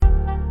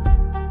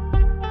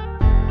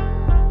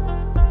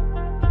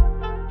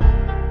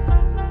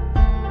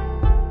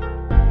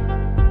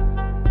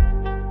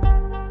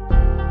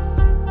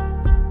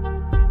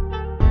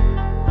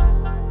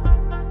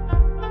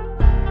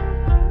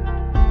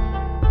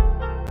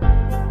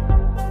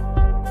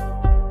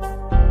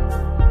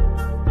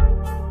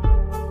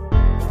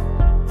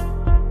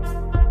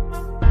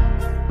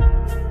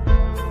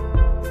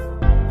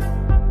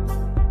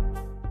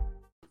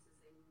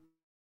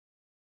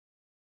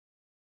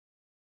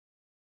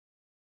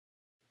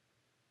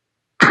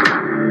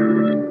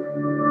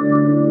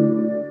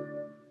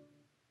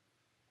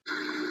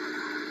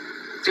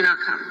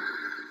come.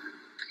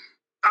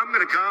 I'm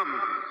gonna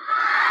come.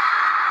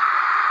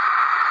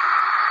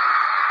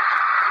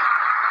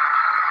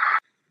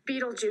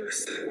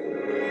 Beetlejuice.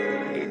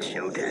 It's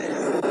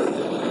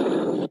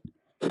showtime.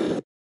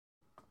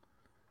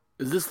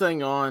 Is this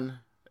thing on?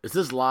 Is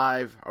this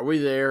live? Are we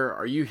there?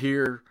 Are you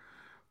here?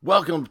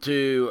 Welcome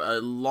to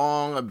a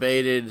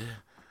long-abated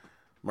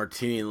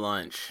Martini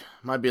Lunch.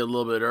 Might be a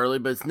little bit early,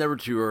 but it's never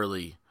too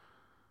early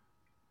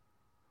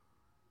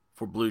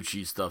for blue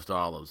cheese stuffed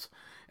olives.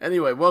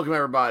 Anyway, welcome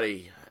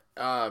everybody.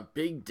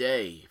 Big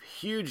day.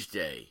 Huge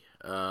day.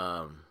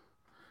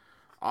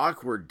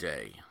 Awkward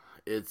day.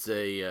 It's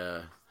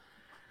it's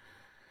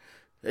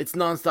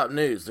nonstop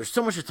news. There's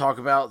so much to talk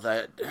about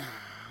that,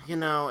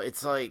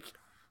 it's like,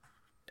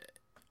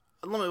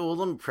 let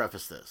me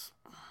preface this.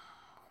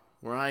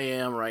 Where I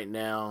am right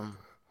now,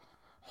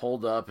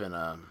 holed up in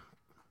a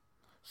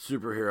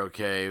superhero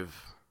cave.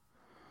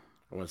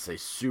 I wouldn't say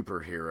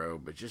superhero,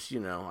 but just,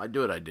 I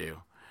do what I do.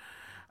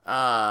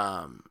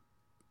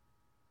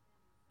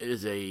 It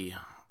is a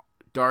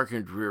dark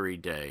and dreary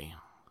day.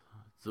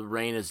 The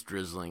rain is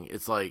drizzling.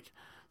 It's like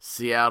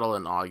Seattle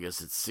in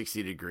August. It's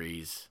 60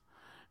 degrees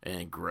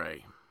and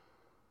gray.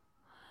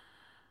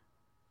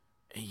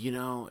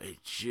 And,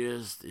 it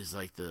just is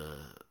like the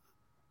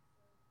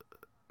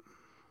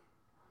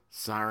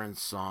siren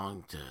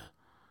song to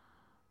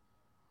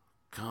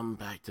come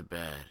back to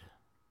bed,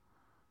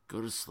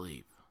 go to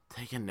sleep,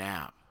 take a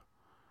nap.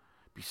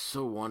 Be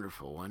so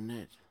wonderful, wouldn't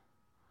it?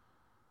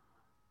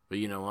 But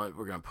you know what?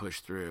 We're going to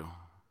push through.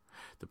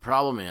 The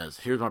problem is,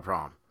 here's my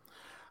problem.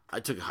 I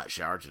took a hot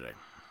shower today.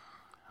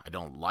 I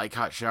don't like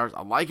hot showers.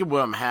 I like it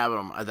when I'm having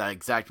them at that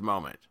exact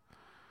moment.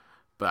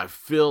 But I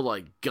feel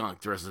like gunk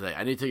the rest of the day.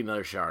 I need to take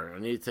another shower. I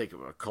need to take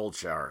a cold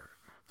shower.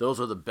 Those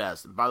are the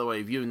best. And by the way,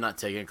 if you have not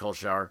taken a cold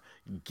shower,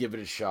 give it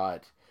a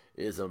shot.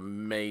 It is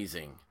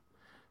amazing.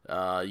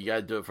 You got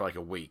to do it for like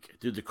a week.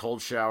 Do the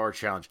cold shower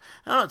challenge.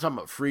 I'm not talking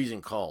about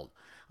freezing cold.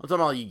 I'm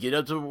talking about you get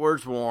up to where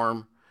it's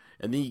warm,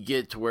 and then you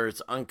get to where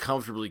it's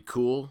uncomfortably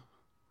cool.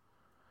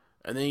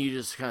 And then you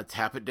just kind of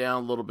tap it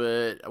down a little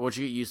bit. Once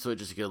you get used to it,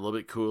 just to get a little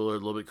bit cooler, a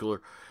little bit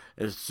cooler.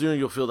 And soon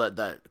you'll feel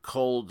that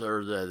cold,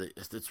 or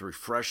it's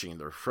refreshing.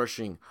 The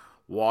refreshing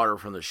water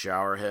from the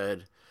shower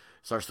head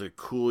starts to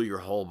cool your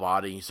whole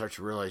body. You start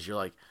to realize you're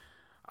like,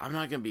 I'm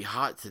not going to be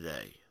hot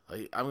today.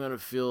 Like, I'm going to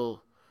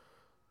feel,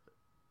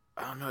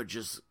 I don't know,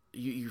 just,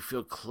 you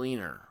feel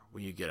cleaner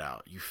when you get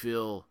out. You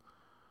feel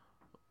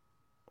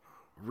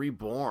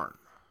reborn.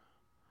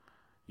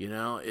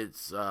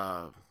 It's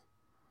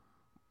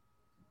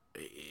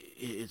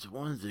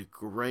one of the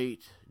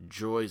great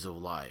joys of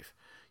life.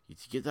 You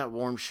get that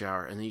warm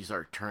shower, and then you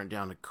start turning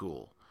down to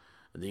cool.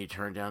 And then you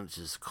turn it down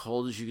to as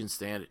cold as you can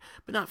stand it.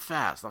 But not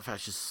fast,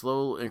 just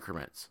slow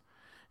increments.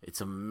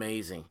 It's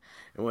amazing.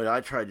 And what I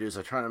try to do is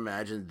I try to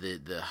imagine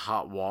the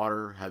hot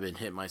water having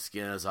hit my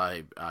skin as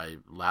I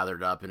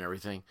lathered up and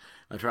everything.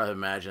 I try to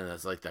imagine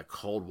that's like that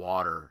cold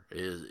water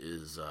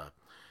is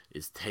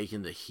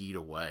taking the heat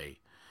away.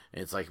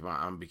 And it's like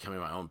I'm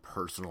becoming my own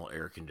personal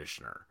air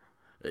conditioner.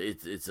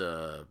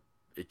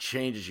 It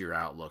changes your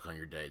outlook on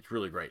your day. It's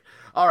really great.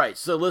 All right,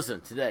 so listen,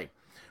 today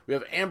we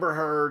have Amber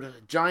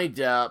Heard, Johnny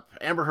Depp.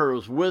 Amber Heard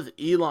was with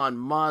Elon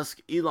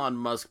Musk. Elon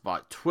Musk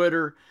bought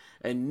Twitter,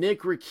 and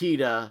Nick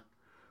Rakita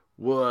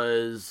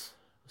was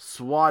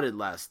swatted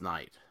last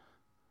night.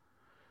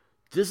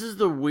 This is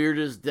the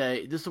weirdest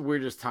day. This is the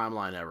weirdest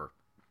timeline ever.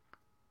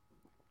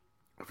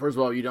 First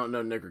of all, if you don't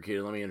know Nick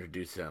Rakita, let me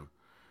introduce him.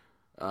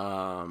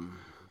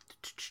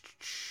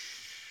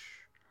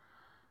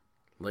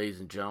 Ladies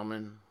and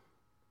gentlemen,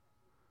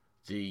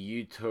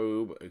 the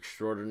YouTube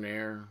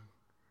extraordinaire,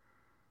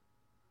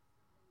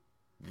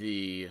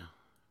 the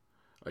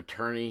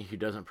attorney who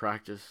doesn't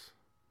practice.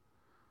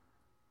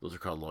 Those are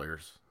called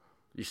lawyers.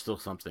 You're still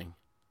something.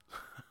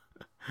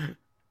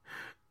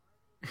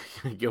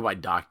 Go by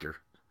doctor.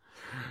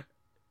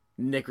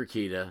 Nick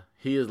Rakita.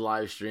 He is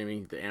live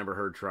streaming the Amber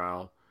Heard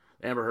trial.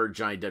 Amber Heard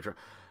Johnny Depp trial.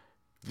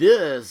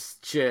 This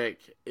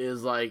chick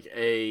is like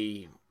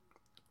a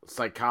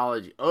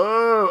psychology.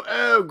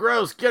 Oh,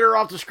 gross. Get her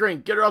off the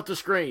screen. Get her off the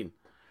screen.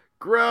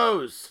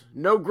 Gross.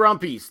 No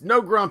grumpies.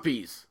 No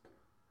grumpies.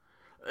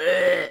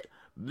 Blech.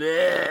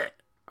 Blech.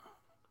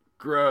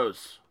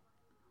 Gross.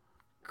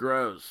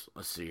 Gross.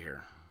 Let's see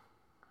here.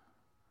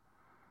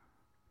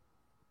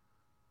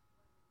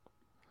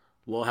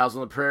 Little House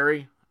on the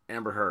Prairie,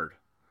 Amber Heard.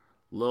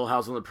 Little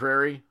House on the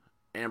Prairie,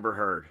 Amber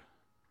Heard.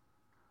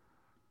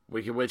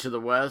 Wicked Witch of the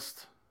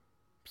West,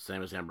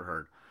 same as Amber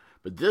Heard.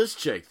 But this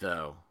chick,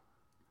 though,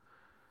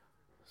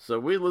 so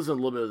we listened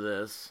a little bit of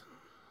this.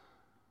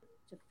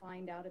 To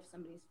find out if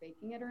somebody's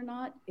faking it or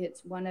not.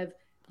 It's one of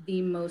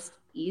the most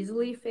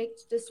easily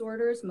faked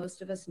disorders.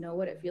 Most of us know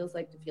what it feels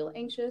like to feel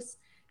anxious.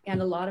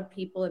 And a lot of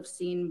people have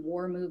seen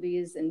war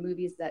movies and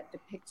movies that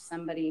depict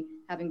somebody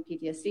having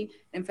PTSD.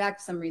 In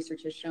fact, some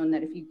research has shown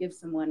that if you give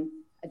someone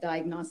a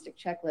diagnostic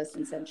checklist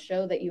and said,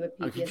 show that you have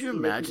PTSD, could you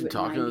imagine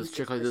talking to this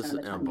chick like this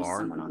in a bar?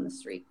 Someone on the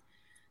street.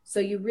 So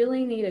you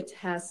really need a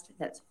test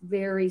that's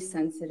very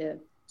sensitive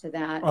to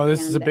that. Oh,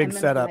 this is a big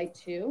setup.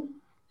 MMPI-2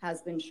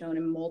 has been shown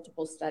in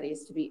multiple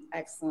studies to be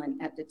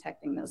excellent at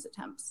detecting those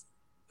attempts.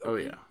 Oh,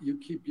 yeah. You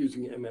keep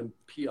using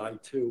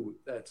MMPI-2.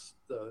 That's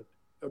the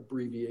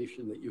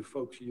abbreviation that you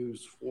folks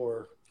use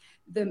for...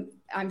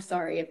 I'm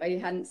sorry if I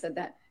hadn't said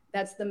that.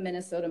 That's the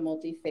Minnesota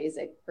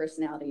Multiphasic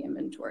Personality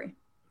Inventory.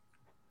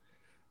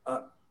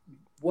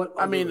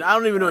 I mean, I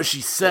don't even know what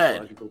she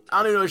said. I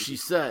don't even know what she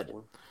said.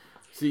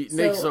 See,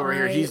 Nick's over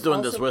here. He's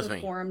doing this with me. I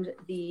performed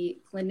the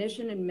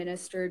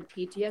clinician-administered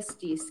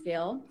PTSD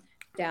scale,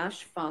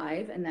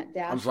 -5, and that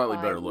I'm slightly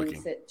better -5 looking.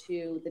 links it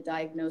to the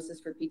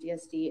diagnosis for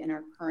PTSD in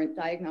our current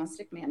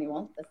diagnostic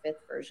manual, the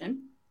 5th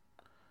version.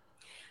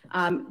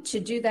 To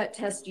do that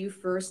test, you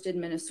first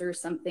administer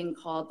something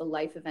called the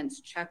life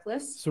events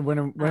checklist. So when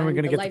are we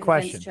going to get the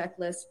question? Life events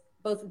checklist.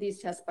 Both of these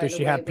tests, by Does the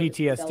she way, have were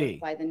PTSD?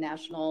 developed by the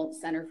National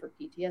Center for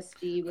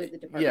PTSD with the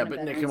Department Yeah, of but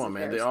Nick, Veterans come on,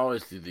 man. They Affairs.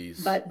 always do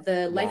these. But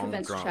the life long,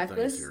 events drawn things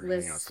checklist here. Hang on a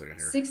lists second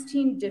here.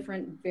 16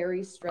 different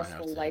very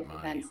stressful to life hit my-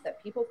 events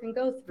that people can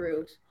go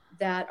through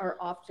that are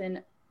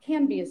often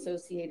can be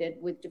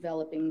associated with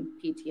developing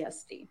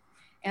PTSD.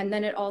 And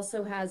then it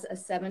also has a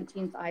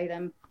 17th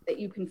item that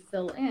you can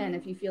fill in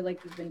if you feel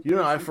like you've been. You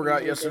know, I through forgot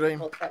something really yesterday.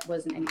 difficult that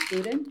wasn't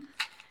included.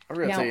 I'm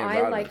gonna Now, tell you I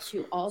about like this.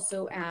 to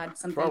also add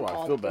something Probably why I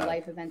feel called the bad.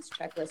 Life Events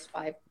Checklist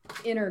 5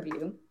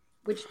 interview,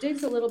 which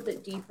digs a little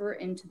bit deeper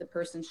into the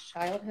person's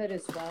childhood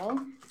as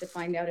well to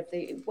find out if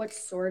they, what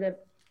sort of,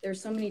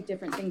 there's so many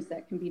different things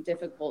that can be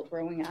difficult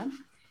growing up.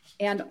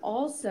 And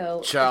also,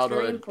 it's Childhood.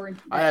 very important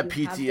that I had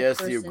you have the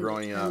PTSD of person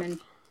growing up. determine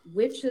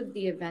which of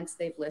the events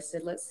they've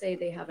listed, let's say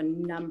they have a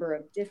number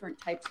of different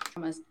types of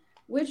traumas,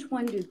 which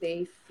one do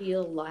they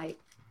feel like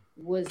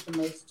was the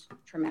most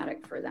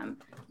traumatic for them?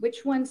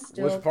 Which one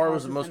still Which part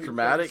was the causes most them to feel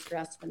traumatic?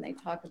 stressed when they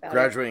talk about it?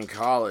 Graduating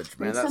college,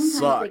 man, And that sometimes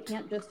sucked. they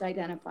can't just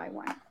identify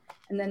one,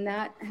 and then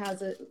that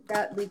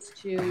leads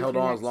to I held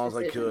your on next as long as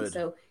I decision. could.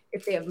 So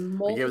if they have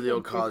multiple the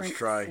old college different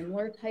try.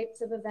 similar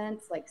types of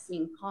events, like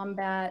seeing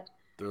combat,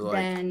 They're like,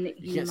 then you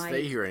you can't might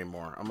stay here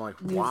anymore. I'm like,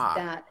 use why?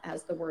 that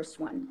as the worst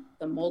one,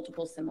 the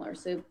multiple similar.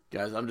 So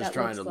Guys, I'm just that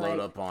trying to looks load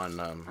like, up on.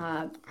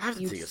 I have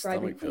to you take a describe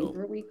stomach an pill.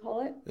 anchor, we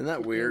call it. Isn't that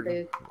to do weird?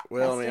 the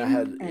Well, I mean, I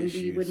testing, had and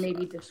we would issues,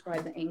 maybe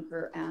describe the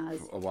anchor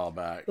as a while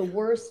back. the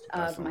worst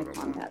That's of not my what I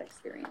want. combat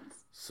experience.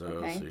 So Okay.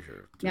 let's see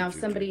here. Now, if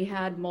somebody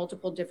had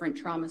multiple different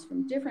traumas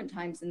from different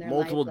times in their life,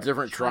 Multiple like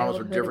different traumas from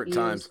childhood different abuse,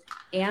 times.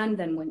 and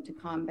then went to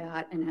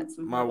combat and had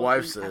some. My horrible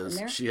wife things happen says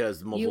there, she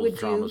has multiple would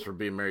traumas do for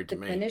being married to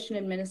the me.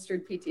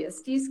 clinician-administered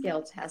PTSD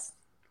scale test,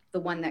 the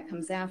one that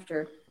comes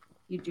after.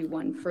 You do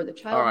one for the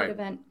childhood right.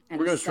 event, and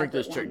We're a gonna shrink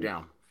separate this chick one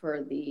down.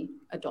 for the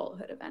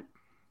adulthood event.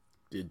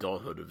 The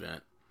adulthood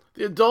event.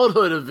 The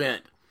adulthood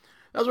event.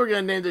 That's what we're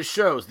going to name this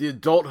show. It's the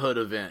adulthood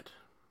event.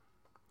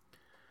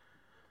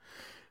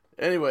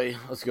 Anyway,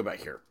 let's go back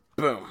here.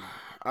 Boom.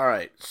 All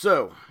right.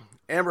 So,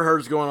 Amber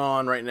Heard's going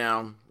on right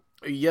now.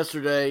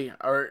 Yesterday,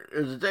 or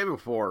it was the day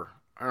before.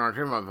 I don't know, I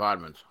turned my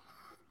vitamins.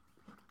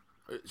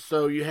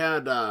 So, you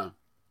had, no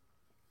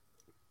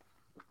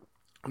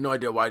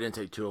idea why I didn't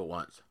take two at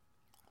once.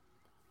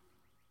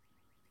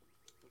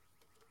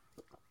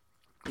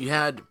 You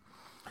had,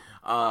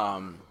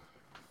 Johnny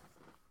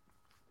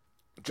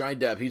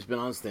Depp, he's been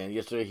on the stand.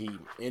 Yesterday, he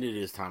ended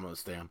his time on the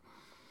stand.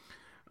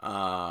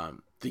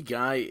 The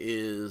guy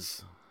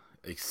is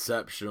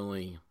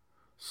exceptionally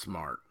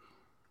smart.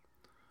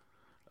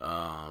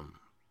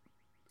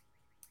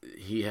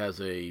 He has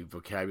a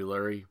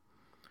vocabulary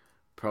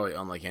probably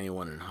unlike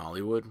anyone in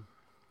Hollywood.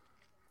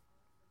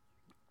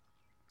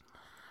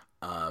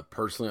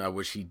 Personally, I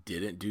wish he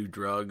didn't do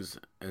drugs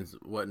and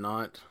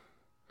whatnot,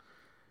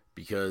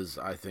 because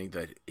I think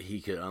that he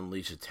could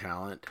unleash a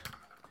talent.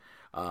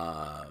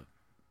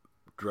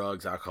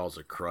 Drugs, alcohol is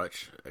a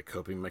crutch, a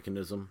coping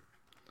mechanism,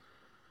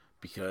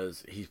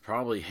 because he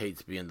probably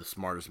hates being the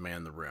smartest man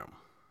in the room.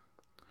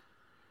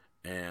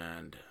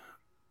 And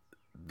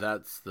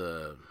that's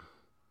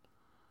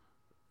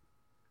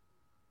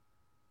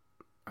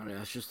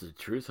that's just the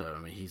truth of it. I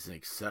mean, he's an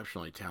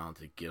exceptionally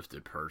talented,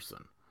 gifted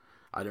person.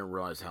 I didn't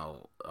realize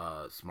how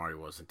smart he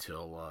was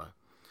until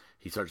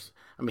he starts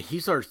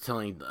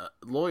telling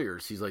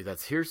lawyers, he's like,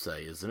 that's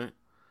hearsay, isn't it?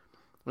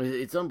 I mean,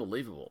 it's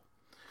unbelievable.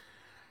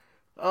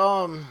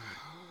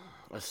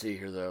 Let's see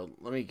here, though.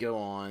 Let me go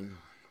on.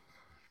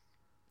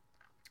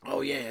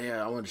 Oh,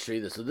 yeah, I wanted to show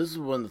you this. So this is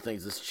one of the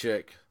things, this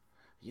chick,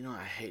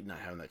 I hate not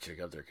having that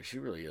chick up there, because she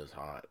really is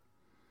hot.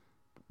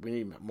 We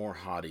need more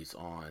hotties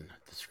on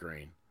the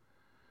screen.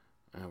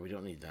 We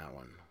don't need that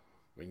one.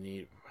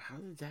 How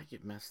did that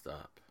get messed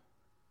up?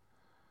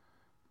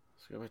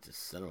 Let's go back to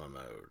cinema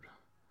mode.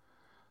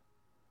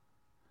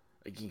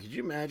 Again, could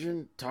you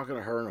imagine talking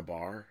to her in a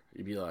bar?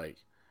 You'd be like,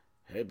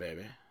 hey,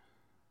 baby.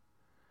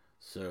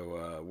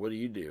 So, what do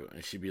you do?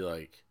 And she'd be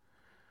like,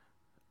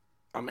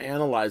 I'm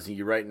analyzing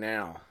you right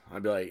now.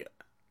 I'd be like,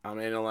 I'm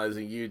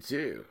analyzing you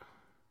too.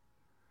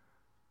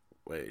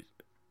 Wait,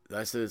 did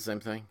I say the same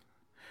thing?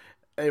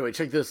 Anyway,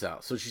 check this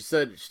out. So she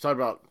talked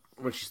about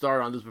when she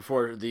started on this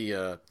before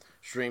the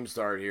stream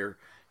started here.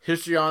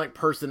 Histrionic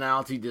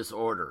personality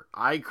disorder.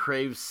 I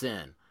crave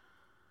sin.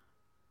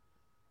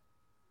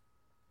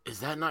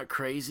 Is that not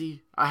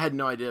crazy? I had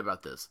no idea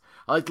about this.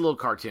 I like the little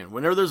cartoon.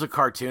 Whenever there's a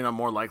cartoon, I'm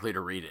more likely to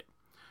read it.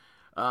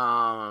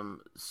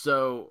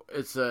 So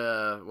it's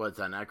what's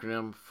an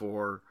acronym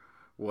for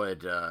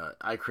what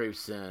I crave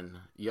sin.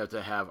 You have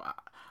to have.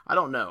 I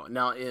don't know.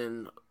 Now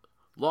in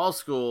law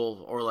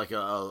school or like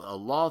a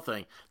law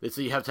thing, they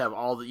say you have to have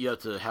you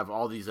have to have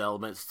all these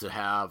elements to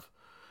have,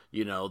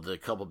 the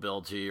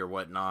culpability or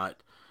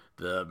whatnot,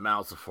 the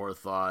malice of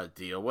forethought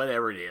deal,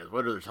 whatever it is,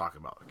 whatever they're talking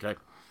about. Okay.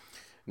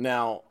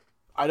 Now,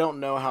 I don't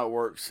know how it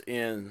works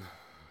in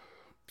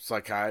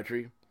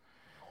psychiatry.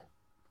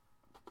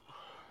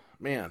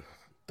 Man,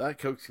 that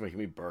Coke's making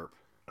me burp.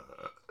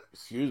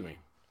 Excuse me.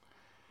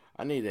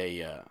 You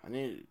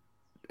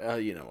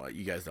know what?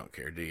 You guys don't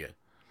care, do you?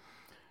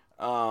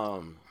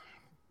 So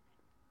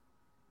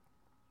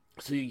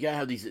you gotta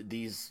have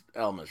these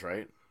elements,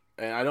 right?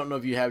 And I don't know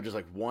if you have just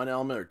like one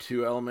element or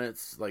two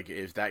elements, like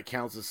if that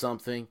counts as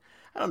something.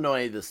 I don't know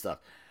any of this stuff.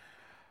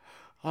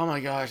 Oh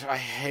my gosh, I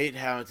hate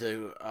having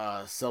to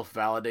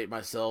self-validate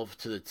myself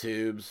to the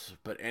tubes.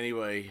 But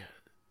anyway,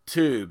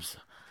 tubes.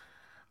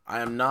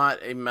 I am not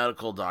a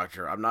medical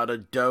doctor. I'm not a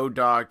doe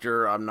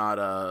doctor. I'm not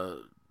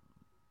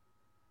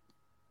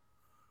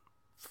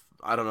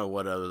I don't know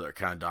what other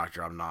kind of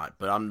doctor I'm not,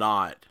 but I'm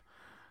not.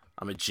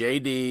 I'm a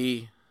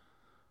JD.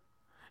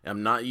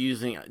 I'm not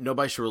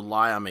nobody should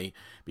rely on me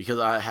because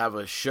I have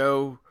a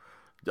show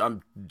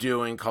I'm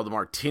doing called the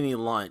Martini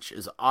Lunch.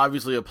 It's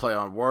obviously a play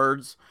on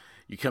words.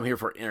 You come here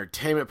for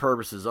entertainment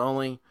purposes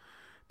only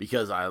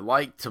because I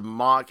like to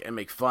mock and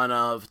make fun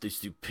of the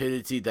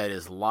stupidity that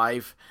is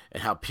life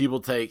and how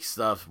people take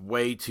stuff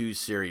way too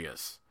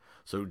serious.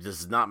 So this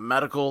is not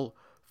medical,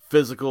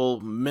 physical,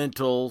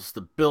 mental,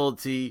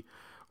 stability,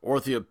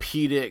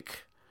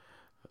 orthopedic,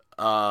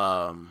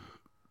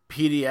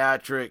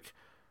 pediatric,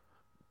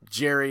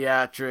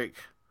 geriatric,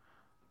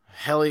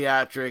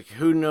 heliatric,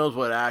 who knows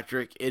what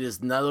atric. It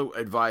is no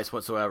advice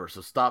whatsoever, so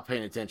stop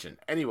paying attention.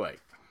 Anyway,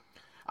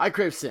 I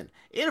crave sin.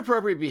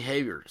 Inappropriate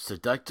behavior,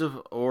 seductive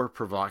or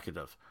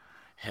provocative.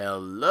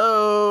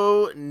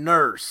 Hello,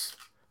 nurse.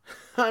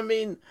 I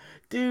mean,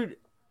 dude,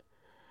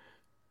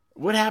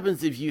 what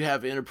happens if you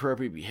have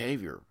inappropriate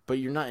behavior, but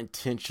you're not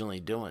intentionally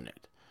doing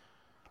it?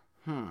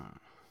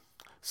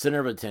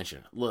 Center of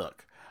attention.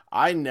 Look,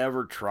 I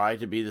never try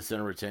to be the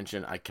center of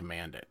attention. I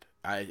command it.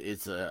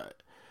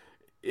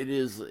 It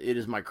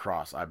is my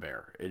cross I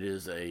bear. It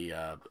is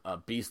a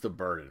beast of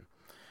burden.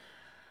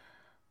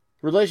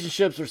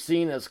 Relationships are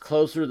seen as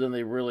closer than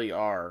they really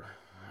are.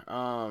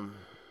 Now,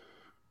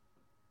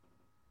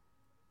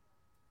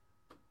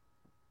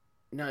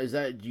 is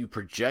that you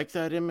project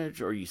that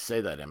image or you say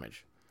that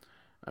image?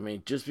 I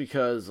mean, just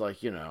because, like,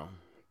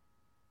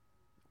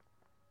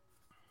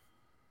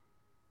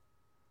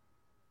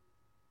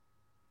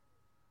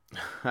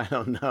 I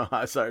don't know.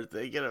 I started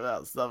thinking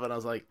about stuff and I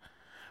was like,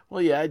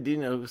 well, yeah, I do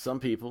know some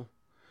people.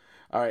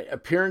 All right,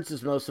 appearance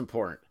is most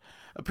important.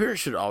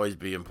 Appearance should always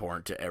be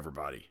important to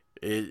everybody.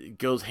 It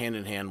goes hand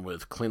in hand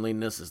with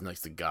cleanliness is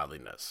next to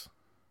godliness.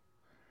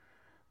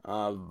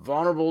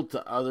 Vulnerable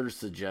to others'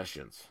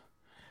 suggestions.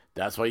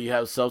 That's why you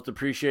have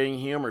self-depreciating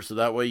humor, so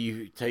that way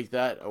you take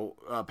that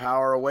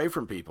power away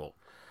from people.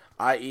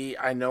 I.e.,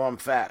 I know I'm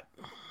fat.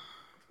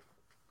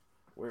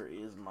 Where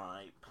is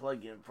my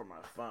plug-in for my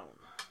phone?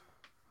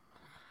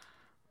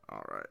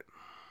 All right.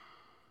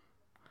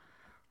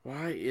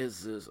 Why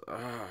is this?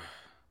 I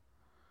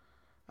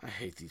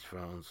hate these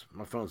phones.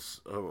 My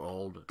phone's so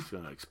old, it's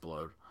going to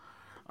explode.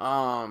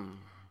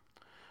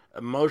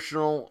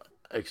 Emotional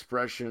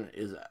expression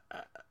is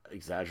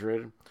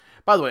exaggerated.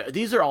 By the way,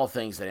 these are all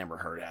things that Amber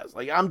Heard has.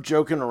 Like, I'm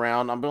joking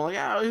around. I'm being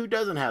like, who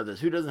doesn't have this?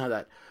 Who doesn't have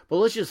that? But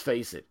let's just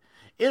face it.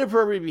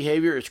 Inappropriate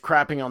behavior is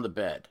crapping on the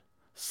bed.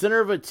 Center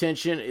of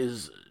attention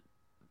is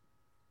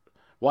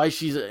why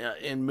she's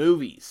in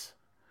movies.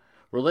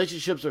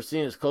 Relationships are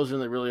seen as closer than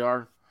they really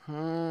are.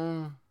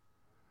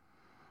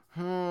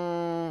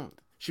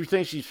 She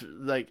thinks she's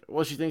like,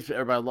 well, she thinks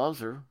everybody loves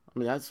her. I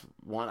mean, that's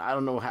one. I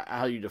don't know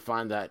how you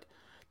define that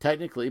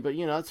technically, but,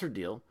 that's her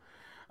deal.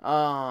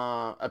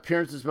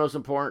 Appearance is most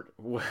important.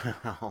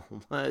 Well,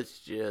 let's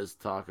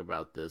just talk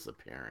about this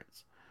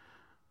appearance.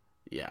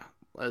 Yeah,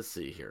 let's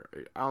see here.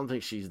 I don't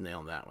think she's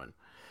nailing that one.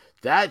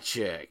 That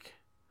chick,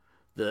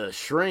 the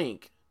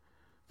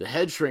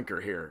head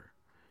shrinker here,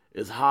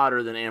 is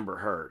hotter than Amber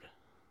Heard.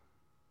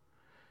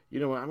 You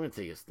know what? I'm going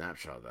to take a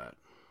snapshot of that.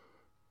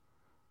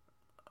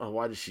 Oh,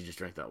 why did she just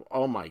drink that?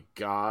 Oh my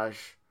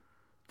gosh.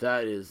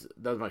 That's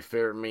my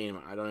favorite meme.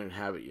 I don't even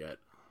have it yet.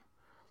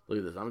 Look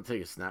at this. I'm going to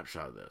take a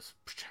snapshot of this.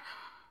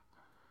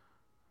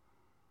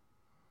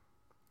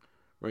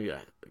 We're going to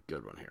get a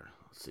good one here.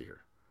 Let's see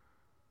here.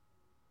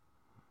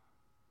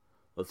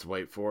 Let's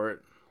wait for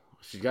it.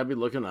 She's got to be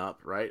looking up,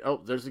 right? Oh,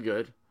 there's a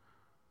good.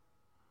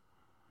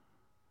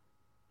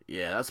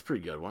 Yeah, that's a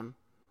pretty good one.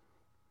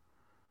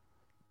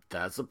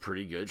 That's a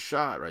pretty good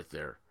shot right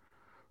there.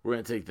 We're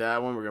going to take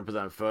that one. We're going to put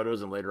that in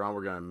photos, and later on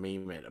we're going to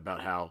meme it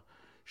about how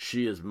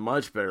she is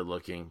much better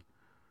looking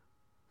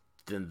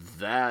than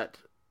that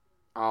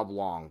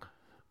oblong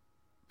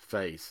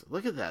face.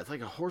 Look at that. It's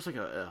like a horse, like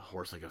a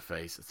horse, like a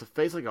face. It's a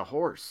face like a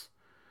horse.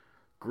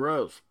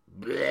 Gross.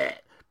 Blech.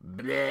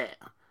 Blech.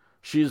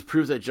 She is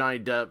proof that Johnny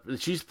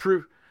Depp. She's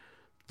proof.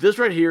 This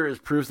right here is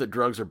proof that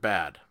drugs are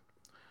bad.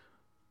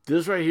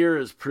 This right here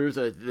is proof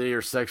that they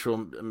are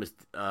sexual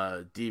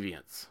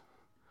deviants.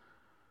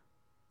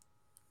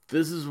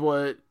 This is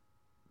what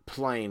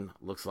plain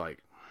looks like.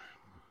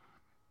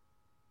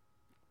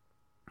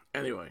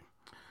 Anyway,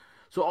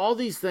 so all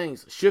these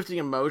things, shifting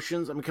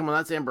emotions. I mean, come on,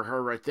 that's Amber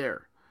Heard right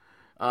there.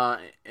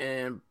 And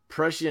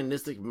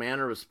impressionistic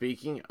manner of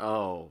speaking.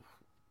 Oh,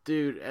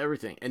 dude,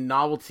 everything. And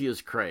novelty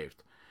is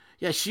craved.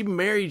 Yeah, she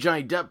married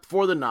Johnny Depp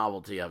for the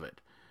novelty of it.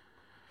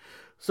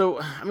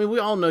 So, I mean, we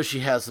all know she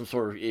has some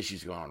sort of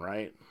issues going on,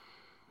 right?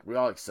 We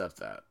all accept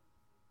that.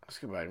 Let's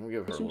go back and we'll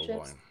give her a little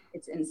blame.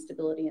 It's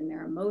instability in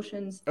their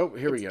emotions. Oh,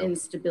 here we go.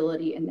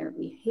 Instability in their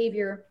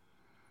behavior.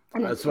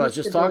 And that's what I was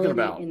just talking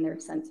about. In their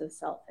sense of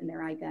self and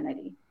their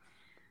identity.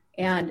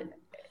 And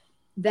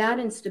that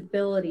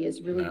instability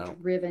is really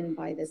driven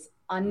by this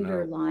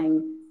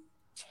underlying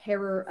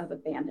terror of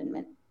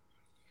abandonment.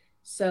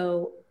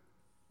 So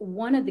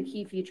one of the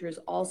key features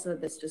also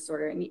of this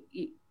disorder, and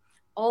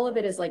all of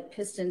it is like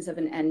pistons of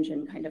an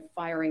engine kind of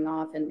firing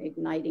off and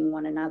igniting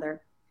one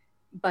another.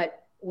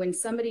 But when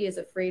somebody is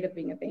afraid of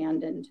being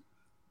abandoned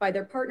by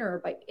their partner or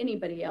by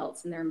anybody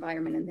else in their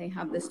environment and they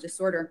have this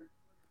disorder,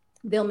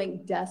 they'll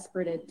make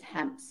desperate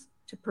attempts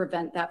to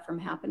prevent that from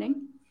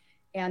happening.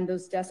 And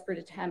those desperate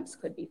attempts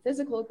could be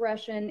physical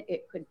aggression,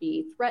 it could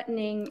be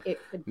threatening, it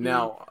could be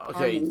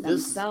harming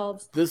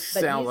themselves. This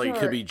sounds like it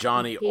could be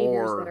Johnny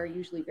or that are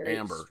usually very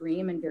Amber.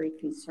 Extreme and very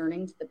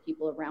concerning to the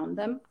people around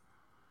them.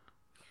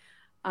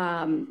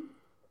 The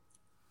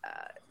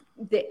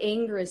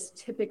anger is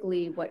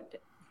typically what,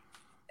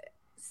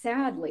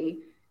 sadly,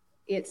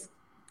 it's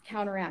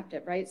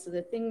counteractive, right? So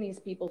the thing these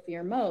people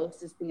fear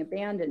most is being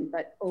abandoned,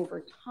 but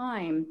over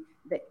time,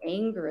 the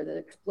anger, the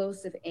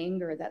explosive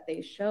anger that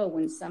they show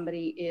when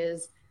somebody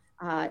is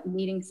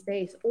needing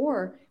space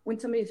or when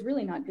somebody's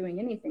really not doing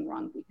anything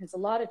wrong, because a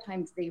lot of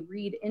times they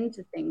read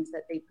into things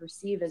that they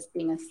perceive as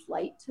being a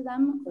slight to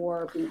them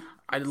or being.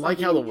 I like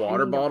how the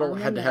water bottle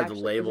had to have the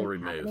label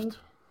removed.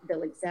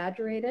 They'll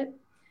exaggerate it.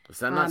 Is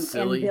that not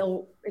silly? And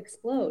they'll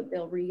explode.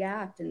 They'll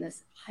react in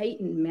this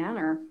heightened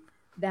manner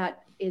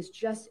that is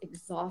just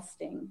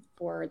exhausting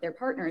for their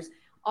partners.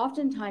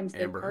 Oftentimes,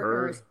 their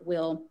partners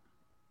will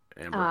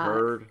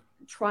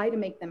try to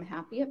make them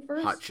happy at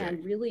first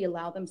and really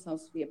allow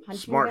themselves to be a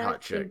punching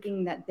bag,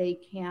 thinking that they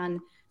can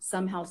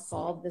somehow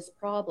solve this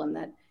problem,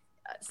 that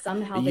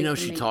somehow they can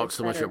she make talks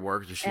so much better. at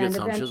work that she gets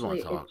home, she doesn't want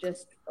to Eventually, talk. it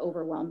just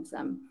overwhelms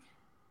them.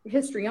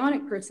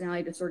 Histrionic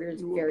personality disorder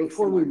is very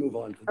Before similar. we move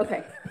on to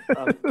that,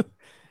 Okay.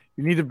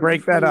 You need to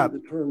break that up. The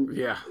term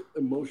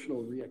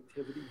emotional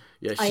reactivity.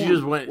 Yeah, she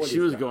just went. She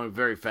was going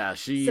very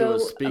fast. She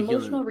was speaking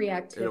emotional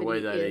reactivity in a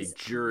way that a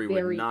jury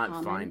would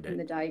not find it in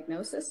the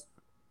diagnosis.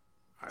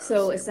 Right, so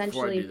before I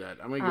essentially, do that,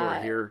 I'm gonna go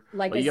right here.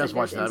 Like you I guys said,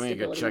 watch that. I'm gonna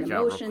go check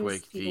out real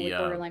quick. People with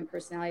borderline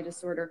personality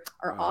disorder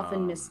are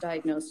often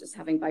misdiagnosed as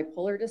having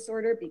bipolar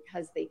disorder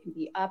because they can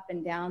be up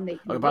and down. They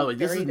can. By the way,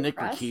 this is Nick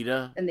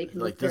Rakita. And they can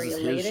like look this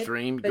very is his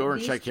stream. Go over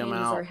and check him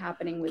out.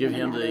 Give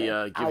him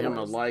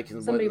a like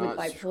and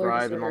whatnot.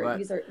 Subscribe and all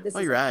that.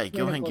 While you're at it,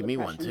 go ahead and give me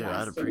one too.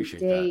 I'd appreciate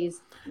that.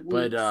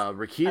 But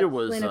Rakita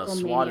was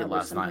swatted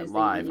last night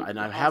live, and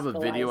I have a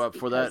video up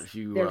for that. If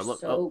you look,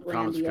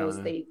 comments are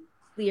coming in.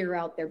 Clear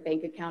out their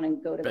bank account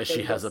and go to Vegas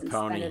she has a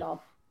pony. Spend it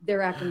all.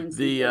 They're acting in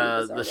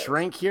the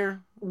shrink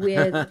here.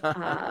 With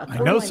I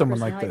know someone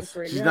like this.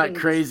 She's not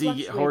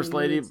crazy horse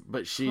lady,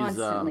 but she's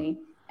and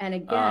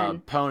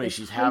again pony.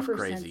 She's half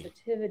crazy.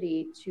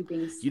 Sensitivity to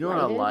being you know what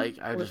I like?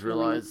 I just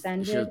realized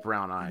she has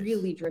brown eyes.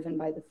 Really driven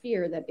by the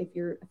fear that if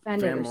you're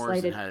offended or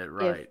slighted,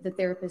 if the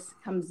therapist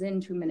comes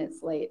in 2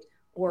 minutes late,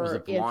 or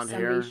if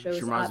somebody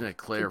shows up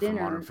to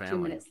dinner 2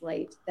 minutes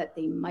late, that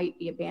they might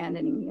be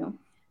abandoning you.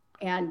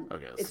 And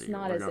it's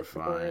not as if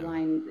the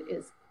borderline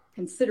is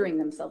considering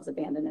themselves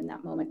abandoned in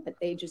that moment, but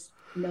they just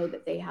know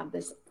that they have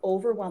this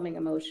overwhelming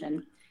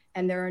emotion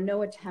and there are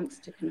no attempts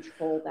to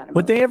control that emotion.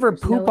 Would they ever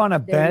poop on a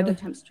bed? There are no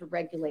attempts to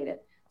regulate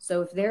it.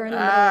 So if they're in the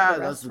middle of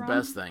the restaurant the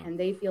best thing. And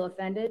they feel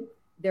offended,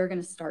 they're going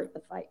to start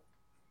the fight.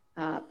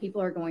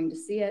 People are going to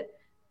see it,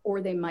 or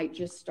they might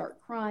just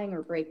start crying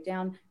or break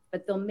down,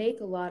 but they'll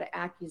make a lot of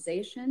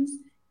accusations.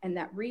 And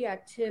that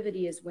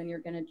reactivity is when you're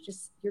going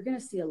to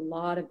see a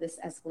lot of this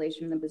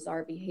escalation and the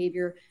bizarre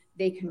behavior.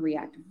 They can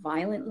react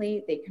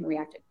violently. They can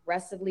react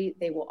aggressively.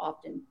 They will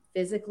often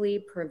physically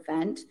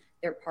prevent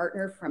their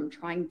partner from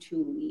trying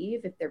to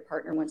leave if their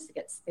partner wants to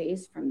get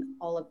space from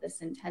all of this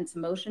intense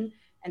emotion.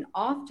 And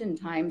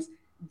oftentimes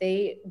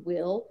they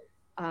will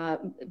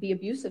be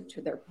abusive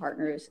to their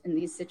partners in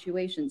these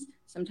situations.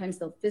 Sometimes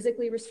they'll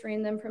physically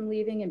restrain them from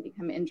leaving and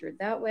become injured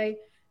that way.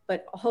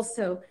 But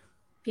also,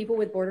 people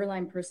with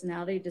borderline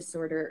personality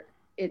disorder,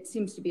 it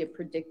seems to be a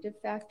predictive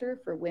factor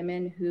for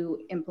women who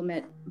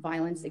implement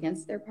violence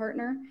against their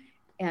partner.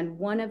 And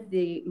one of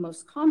the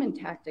most common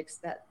tactics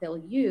that they'll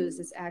use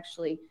is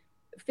actually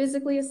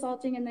physically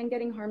assaulting and then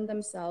getting harmed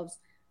themselves,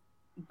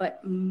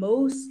 but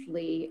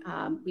mostly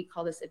we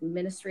call this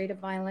administrative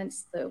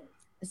violence. So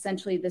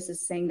essentially this is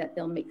saying that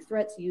they'll make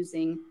threats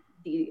using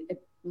the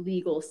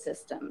legal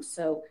system.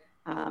 So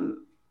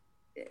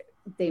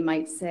they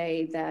might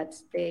say that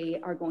they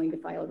are going to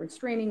file a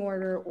restraining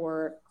order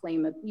or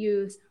claim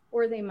abuse,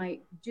 or they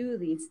might do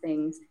these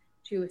things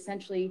to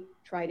essentially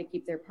try to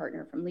keep their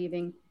partner from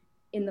leaving.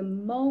 In the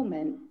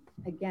moment,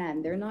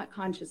 again, they're not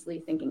consciously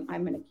thinking,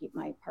 I'm going to keep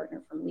my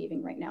partner from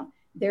leaving right now.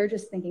 They're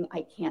just thinking,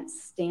 I can't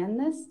stand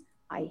this.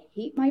 I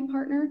hate my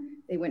partner.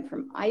 They went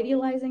from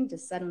idealizing to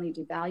suddenly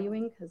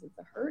devaluing because of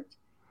the hurt.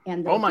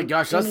 And oh my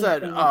gosh, that's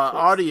that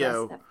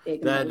audio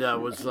that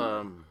was.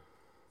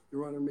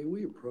 Your Honor, may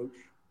we approach?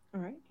 All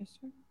right, yes,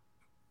 sir.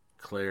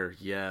 Claire,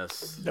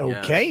 yes.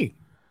 Okay. Yes.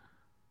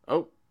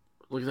 Oh,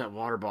 look at that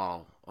water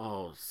bottle.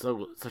 Oh,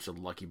 such a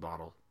lucky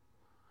bottle.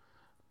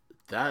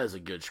 That is a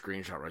good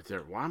screenshot right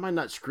there. Why am I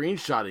not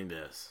screenshotting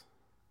this?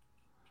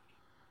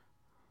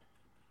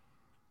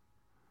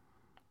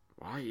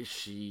 Why is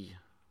she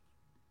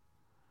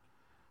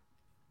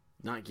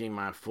not getting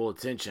my full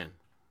attention?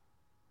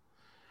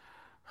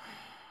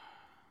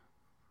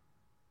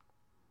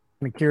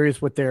 I'm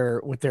curious what their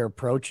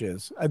approach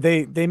is.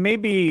 They may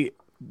be,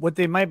 what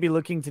they might be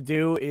looking to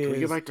do is, can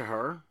we go back to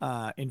her?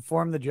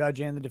 Inform the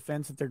judge and the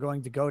defense that they're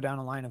going to go down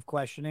a line of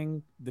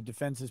questioning. The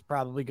defense is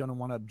probably going to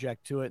want to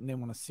object to it, and they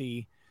want to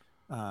see,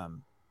 they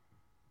want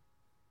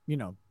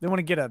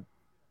to get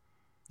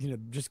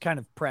just kind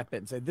of prep it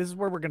and say, this is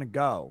where we're going to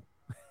go.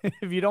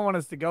 If you don't want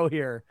us to go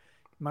here,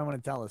 you might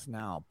want to tell us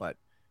now, but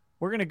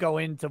we're going to go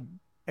into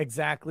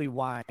exactly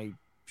why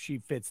she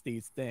fits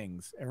these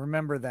things. And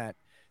remember that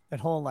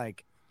whole,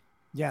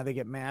 they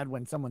get mad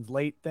when someone's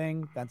late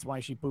thing. That's why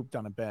she pooped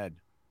on a bed.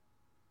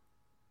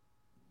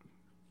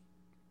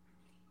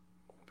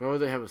 Why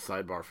would they have a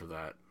sidebar for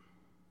that?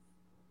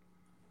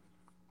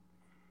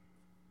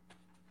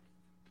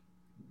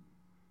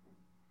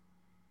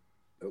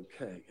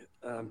 Okay.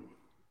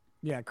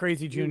 Yeah,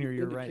 Crazy Junior,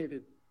 you're right.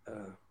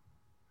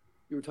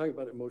 You were talking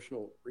about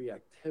emotional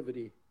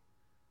reactivity.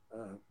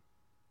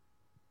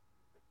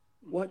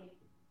 What,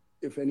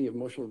 if any,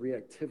 emotional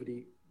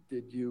reactivity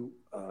did you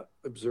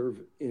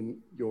observe in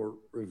your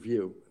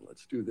review?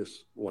 Let's do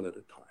this one at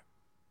a time.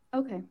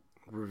 Okay.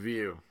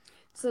 Review.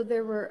 So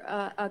there were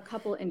a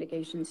couple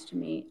indications to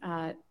me.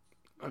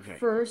 Okay.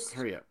 First,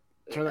 hurry up.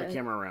 Turn that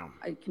camera around.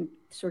 I can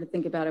sort of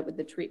think about it with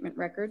the treatment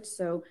records.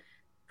 So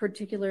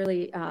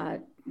particularly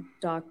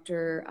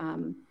Dr.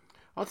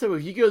 I'll tell you,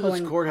 if you go to this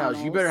Cohen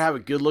courthouse, you better have a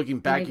good-looking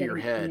back of your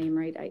head. Name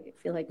right. I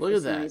feel like look for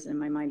at some that. reason in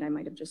my mind I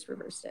might have just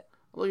reversed it.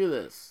 Look at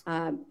this.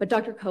 But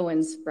Dr.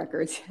 Cohen's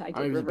records, I did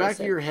reverse the back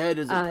of your head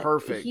isn't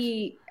perfect.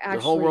 He actually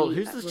the whole world.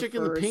 Who's this chick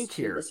in the pink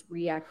here? This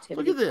reactivity.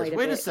 Look at this.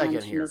 Wait a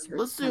second here.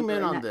 Let's zoom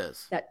in on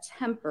this. That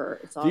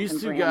temper. It's often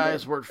these two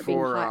guys worked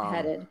for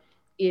hot-headed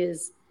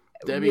is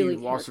Debbie really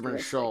Wasserman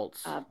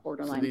Schultz.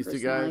 Borderline so these two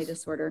personality guys?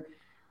 Disorder.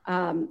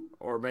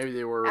 Or maybe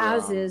they were.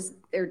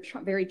 They're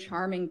very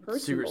charming, personable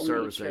Secret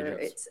Service nature.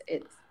 agents.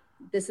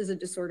 This is a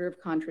disorder of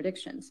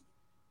contradictions.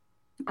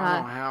 I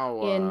don't know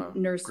how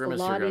in Nurse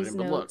Velati's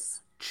notes, look,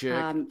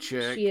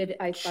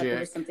 I thought there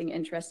was something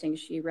interesting.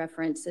 She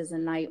references a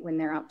night when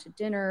they're out to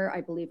dinner, I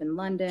believe in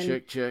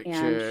London,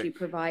 she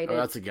provided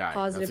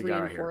positive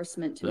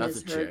reinforcement to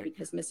Ms. Heard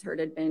because Ms. Heard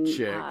had been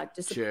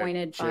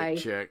disappointed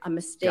by a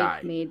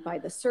mistake made by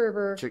the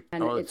server,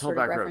 and it sort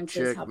of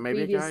references how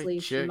previously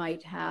she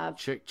might have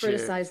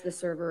criticized the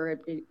server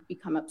and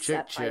become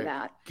upset by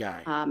that,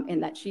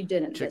 and that she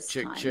didn't this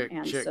time,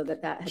 and so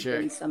that had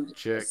been some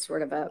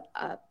sort of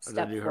a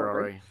step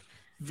forward.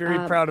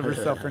 Very proud of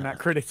herself for not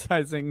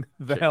criticizing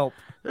the help.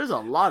 There's a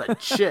lot of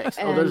chicks.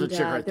 There's a chick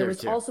right there, there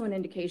was also an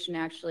indication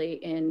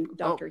actually in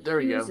Dr.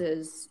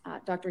 Hughes's.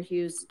 Dr.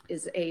 Hughes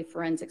is a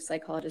forensic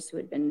psychologist who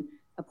had been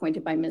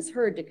appointed by Ms.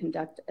 Heard to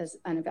conduct as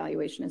an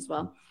evaluation as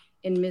well.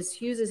 In Ms.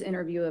 Hughes's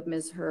interview of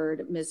Ms.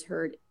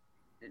 Heard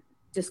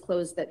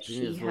disclosed that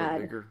she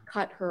had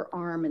cut her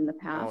arm in the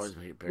past,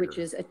 which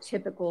is a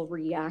typical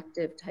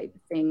reactive type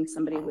thing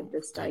somebody with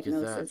this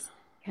diagnosis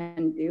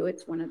can do.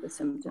 It's one of the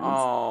symptoms.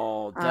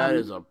 Oh, that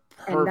is a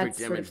perfect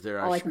image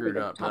there. I screwed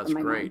up. That's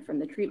great. From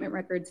the treatment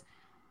records,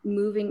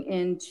 moving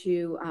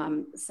into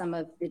some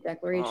of the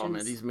declarations. Oh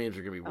man, these memes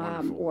are gonna be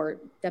wonderful. Or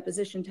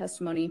deposition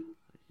testimony.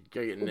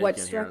 What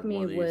struck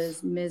me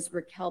was Ms.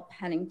 Raquel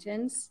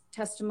Pennington's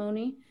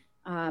testimony.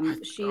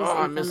 She's a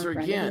former friend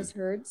of Ms.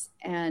 Heard's,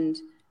 and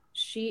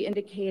she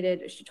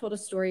told a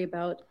story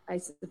about, I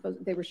suppose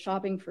they were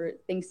shopping for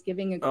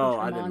Thanksgiving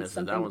accoutrements,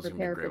 something to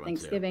prepare for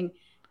Thanksgiving.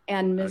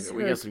 And Ms.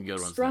 Heard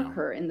struck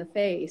her in the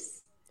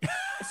face,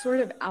 sort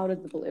of out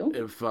of the blue,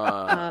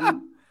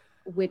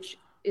 which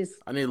is.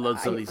 I need to load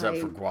some of these up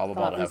for Guava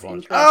Ball to have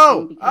lunch.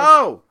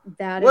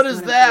 What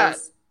is that?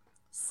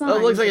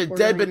 It looks like a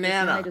dead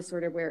banana.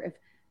 Disorder where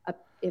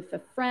if a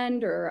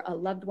friend or a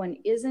loved one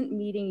isn't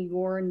meeting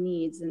your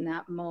needs in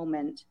that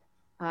moment,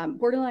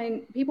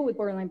 people with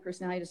borderline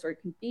personality disorder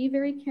can be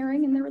very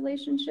caring in their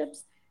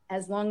relationships.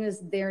 As long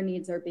as their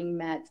needs are being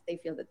met, they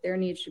feel that their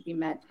needs should be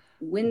met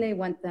when they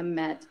want them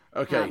met.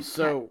 Okay,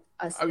 so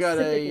a I've got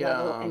specific a,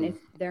 level, and if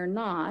they're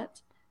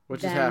not, what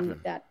just then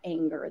happened? that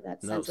anger,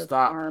 that No, sense of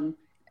stop. harm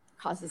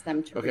causes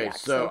them to Okay, react.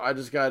 so I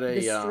just got the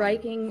a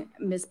striking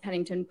Ms.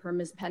 Pennington, per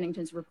Ms.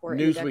 Pennington's report,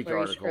 in the Newsweek declaration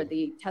article. or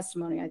the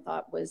testimony, I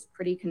thought was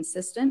pretty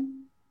consistent.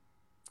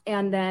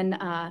 And then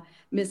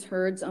Ms.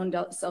 Heard's own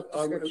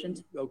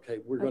self-descriptions. Okay,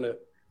 I'm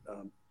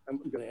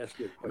going to ask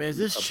you a question. I mean, if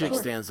this chick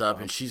stands up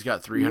and she's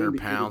got 300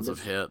 pounds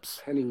of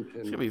hips, Pennington,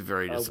 it's going to be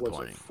very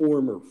disappointing. Was a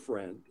former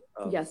friend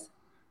of, yes.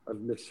 of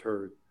Ms.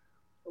 Heard.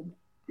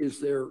 Is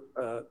there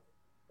a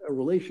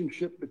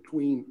relationship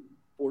between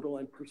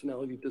borderline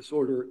personality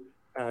disorder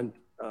and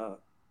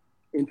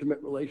intimate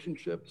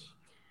relationships?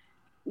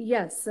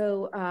 Yes.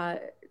 So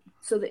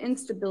the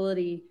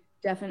instability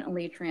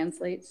definitely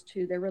translates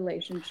to their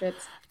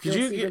relationships. Could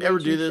you ever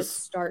do this?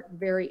 Start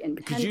very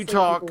intensely. Could you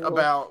talk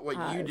about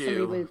what you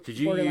do? Could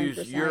you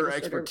use your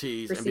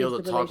expertise and be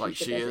able to talk like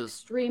she is?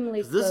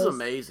 Extremely this is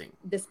amazing.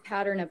 This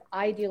pattern of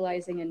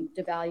idealizing and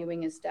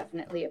devaluing is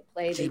definitely at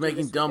play. She's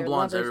making dumb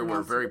blondes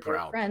everywhere. Very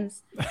proud.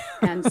 Friends,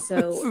 and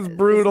so this is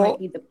brutal. This might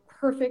be the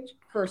perfect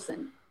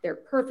person, their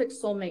perfect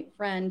soulmate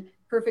friend,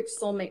 perfect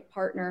soulmate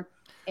partner.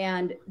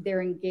 And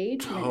their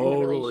engagement in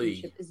the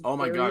relationship is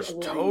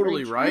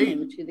totally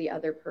right to the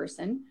other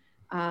person.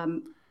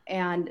 And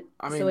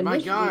I mean, so my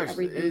gosh,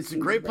 it's a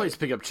great place to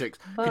pick up chicks.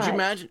 Could you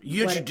imagine?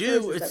 What you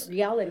do, it's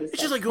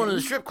just like going to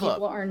the strip club.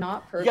 People are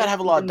not perfect. You got to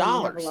have a lot of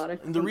dollars.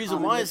 And the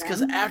reason why is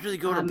because after they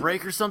go to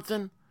break or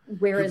something,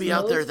 you'll be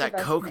out there at that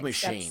Coke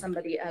machine.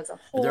 Somebody as a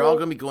whole, they're all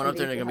going to be going up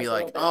there and they're going to be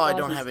like, oh, I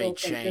don't have any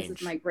change.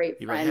 This is my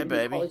great You're like, hey,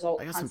 baby, I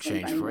got some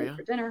change for you.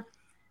 For dinner.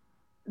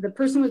 The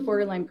person with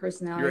borderline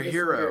personality You're a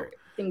hero.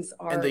 Things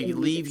are and they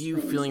leave you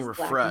feeling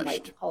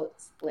refreshed. Call it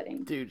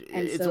splitting. Dude,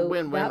 it's a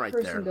win-win right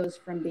there. That person goes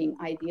from being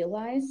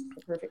idealized,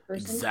 the perfect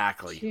person,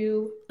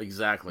 to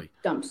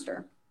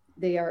dumpster.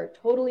 They are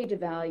totally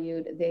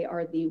devalued. They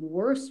are the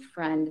worst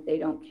friend. They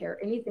don't care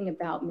anything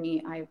about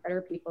me. I have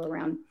better people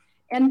around.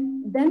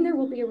 And then there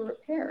will be a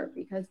repair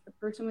because the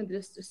person with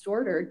this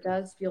disorder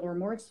does feel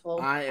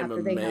remorseful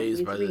after they have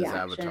these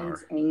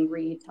reactions,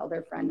 angry, tell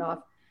their friend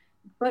off.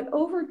 But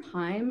over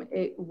time,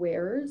 it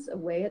wears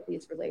away at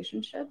these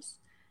relationships.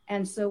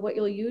 And so what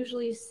you'll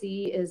usually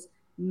see is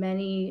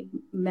many,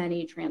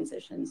 many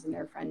transitions in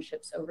their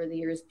friendships over the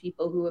years,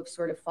 people who have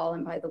sort of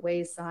fallen by the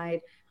wayside,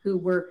 who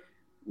were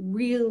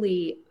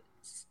really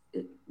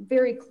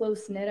very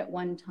close-knit at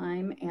one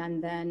time,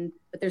 and then,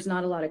 but there's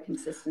not a lot of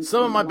consistency.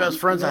 Some of my best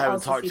friends I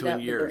haven't talked to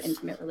in years.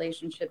 Intimate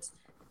relationships,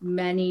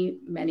 many,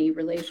 many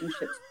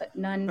relationships, but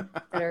none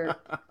that are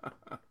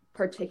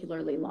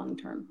particularly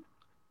long-term.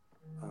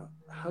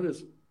 How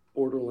does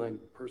borderline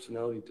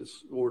personality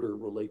disorder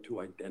relate to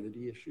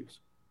identity issues?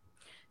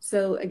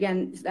 So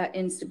again, that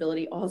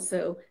instability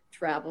also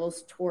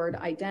travels toward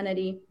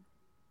identity.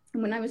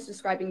 And when I was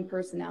describing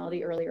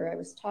personality earlier, I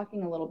was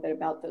talking a little bit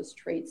about those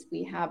traits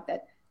we have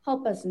that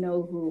help us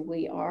know who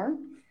we are.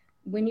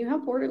 When you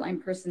have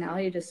borderline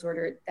personality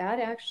disorder, that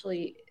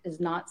actually is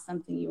not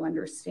something you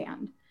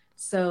understand.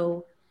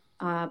 So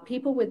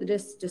people with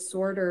this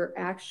disorder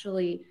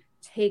actually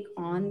take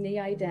on the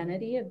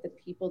identity of the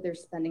people they're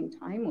spending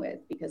time with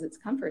because it's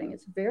comforting.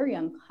 It's very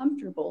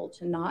uncomfortable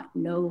to not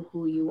know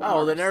who you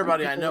are. Oh, then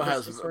everybody I know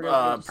has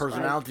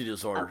personality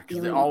disorder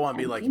because they all want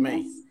to be like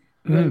me.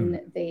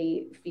 When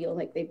they feel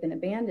like they've been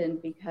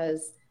abandoned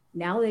because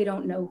now they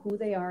don't know who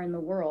they are in the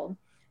world.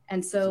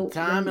 And so when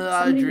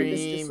somebody with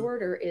this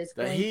disorder is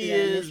going through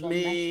their initial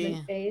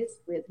enmeshment phase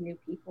with new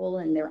people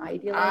and they're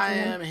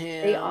idealizing them,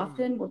 they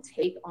often will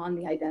take on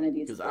the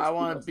identities. Because I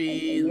want to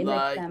be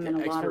like them in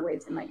a lot of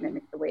ways. It might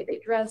mimic the way they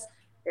dress,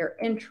 their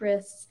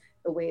interests,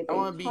 the way they talk. I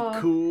want to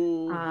be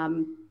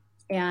cool.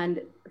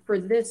 And for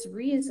this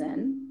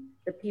reason,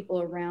 the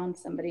people around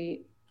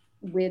somebody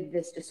with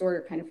this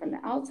disorder kind of from the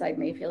outside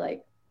may feel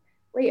like,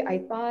 wait, I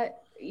thought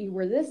you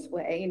were this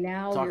way.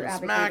 Now you're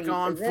advocating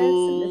for this,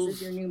 and this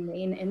is your new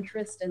main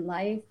interest in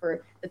life,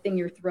 or the thing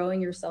you're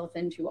throwing yourself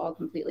into all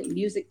completely.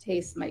 Music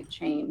tastes might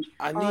change.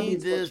 I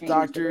need this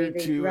doctor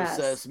to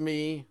assess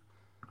me.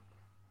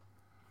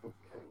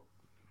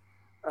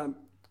 Okay.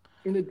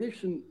 In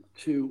addition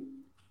to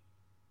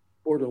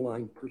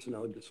borderline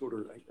personality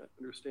disorder, I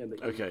understand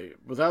that. Okay,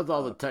 without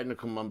all the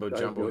technical mumbo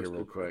jumbo here,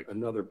 real quick.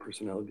 Another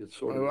personality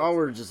disorder. All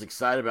we're just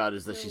excited about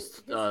is that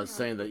she's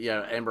saying that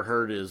Amber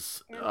Heard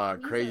is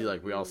crazy,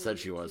 like we all said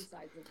she was.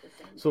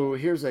 So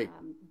here's a,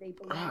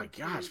 oh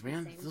gosh,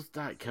 man, those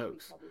Diet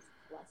Cokes.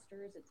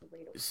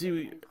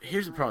 See,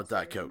 here's the problem with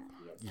Diet Coke.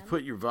 You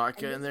put your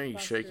vodka in there, you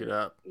shake it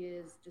up,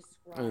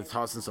 and you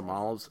toss in some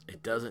olives.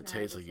 It doesn't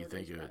taste like you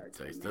think it would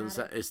taste.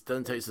 It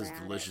doesn't taste as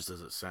delicious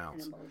as it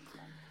sounds.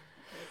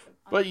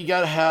 But you got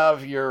to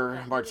have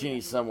your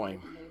martini some way.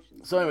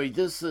 So anyway,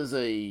 this is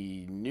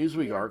a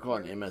Newsweek article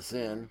on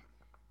MSN.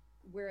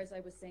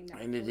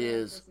 And it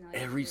is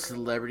every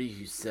celebrity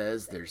who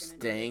says they're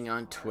staying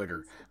on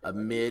Twitter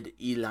amid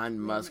Elon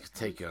Musk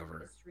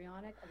takeover.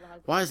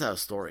 Why is that a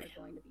story?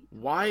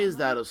 Why is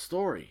that a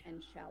story?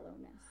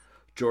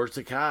 George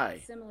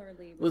Takei.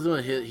 Similarly,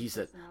 Listen to he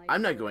said,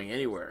 I'm not going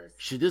anywhere.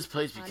 Should this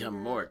place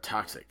become more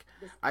toxic,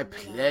 I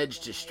pledge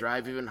to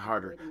strive even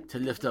harder to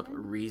lift up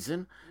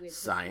reason,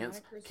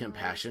 science,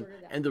 compassion,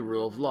 and the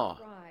rule of law.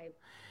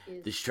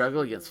 The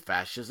struggle against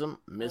fascism,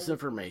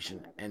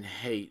 misinformation, and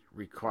hate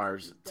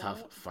requires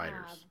tough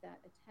fighters.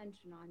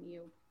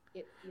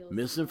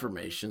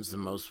 Misinformation is the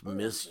most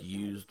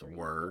misused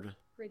word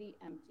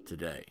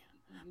today.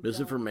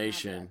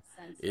 Misinformation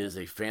is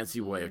a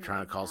fancy way of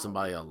trying to call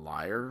somebody a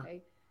liar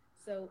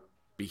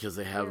because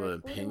they have an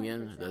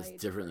opinion that's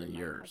different than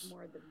yours.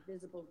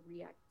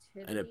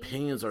 And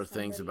opinions are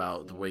things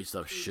about the way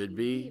stuff should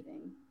be.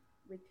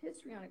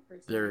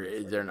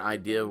 They're an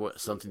idea of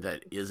what something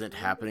that isn't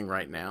happening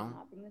right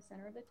now.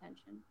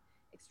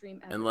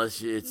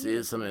 Unless it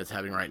is something that's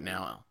happening right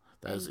now.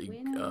 That is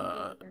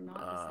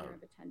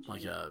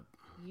like a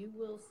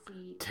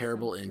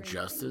terrible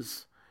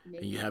injustice.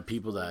 And you have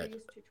people that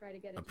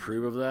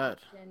approve of that.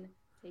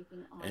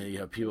 And you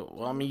have people,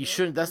 well, I mean, you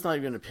shouldn't, that's not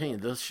even an opinion.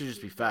 This should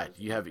just be fact.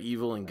 You have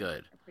evil and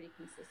good.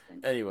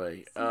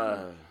 Anyway,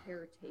 so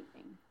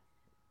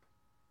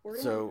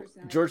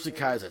George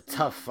Takei is a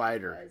tough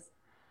fighter.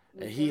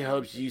 And he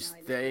hopes you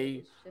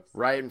stay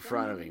right in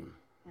front of him.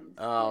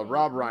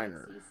 Rob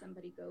Reiner,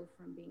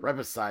 right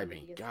beside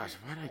me. Gosh,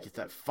 why did I get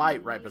that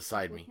fight right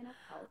beside me?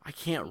 I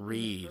can't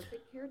read.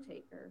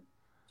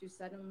 To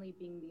suddenly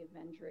being the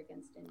avenger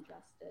against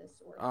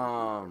injustice, or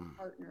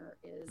partner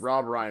is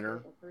Rob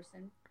Reiner.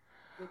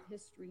 With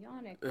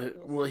histrionic,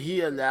 will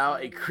he allow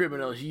a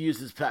criminal who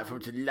uses his platform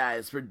to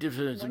lie, spread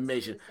different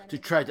information, to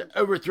try to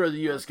overthrow the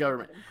U.S.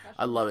 government?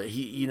 I love it.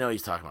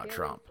 He's talking about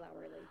Trump.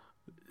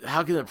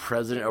 How can the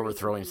president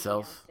overthrow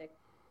himself?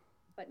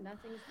 But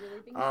nothing's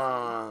really being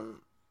said.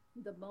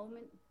 The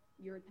moment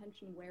your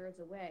attention wears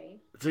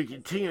away, to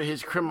continue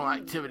his criminal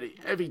activity,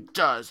 if he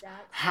does,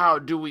 how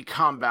do we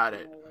combat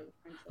it?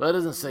 Well, that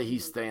doesn't say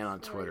he's staying on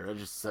Twitter. It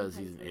just says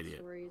he's an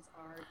idiot.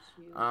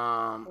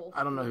 I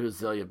don't know who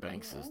Azalea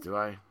Banks is, do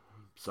I?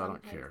 So I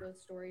don't care.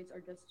 Those stories are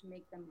just to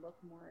make them look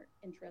more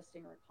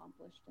interesting or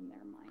accomplished in their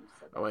mind.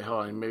 So oh wait,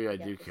 hold on. Maybe I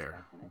do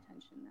care.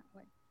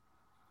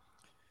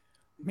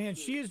 Man,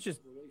 she is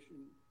just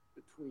relation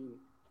between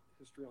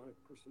histrionic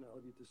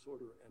personality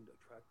disorder and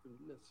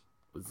attractiveness.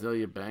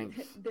 Azalea Banks.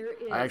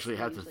 I actually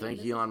have to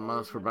thank Elon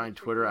Musk for buying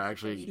Twitter. I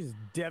actually she's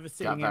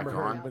devastating Amber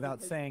Heard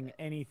without saying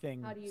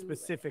anything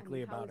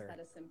specifically about her. How is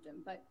that a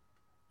symptom? But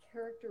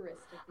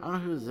characteristically, I don't know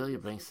who Azalea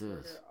Banks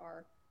is.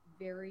 Are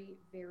very,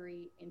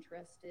 very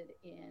interested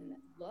in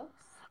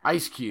looks.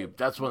 Ice Cube,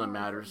 that's one that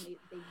matters.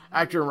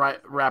 Actor and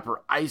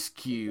rapper Ice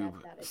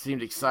Cube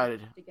seemed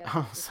excited.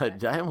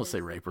 Did I almost say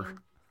raper?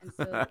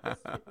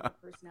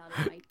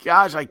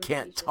 Gosh, I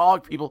can't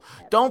talk, people.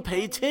 Don't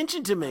pay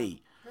attention to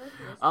me.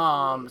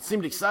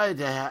 Seemed excited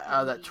to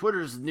that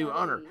Twitter's new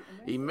owner.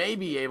 He may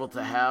be able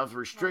to have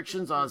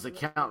restrictions on his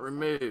account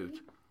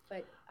removed.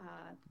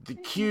 The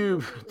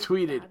Cube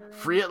tweeted,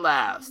 "Free at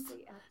last.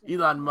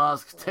 Elon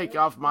Musk, take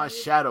off my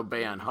shadow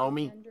ban,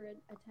 homie."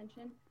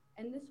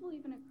 And this will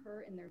even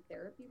occur in their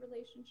therapy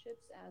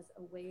relationships as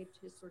a way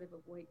to sort of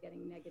avoid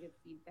getting negative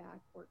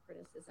feedback or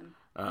criticism.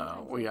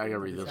 I gotta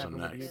read this one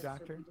next.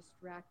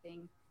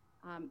 Distracting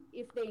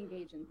if they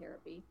engage in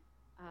therapy.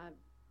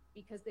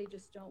 Because they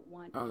just don't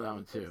want. Oh, that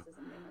one too.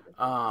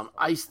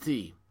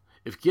 Ice-T.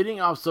 If getting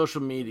off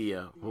social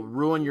media will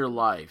ruin your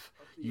life,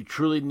 you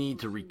truly need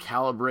to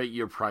recalibrate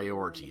your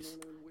priorities.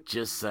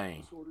 Just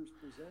saying.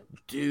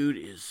 Dude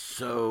is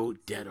so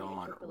dead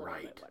on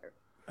right.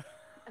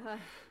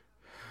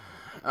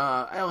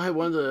 I had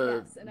one of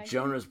the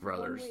Jonas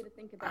Brothers.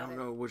 I don't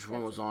know which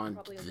one was on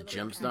the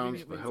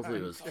Gemstones, but hopefully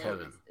it was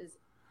Kevin.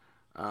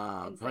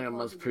 Playing on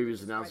Musk's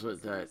previous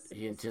announcement that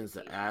he intends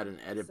to add an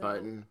edit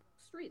button.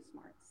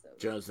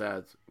 Jonas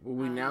adds, will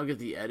we now get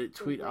the edit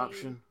tweet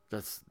option?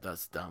 That's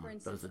dumb.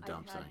 That's a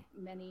dumb thing.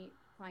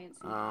 I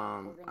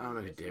don't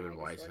know who David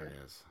Weissman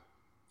is.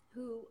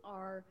 Who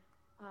are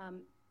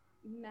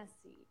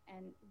messy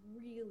and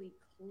really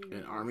clear.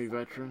 An Army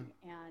veteran?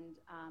 And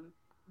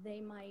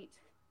they might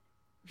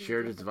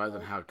shared his advice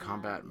on how to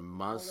combat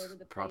Musk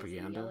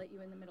propaganda. Yell at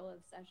you in the middle of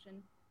the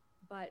session,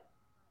 but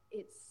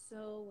it's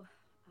so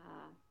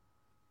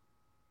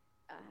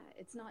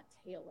it's not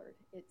tailored.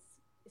 It's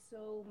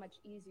so much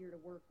easier to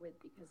work with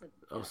because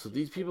of. So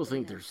these people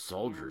think they're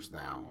soldiers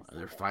now and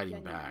they're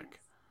fighting back.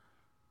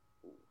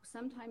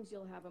 Sometimes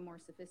you'll have a more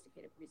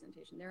sophisticated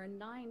presentation. There are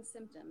 9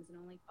 symptoms and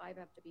only 5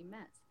 have to be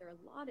met. There are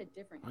a lot of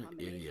different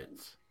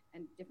combinations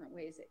and different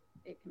ways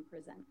it can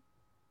present.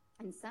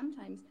 And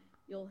sometimes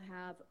you'll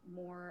have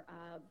more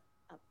of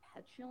a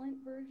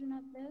petulant version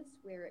of this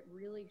where it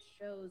really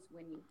shows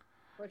when you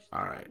push the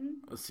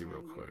button. Let's see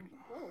real quick.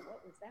 Whoa,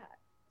 what was that?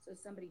 So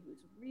somebody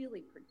who's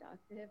really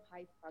productive,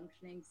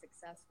 high-functioning,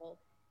 successful,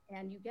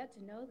 and you get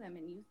to know them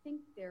and you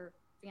think they're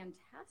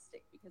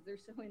fantastic because they're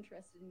so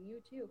interested in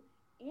you too.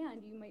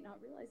 And you might not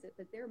realize it,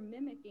 but they're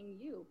mimicking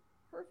you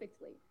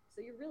perfectly.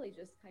 So you're really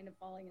just kind of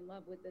falling in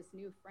love with this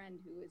new friend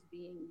who is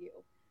being you.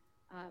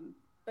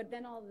 But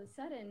then all of a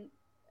sudden,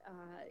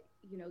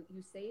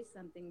 you say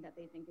something that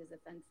they think is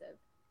offensive,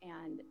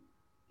 and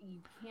you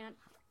can't,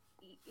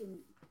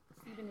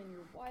 even in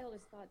your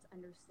wildest thoughts,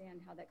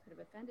 understand how that could have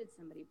offended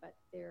somebody, but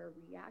their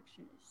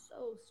reaction is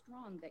so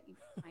strong that you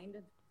kind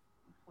of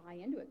buy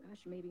into it.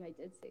 Gosh, maybe I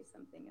did say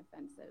something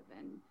offensive,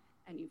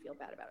 and you feel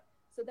bad about it.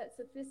 So that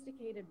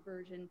sophisticated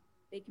version,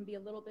 they can be a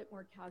little bit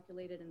more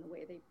calculated in the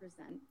way they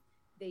present.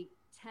 They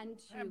tend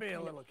to kind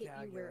of hit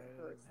you where it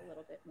hurts a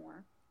little bit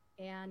more,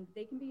 and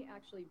they can be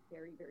actually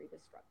very, very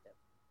destructive.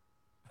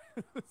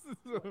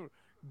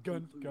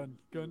 Gun.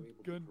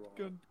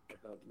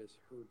 About Miss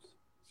Heard's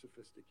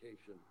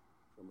sophistication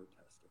from her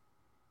testing.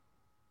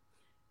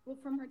 Well,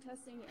 from her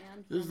testing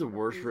and this is the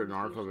worst written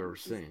article I've ever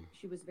seen.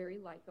 She was very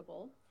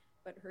likable,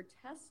 but her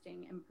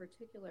testing in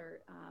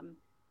particular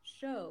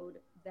showed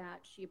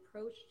that she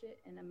approached it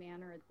in a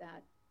manner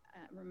that,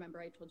 remember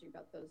I told you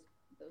about those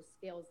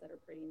scales that are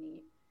pretty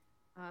neat.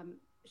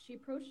 She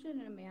approached it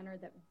in a manner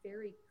that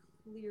very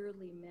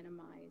clearly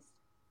minimized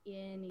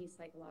any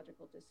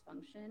psychological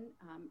dysfunction,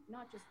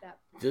 not just that.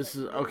 This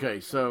is okay.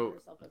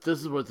 So this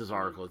is what this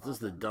article is. This is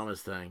the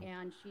dumbest thing.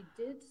 And she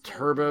did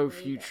Turbo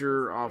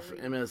Future off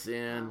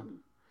MSN.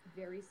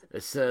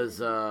 It says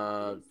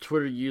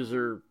Twitter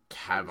user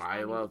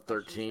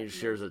Cavila13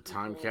 shares a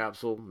time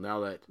capsule now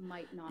that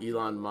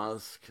Elon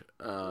Musk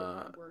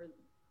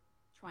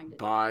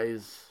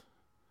buys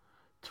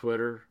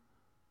Twitter.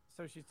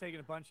 So she's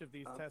taking a bunch of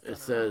these tests. It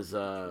says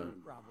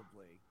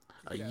probably.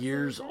 A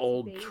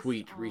years-old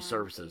tweet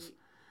resurfaces.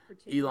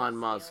 Elon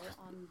Musk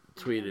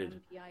tweeted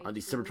on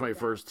December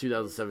 21st,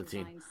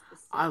 2017,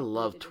 "I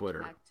love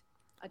Twitter."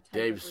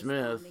 Dave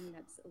Smith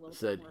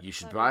said, "You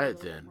should buy it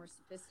then."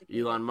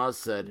 Elon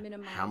Musk said,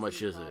 "How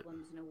much is it?"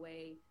 In a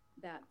way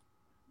that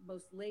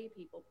most lay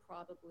people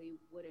probably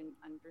wouldn't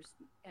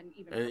understand.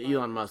 And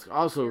Elon Musk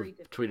also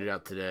tweeted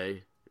out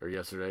today or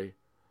yesterday,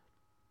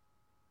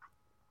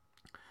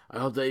 "I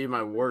hope that even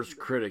my worst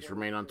critics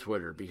remain on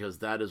Twitter because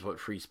that is what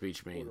free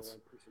speech means."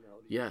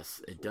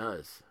 Yes, it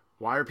does.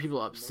 Why are people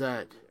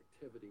upset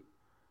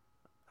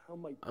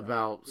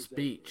about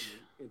speech?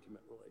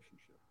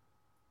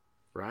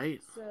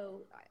 Right?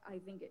 So I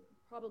think it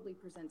probably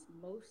presents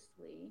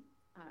mostly.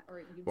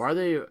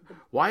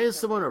 Why is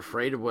someone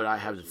afraid of what I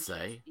have to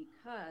say?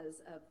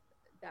 Because of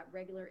that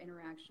regular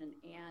interaction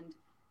and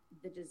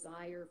the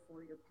desire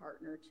for your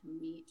partner to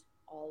meet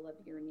all of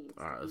your needs.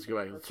 All right, let's go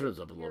back. Let's turn this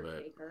up a little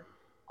bit.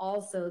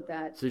 Also,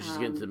 that so she's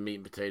getting to the meat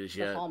and potatoes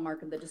yet. The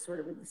hallmark of the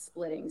disorder with the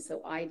splitting.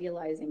 So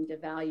idealizing,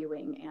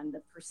 devaluing, and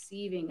the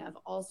perceiving of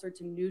all sorts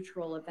of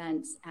neutral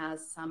events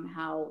as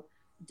somehow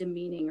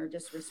demeaning or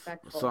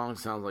disrespectful. The song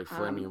sounds like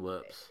Flaming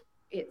Lips.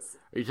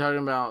 Are you talking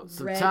about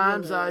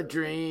sometimes I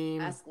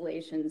dream?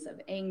 Escalations of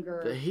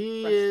anger, that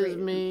he is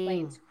me,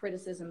 complaints,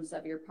 criticisms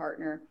of your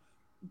partner.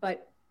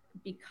 But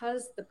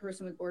because the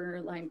person with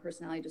borderline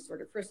personality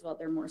disorder, first of all,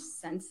 they're more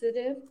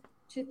sensitive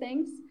to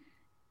things.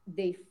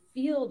 They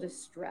feel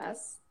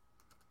distress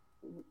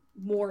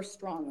more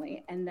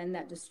strongly, and then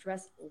that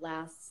distress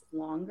lasts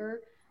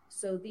longer.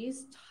 So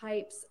these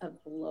types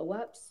of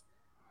blow-ups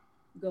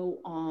go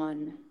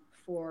on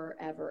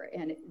forever,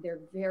 and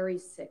they're very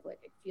cyclic.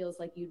 It feels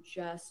like you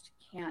just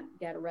can't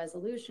get a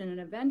resolution, and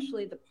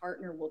eventually the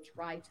partner will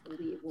try to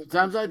leave.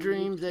 Sometimes I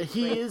dream that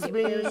he is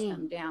me.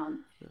 Them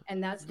down,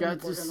 and that's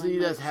got to see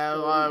that's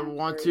how I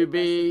want to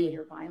be.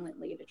 Or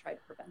violently to try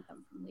to prevent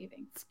them from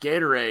leaving. It's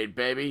Gatorade,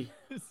 baby.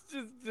 It's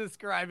just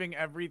describing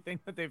everything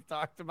that they've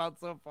talked about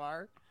so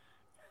far.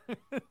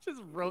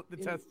 Just wrote the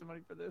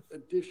testimony for this.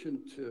 In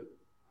addition to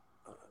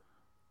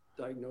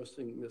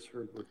diagnosing Miss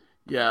Heard with.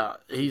 Yeah,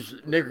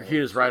 Nick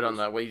is right on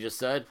that, what you just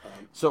said.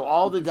 So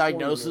all the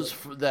diagnoses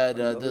that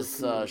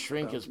this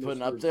shrink is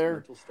putting up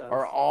there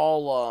are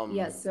all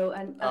yes. So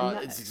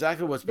it's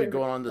exactly what's been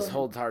going on this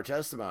whole entire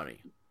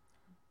testimony.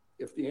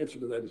 If the answer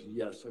to that is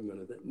yes, I'm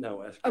going to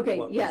now ask. Okay.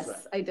 What yes,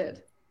 was that? I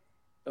did.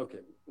 Okay.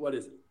 What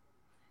is it?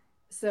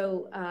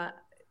 So,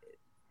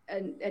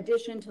 in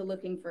addition to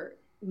looking for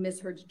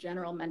Miss Heard's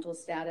general mental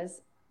status,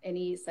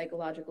 any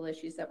psychological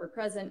issues that were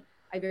present.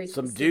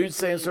 Some dude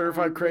saying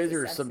certified crazy,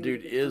 or some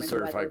dude is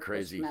certified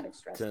crazy.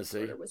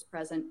 Tennessee was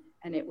present,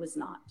 and it was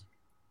not.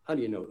 How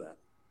do you know that?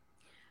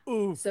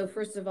 Ooh. So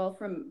first of all,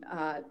 from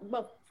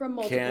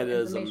multiple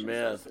Canada's a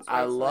myth. Sources,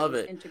 I love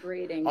it.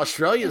 Integrating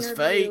Australia's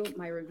fake.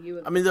 My review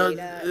of I mean,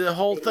 data, the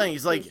whole thing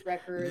is like it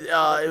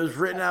was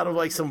written out of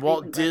like some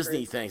Walt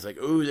Disney things. Like,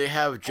 ooh, they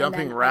have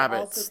jumping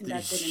rabbits,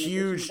 these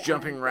huge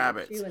jumping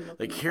rabbits.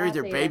 They carry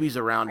their babies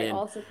around in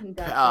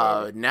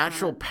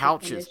natural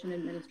pouches.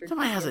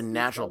 Somebody has a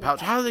natural pouch.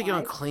 How are they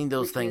going to clean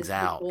those things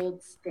out?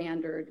 Gold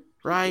standard.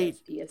 Right,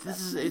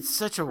 it's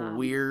such a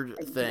weird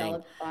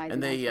thing,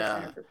 and they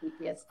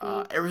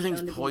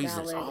everything's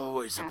poisonous. Oh,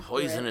 it's a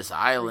poisonous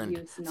island.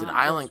 It's an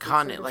island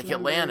continent like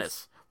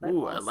Atlantis.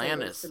 Ooh,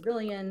 Atlantis,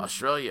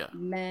 Australia,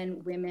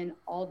 men, women,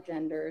 all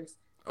genders,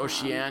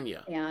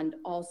 Oceania, and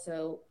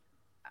also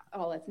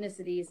all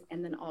ethnicities,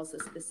 and then also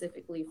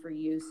specifically for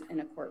use in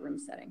a courtroom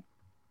setting.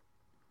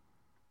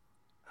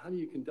 How do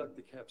you conduct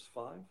the CAPS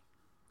 5?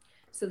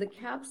 So the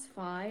CAPS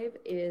 5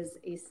 is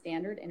a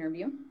standard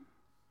interview.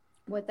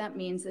 What that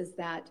means is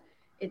that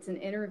It's an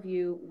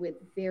interview with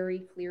very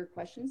clear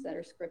questions that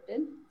are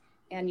scripted,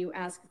 and you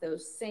ask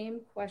those same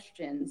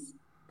questions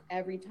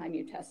every time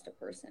you test a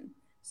person.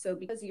 So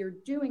because you're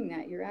doing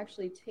that, you're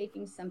actually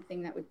taking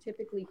something that would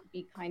typically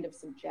be kind of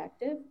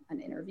subjective, an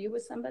interview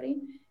with somebody,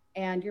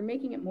 and you're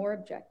making it more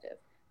objective.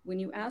 When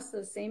you ask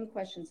those same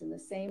questions in the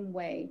same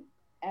way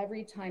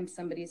every time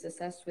somebody's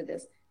assessed with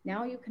this,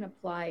 now you can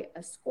apply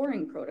a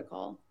scoring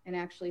protocol and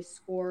actually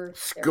score.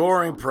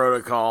 Scoring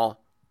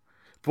protocol.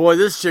 Boy,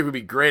 this chick would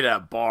be great at a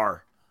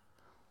bar.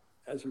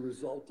 As a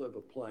result of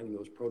applying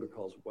those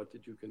protocols, what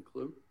did you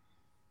conclude?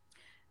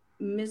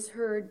 Ms.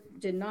 Heard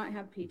did not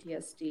have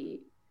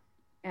PTSD,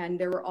 and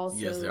there were also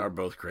yes, they are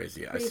both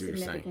crazy. I see what you're saying.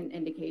 Significant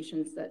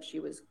indications that she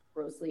was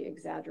grossly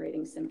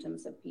exaggerating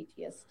symptoms of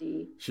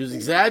PTSD. She was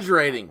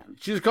exaggerating.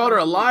 She just called her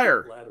a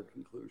liar. Latter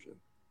conclusion.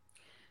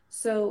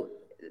 So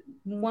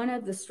one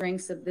of the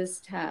strengths of this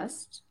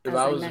test, if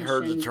I was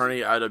Heard's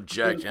attorney, I'd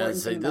object and I'd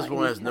say this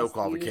woman has no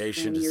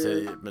qualification to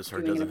say that Ms.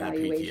 Heard doesn't have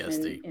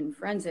PTSD. In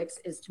forensics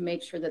is to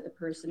make sure that the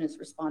person is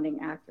responding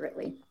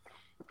accurately.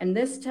 And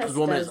this test this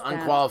woman does is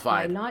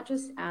unqualified. by not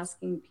just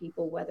asking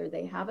people whether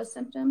they have a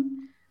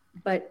symptom,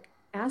 but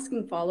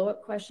asking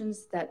follow-up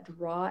questions that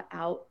draw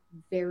out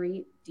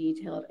very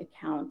detailed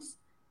accounts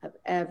of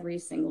every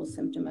single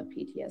symptom of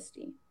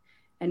PTSD.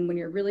 And when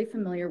you're really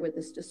familiar with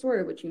this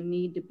disorder, which you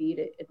need to be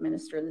to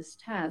administer this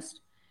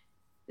test,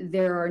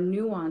 there are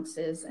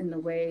nuances in the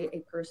way a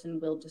person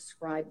will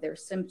describe their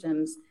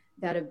symptoms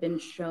that have been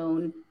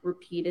shown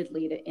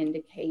repeatedly to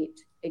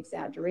indicate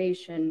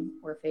exaggeration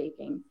or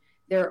faking.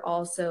 There are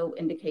also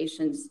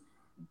indications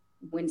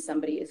when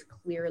somebody is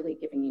clearly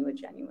giving you a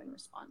genuine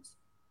response.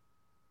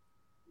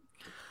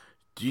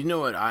 Do you know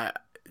what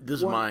this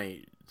is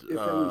my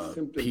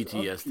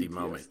PTSD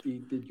moment.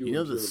 You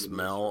know the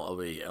smell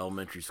of a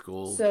elementary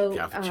school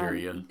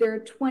cafeteria? There are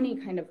 20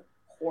 kind of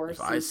core if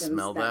symptoms I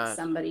smell that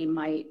somebody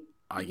might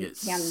get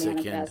can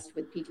sickened. manifest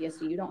with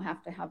PTSD. You don't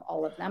have to have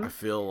all of them. I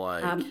feel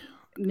like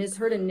Ms.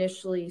 Heard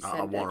initially said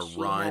I want to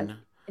run. Had,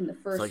 in the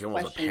first it's like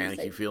almost a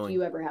panicky feeling. Do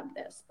you ever have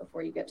this?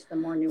 Before you get to the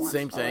more nuanced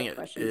Same thing.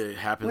 It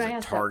happens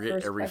at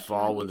Target every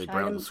fall when they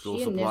bring out the school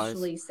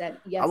supplies. Said,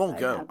 yes, I won't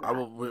go. I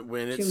will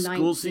when it's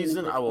school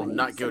season. I will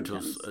not go to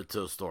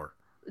a store.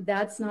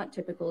 That's not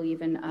typical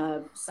even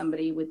of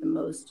somebody with the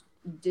most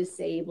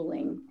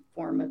disabling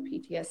form of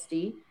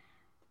PTSD.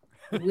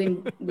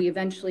 When we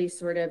eventually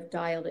sort of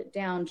dialed it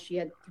down, she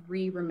had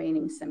 3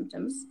 remaining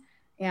symptoms.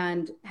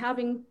 And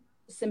having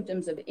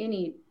symptoms of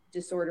any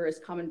disorder is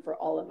common for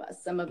all of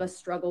us. Some of us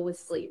struggle with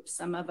sleep.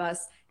 Some of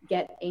us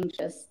get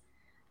anxious.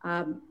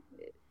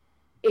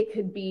 It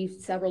could be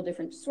several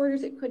different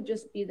disorders. It could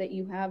just be that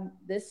you have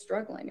this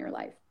struggle in your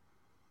life.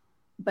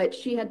 But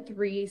she had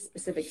 3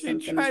 specific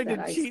symptoms that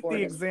I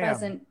scored as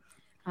present.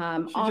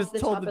 Off the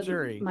top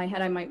of my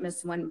head, I might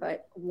miss one,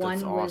 but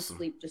one was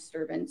sleep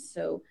disturbance.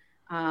 So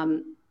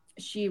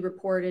she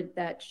reported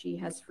that she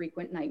has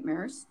frequent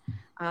nightmares.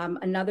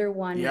 Another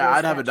one. Yeah,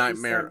 I'd have a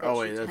nightmare.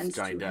 Oh wait, that's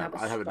Johnny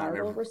Depp. I'd have a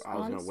nightmare. I was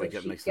going to wake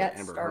up next to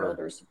Amber Heard.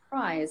 Or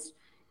surprised.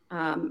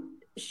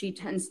 She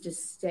tends to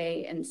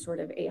stay in sort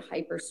of a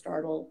hyper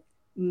startle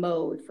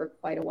mode for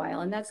quite a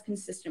while, and that's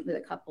consistent with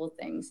a couple of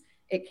things.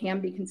 It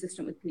can be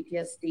consistent with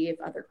PTSD if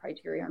other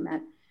criteria are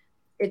met.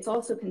 It's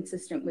also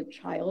consistent with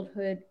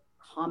childhood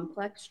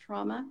complex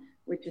trauma,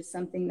 which is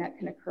something that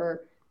can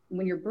occur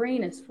when your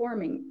brain is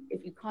forming.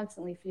 If you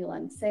constantly feel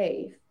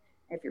unsafe,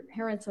 if your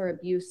parents are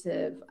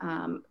abusive,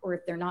 or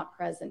if they're not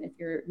present, if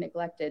you're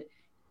neglected,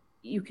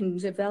 you can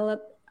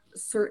develop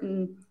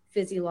certain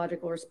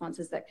physiological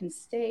responses that can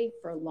stay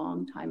for a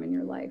long time in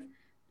your life.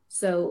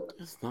 So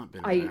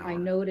I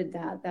noted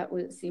that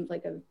seemed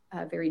like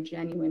a very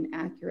genuine,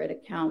 accurate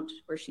account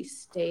where she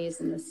stays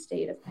in the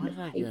state of kind of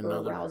hyper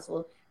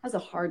arousal, has a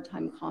hard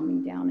time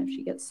calming down if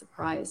she gets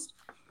surprised.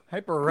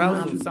 Hyper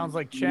arousal sounds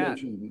like chat.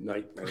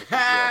 Nightmares.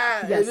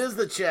 Yes. It is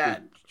the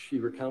chat. Did she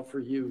recount for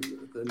you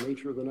the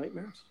nature of the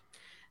nightmares?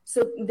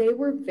 So they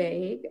were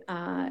vague.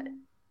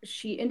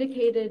 She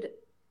indicated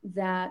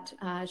that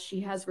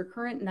she has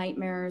recurrent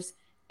nightmares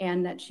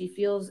and that she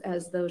feels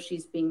as though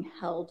she's being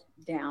held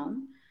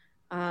down.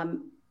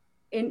 And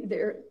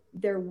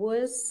there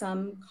was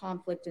some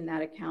conflict in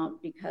that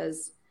account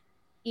because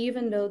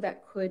even though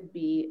that could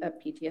be a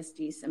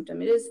PTSD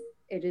symptom,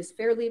 it is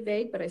fairly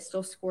vague, but I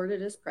still scored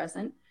it as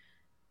present.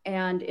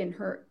 And in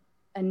her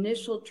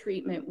initial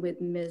treatment with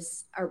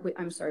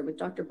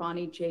Dr.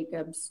 Bonnie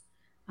Jacobs,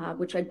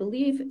 which I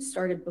believe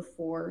started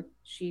before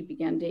she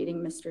began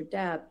dating Mr.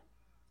 Depp,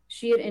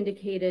 she had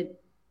indicated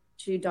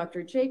to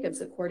Dr.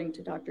 Jacobs, according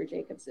to Dr.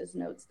 Jacobs's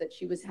notes, that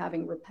she was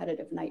having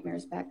repetitive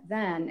nightmares back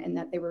then and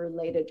that they were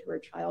related to her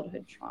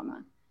childhood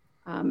trauma.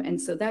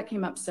 And so that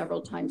came up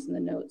several times in the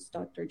notes.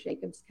 Dr.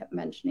 Jacobs kept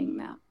mentioning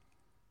that.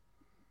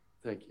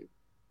 Thank you.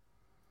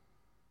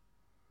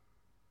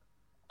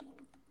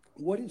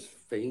 What is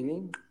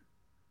feigning?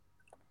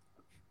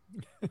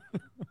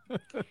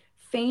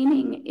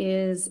 Feigning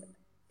is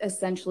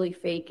essentially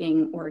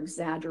faking or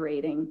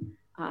exaggerating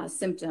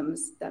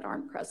symptoms that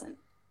aren't present.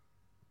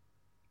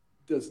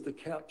 Does the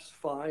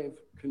CAPS-5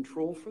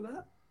 control for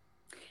that?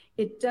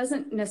 It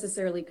doesn't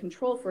necessarily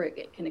control for it.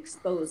 It can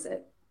expose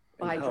it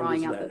by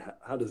drawing out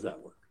how does that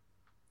work?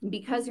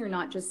 Because you're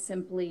not just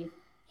simply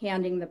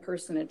handing the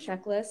person a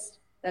checklist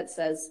that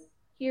says,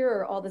 here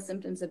are all the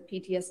symptoms of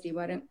PTSD.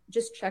 Why don't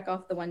just check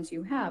off the ones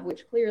you have,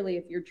 which clearly,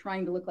 if you're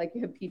trying to look like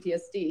you have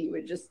PTSD, you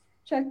would just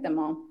check them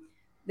all.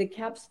 The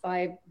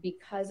CAPS-5,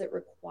 because it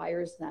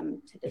requires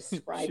them to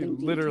describe in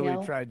detail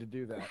literally tried to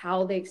do that,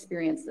 how they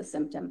experience the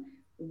symptom,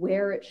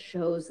 where it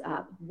shows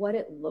up, what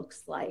it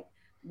looks like,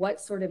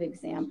 what sort of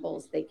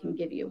examples they can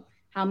give you,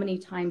 how many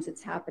times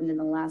it's happened in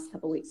the last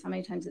couple of weeks, how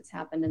many times it's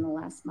happened in the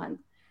last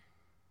month.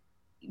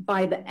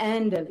 By the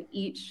end of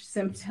each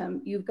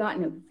symptom, you've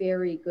gotten a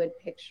very good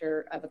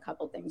picture of a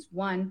couple things.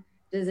 One,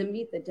 does it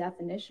meet the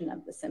definition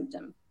of the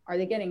symptom? Are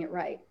they getting it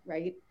right?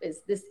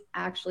 Is this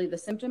actually the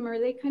symptom, or are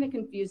they kind of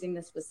confusing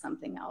this with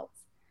something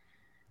else?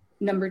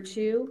 Number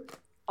two,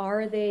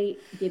 are they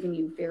giving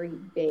you very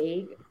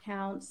vague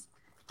accounts?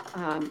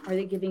 Are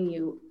they giving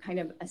you kind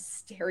of a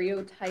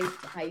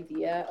stereotyped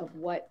idea of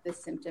what the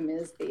symptom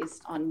is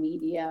based on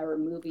media or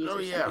movies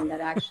or something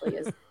that actually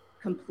is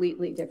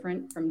completely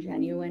different from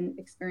genuine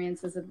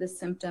experiences of this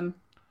symptom?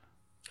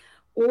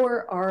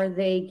 Or are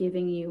they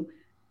giving you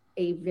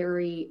a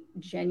very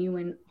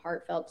genuine,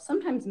 heartfelt,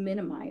 sometimes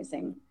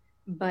minimizing,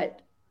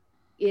 but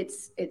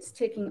it's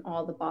ticking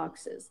all the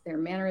boxes, their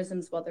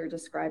mannerisms while they're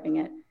describing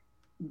it,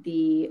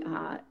 the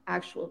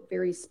actual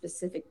very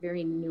specific,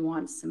 very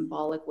nuanced,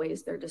 symbolic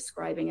ways they're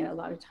describing it. A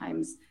lot of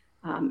times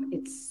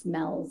it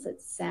smells,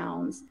 it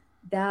sounds,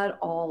 that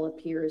all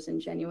appears in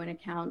genuine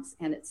accounts,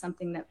 and it's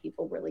something that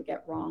people really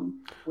get wrong.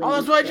 Oh,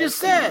 that's what I just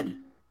said.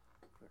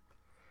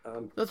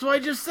 That's what I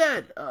just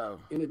said.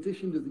 In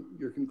addition to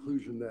your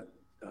conclusion that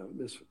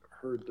Ms.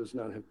 Heard does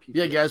not have PTSD.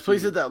 Yeah, guys,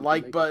 please hit that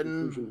like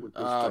button.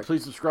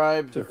 Please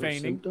subscribe to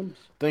feigning symptoms.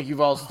 Thank you,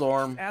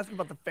 Volstorm. Ask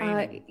about the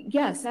feigning.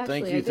 Yes,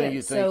 actually,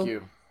 thank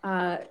you.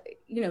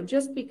 You know,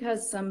 just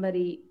because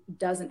somebody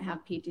doesn't have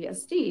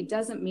PTSD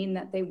doesn't mean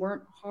that they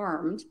weren't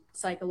harmed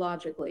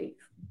psychologically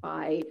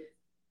by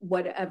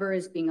whatever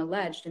is being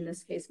alleged. In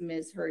this case,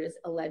 Ms. Heard is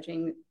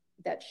alleging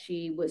that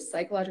she was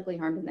psychologically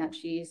harmed and that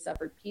she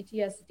suffered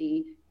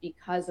PTSD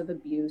because of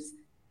abuse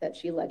that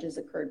she alleges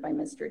occurred by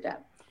Mr. Depp.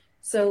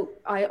 So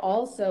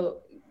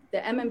the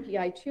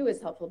MMPI too is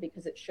helpful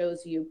because it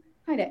shows you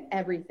kind of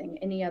everything,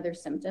 any other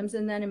symptoms.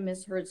 And then in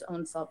Ms. Heard's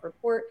own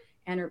self-report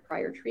and her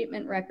prior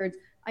treatment records,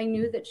 I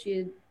knew that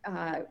she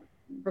had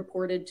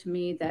reported to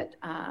me that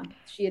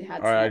she had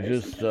some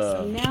other symptoms.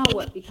 So now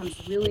what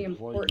becomes really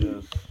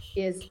important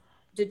is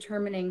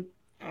determining,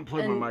 and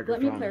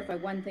let me clarify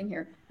one thing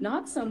here,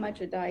 not so much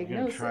a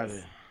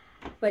diagnosis,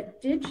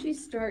 but did she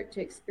start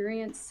to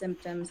experience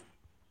symptoms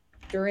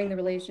during the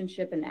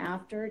relationship and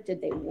after?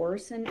 Did they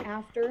worsen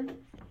after?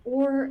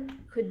 Or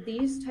could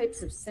these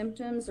types of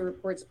symptoms or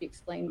reports be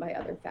explained by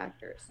other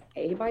factors?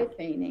 A, by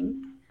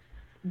feigning,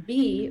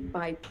 B,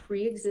 by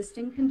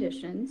pre-existing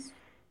conditions,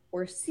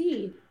 or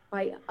C,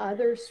 by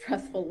other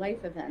stressful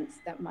life events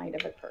that might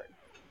have occurred.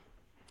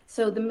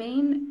 So the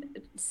main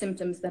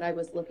symptoms that I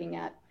was looking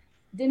at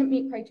didn't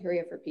meet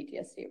criteria for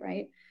PTSD,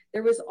 right?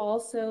 There was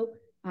also,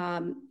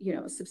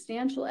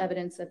 substantial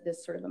evidence of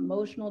this sort of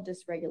emotional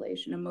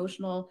dysregulation,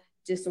 emotional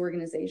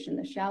disorganization,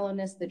 the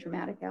shallowness, the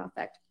dramatic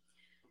affect.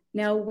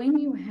 Now, when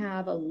you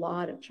have a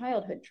lot of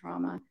childhood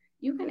trauma,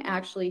 you can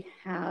actually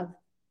have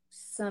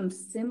some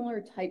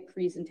similar type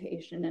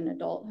presentation in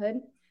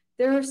adulthood.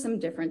 There are some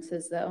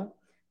differences though,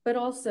 but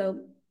also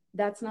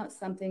that's not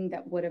something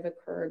that would have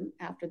occurred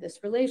after this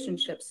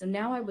relationship. So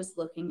now I was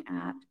looking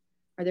at,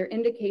 are there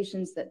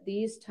indications that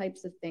these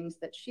types of things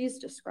that she's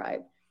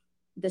described,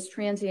 this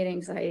transient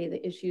anxiety,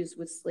 the issues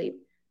with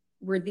sleep,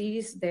 were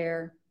these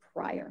there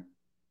prior?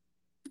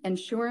 And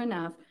sure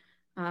enough,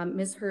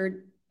 Ms.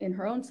 Heard, in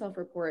her own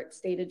self-report,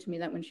 stated to me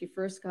that when she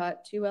first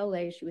got to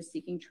LA, she was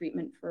seeking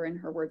treatment for, in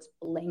her words,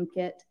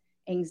 blanket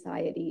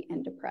anxiety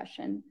and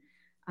depression.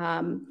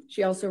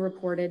 She also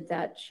reported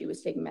that she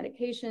was taking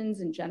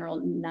medications. In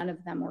general, none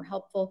of them were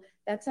helpful.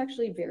 That's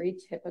actually very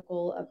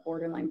typical of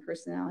borderline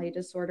personality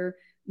disorder.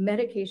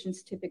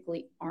 Medications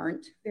typically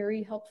aren't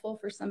very helpful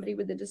for somebody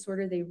with the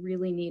disorder. They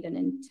really need an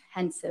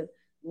intensive,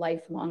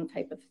 lifelong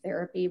type of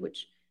therapy,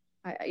 which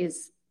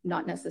is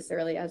not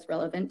necessarily as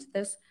relevant to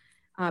this.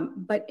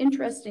 But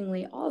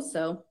interestingly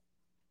also,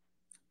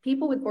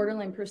 people with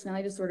borderline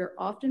personality disorder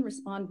often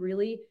respond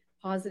really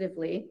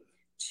positively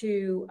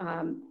to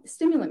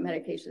stimulant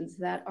medications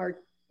that are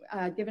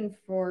given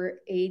for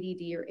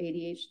ADD or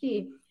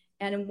ADHD.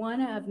 And in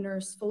one of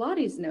Nurse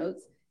Filati's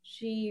notes,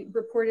 she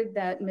reported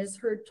that Ms.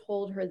 Heard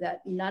told her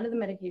that none of the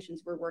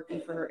medications were working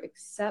for her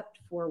except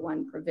for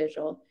one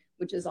Provigil,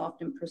 which is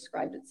often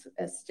prescribed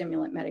as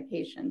stimulant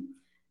medication.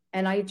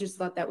 And I just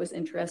thought that was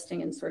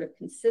interesting and sort of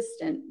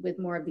consistent with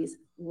more of these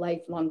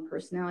lifelong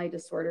personality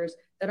disorders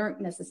that aren't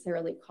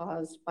necessarily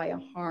caused by a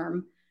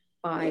harm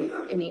by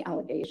any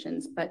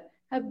allegations, but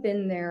have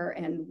been there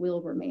and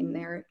will remain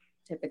there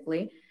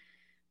typically.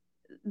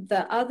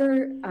 The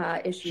other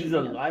issue, she's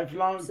a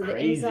lifelong so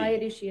crazy. The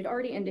anxiety, she had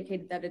already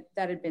indicated that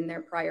that had been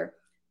there prior.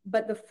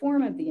 but the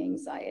form of the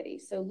anxiety.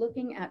 So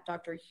looking at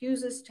Dr.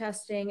 Hughes's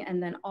testing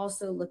and then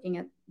also looking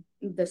at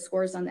the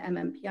scores on the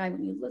MMPI,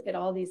 when you look at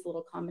all these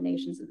little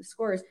combinations of the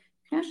scores,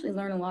 you can actually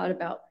learn a lot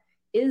about,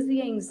 is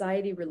the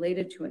anxiety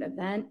related to an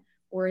event,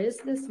 or is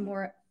this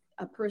more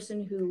a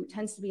person who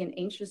tends to be an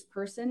anxious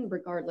person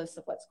regardless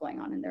of what's going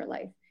on in their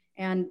life?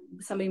 And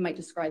somebody might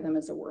describe them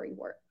as a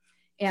worrywart.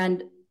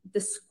 And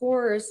the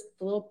scores,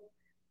 the little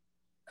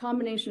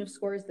combination of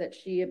scores that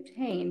she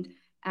obtained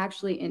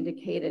actually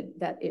indicated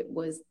that it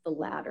was the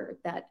latter,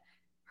 that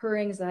her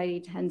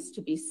anxiety tends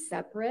to be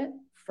separate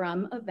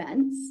from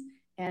events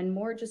and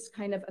more just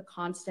kind of a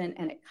constant,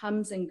 and it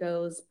comes and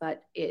goes,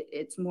 but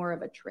it's more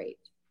of a trait.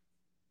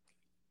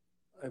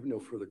 I have no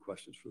further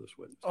questions for this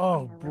witness.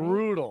 Oh,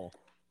 brutal.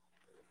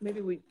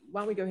 Maybe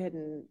why don't we go ahead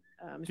and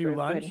do lunch?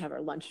 Go ahead and have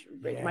our lunch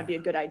break. Yeah. It might be a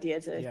good idea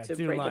to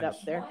break lunch. it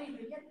up there.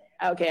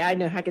 Okay, I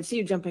know. I can see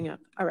you jumping up.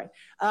 All right.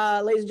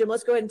 Ladies and gentlemen,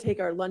 let's go ahead and take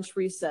our lunch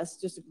recess.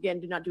 Just again,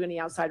 do not do any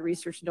outside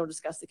research and don't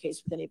discuss the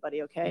case with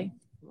anybody, okay?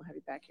 We'll have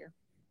you back here.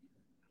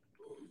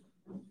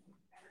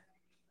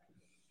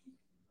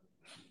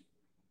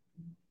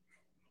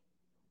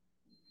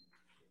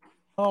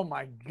 Oh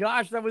my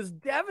gosh, that was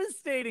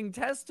devastating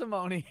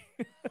testimony.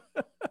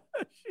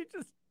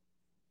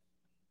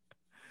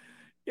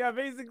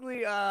 Basically,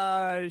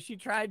 she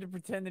tried to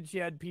pretend that she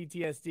had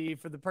PTSD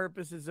for the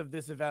purposes of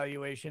this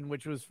evaluation,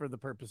 which was for the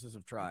purposes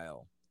of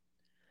trial.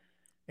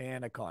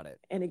 And I caught it.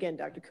 And again,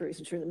 Dr. Curry,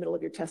 since you're in the middle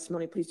of your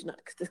testimony, please do not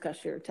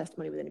discuss your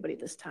testimony with anybody at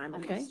this time,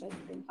 okay?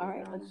 All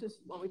right, let's just,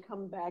 while we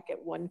come back at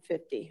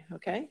 1:50,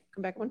 okay?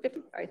 Come back at 1:50?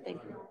 All right,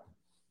 thank you.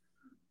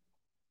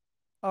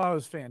 Oh, it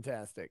was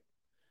fantastic.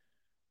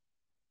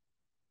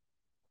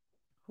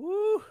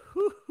 Woo,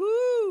 hoo,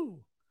 hoo.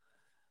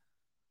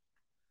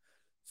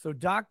 So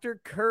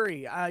Dr.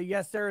 Curry,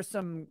 yes, there are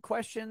some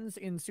questions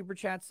in Super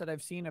Chats that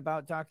I've seen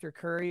about Dr.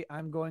 Curry.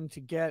 I'm going to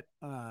get,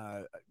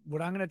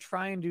 what I'm going to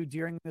try and do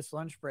during this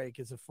lunch break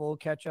is a full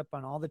catch up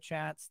on all the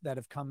chats that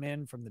have come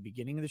in from the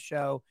beginning of the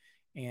show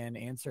and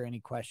answer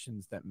any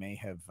questions that may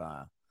have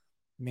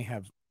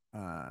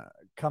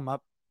come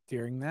up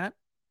during that.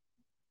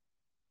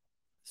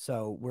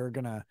 So we're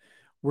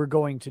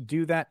going to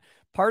do that.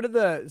 Part of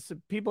so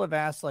people have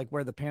asked like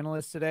where the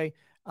panelists today.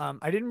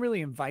 I didn't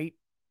really invite,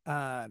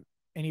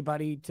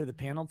 anybody to the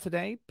panel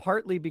today,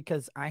 partly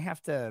because I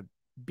have to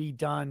be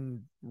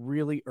done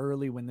really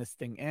early when this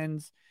thing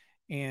ends.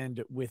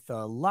 And with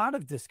a lot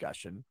of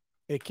discussion,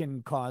 it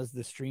can cause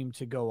the stream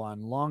to go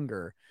on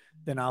longer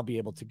than I'll be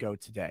able to go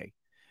today.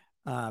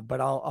 But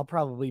I'll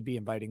probably be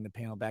inviting the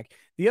panel back.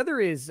 The other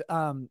is,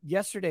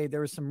 yesterday there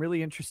was some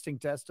really interesting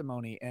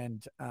testimony,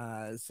 and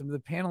some of the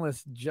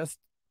panelists just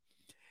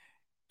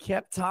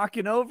kept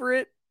talking over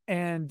it.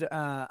 And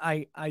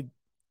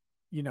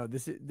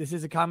this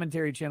is a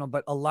commentary channel,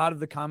 but a lot of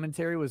the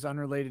commentary was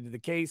unrelated to the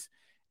case.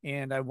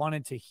 And I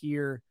wanted to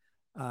hear,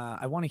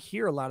 a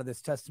lot of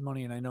this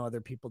testimony, and I know other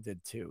people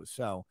did too.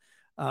 So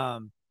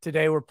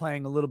today we're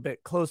playing a little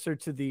bit closer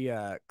to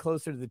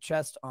the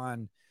chest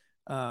on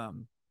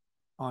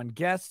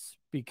guests,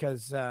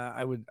 because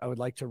I would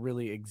like to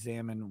really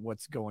examine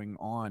what's going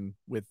on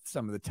with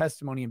some of the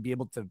testimony and be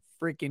able to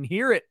freaking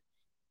hear it.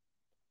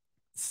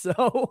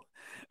 So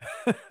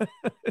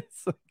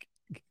it's like,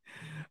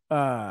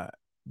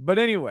 but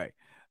anyway,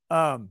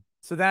 so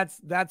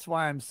that's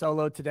why I'm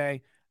solo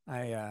today.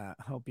 I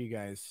hope you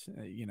guys,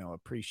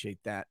 appreciate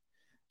that.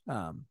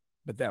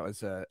 But that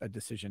was a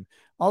decision.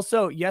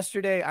 Also,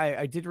 yesterday,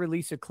 I did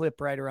release a clip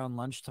right around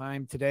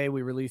lunchtime. Today,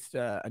 we released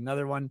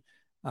another one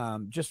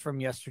just from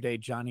yesterday,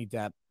 Johnny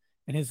Depp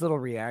and his little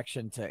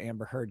reaction to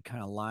Amber Heard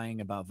kind of lying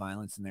about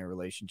violence in their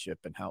relationship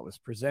and how it was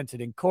presented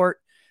in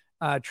court,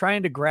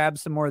 trying to grab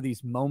some more of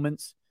these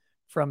moments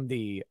from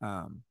the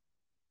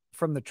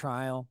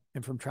trial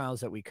and from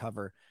trials that we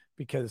cover,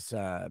 because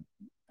I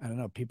don't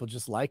know, people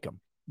just like them.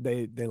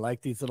 They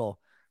like these little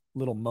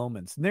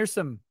moments. And there's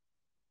some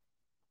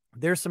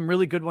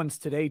really good ones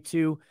today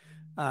too,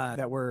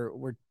 that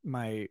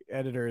my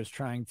editor is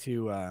trying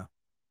to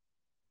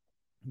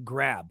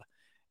grab,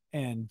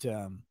 and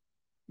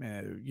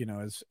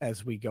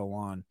as we go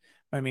on.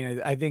 I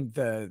mean, I think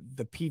the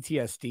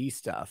PTSD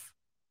stuff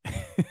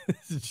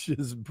is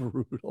just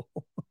brutal.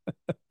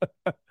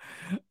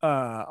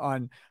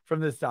 From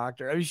this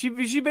doctor. I mean,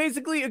 she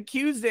basically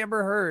accused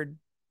Amber Heard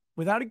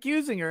without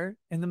accusing her,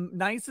 in the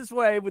nicest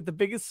way, with the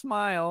biggest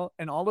smile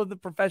and all of the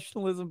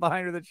professionalism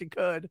behind her that she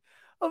could,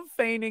 of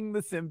feigning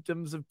the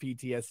symptoms of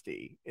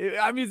PTSD.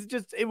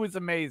 It was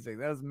amazing.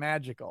 That was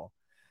magical.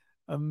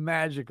 A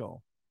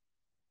magical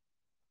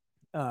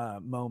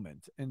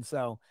moment. And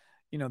so,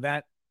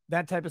 that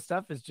type of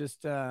stuff is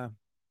just is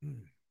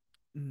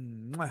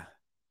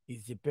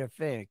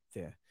perfect.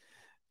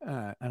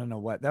 I don't know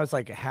what that was,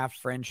 like a half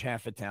French,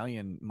 half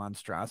Italian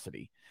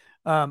monstrosity.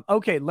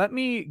 Okay, let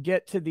me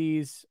get to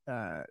these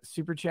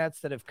super chats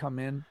that have come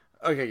in.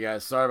 Okay,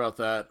 guys, sorry about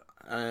that.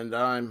 And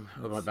am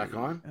I back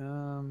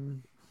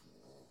on?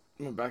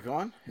 Am I back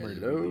on?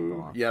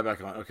 Hello? Yeah,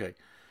 back on. Okay.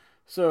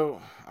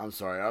 So, I'm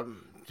sorry.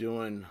 I'm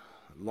doing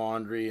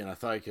laundry, and I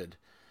thought I could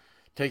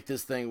take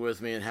this thing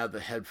with me and have the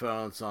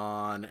headphones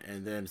on,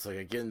 and then it's like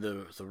I get in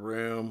the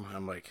room,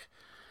 I'm like,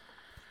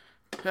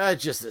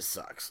 this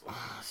sucks.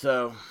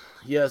 So,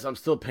 yes, I'm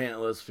still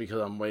pantless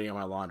because I'm waiting on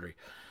my laundry.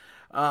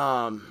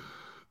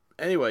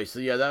 Anyway, so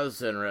yeah, that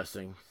was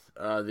interesting.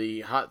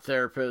 The hot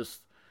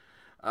therapist,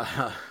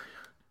 I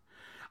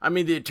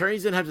mean, the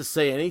attorneys didn't have to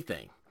say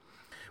anything.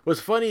 What's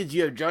funny is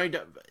you have Johnny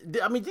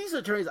Depp. I mean, these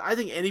attorneys, I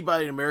think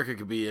anybody in America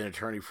could be an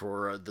attorney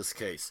for this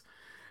case.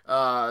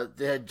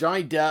 They had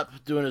Johnny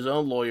Depp doing his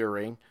own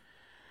lawyering.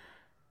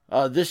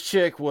 This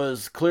chick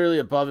was clearly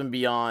above and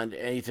beyond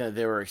anything that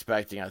they were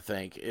expecting, I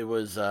think. It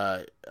was,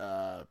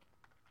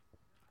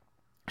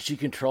 she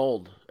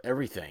controlled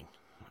everything.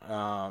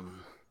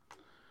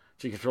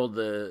 She controlled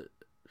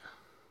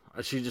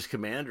she just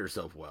commanded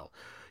herself well.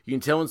 You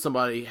can tell when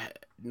somebody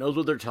knows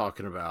what they're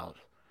talking about,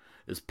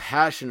 is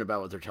passionate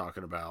about what they're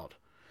talking about.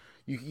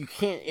 You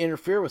can't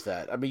interfere with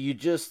that. I mean,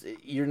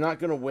 you're not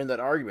going to win that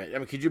argument. I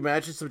mean, could you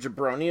imagine some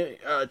jabroni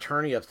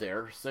attorney up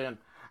there saying,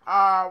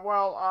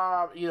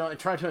 and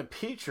trying to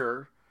impeach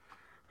her?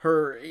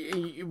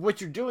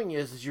 What you're doing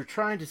is you're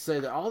trying to say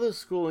that all this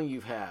schooling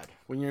you've had,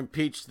 when you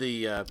impeach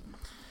the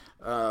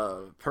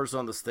person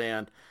on the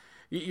stand,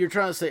 you're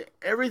trying to say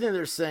everything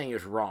they're saying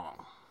is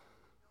wrong.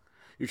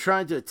 You're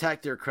trying to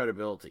attack their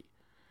credibility.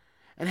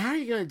 And how are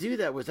you going to do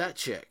that with that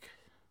chick?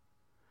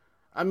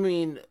 I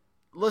mean,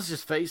 let's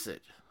just face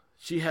it.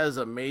 She has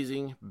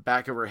amazing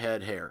back of her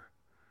head hair.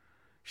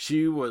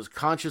 She was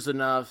conscious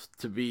enough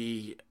to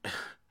be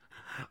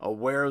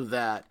aware of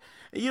that.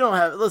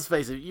 Let's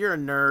face it, you're a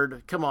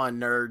nerd. Come on,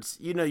 nerds.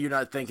 You know you're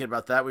not thinking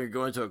about that when you're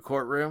going to a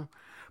courtroom.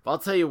 But I'll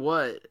tell you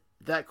what,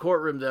 that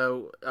courtroom,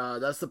 though,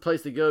 that's the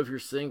place to go if you're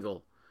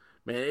single.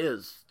 Man, it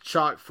is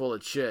chock full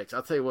of chicks.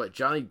 I'll tell you what,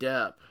 Johnny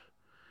Depp.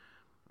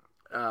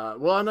 I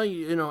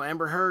know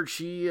Amber Heard.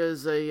 She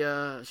is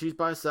she's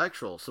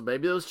bisexual, so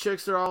maybe those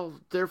chicks are all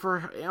there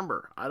for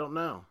Amber. I don't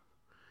know.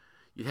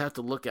 You'd have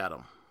to look at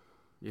them.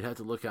 You'd have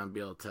to look at them and be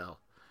able to tell.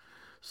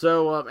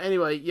 So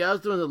anyway, yeah, I was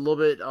doing a little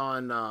bit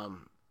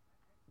on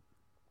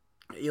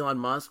Elon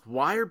Musk.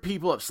 Why are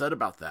people upset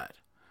about that?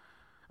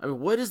 I mean,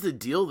 what is the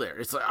deal there?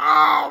 It's like,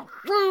 oh,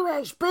 freedom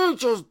of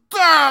speech is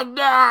dead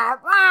now.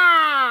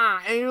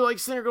 Ah! And you're like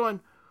sitting there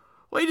going,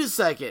 wait a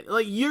second.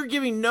 Like, you're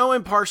giving no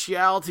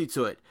impartiality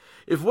to it.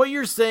 If what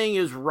you're saying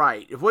is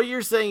right, if what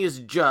you're saying is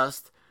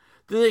just,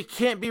 then it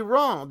can't be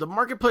wrong. The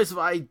marketplace of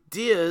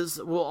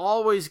ideas will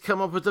always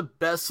come up with the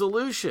best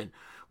solution.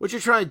 What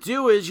you're trying to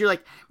do is you're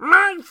like,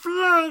 my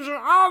feelings are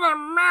all that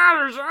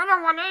matters. I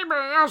don't want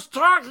anybody else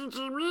talking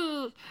to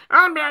me.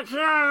 I'm back here.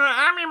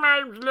 I'm in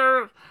my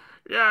little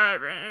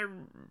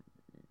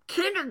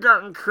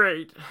kindergarten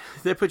crate.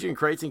 They put you in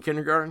crates in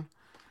kindergarten?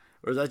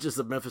 Or is that just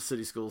a Memphis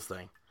City Schools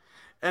thing?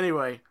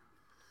 Anyway,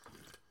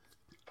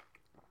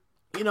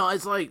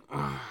 it's like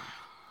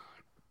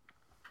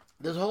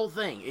this whole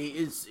thing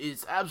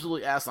is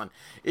absolutely asinine.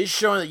 It's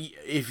showing that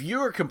if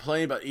you are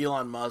complaining about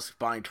Elon Musk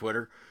buying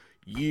Twitter,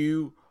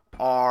 you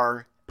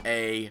are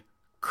a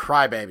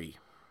crybaby.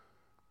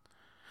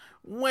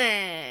 Wah,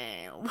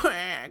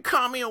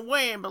 call me a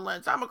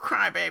ambulance. I'm a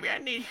crybaby. I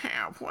need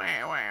help. Wah.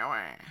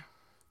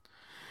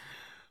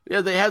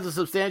 Yeah, they have to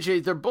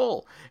substantiate their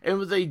bull. And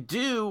what they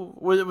do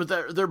with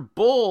their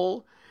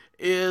bull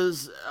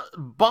is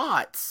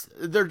bots.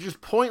 They're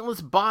just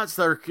pointless bots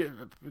that are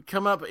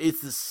come up.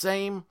 It's the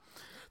same.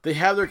 They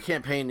have their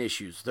campaign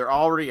issues. They're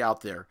already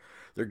out there.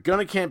 They're going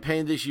to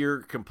campaign this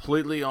year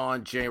completely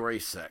on January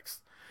 6th.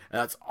 And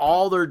that's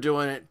all they're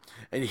doing it.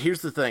 And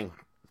here's the thing.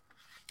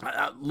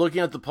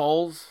 Looking at the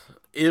polls,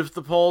 if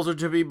the polls are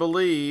to be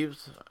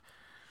believed,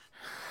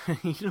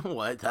 you know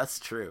what? That's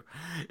true.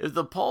 If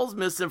the polls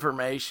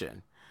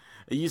misinformation,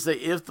 and you say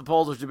if the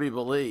polls are to be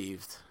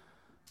believed,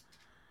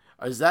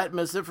 is that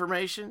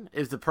misinformation?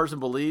 If the person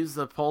believes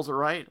the polls are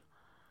right?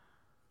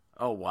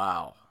 Oh,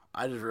 wow.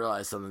 I just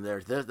realized something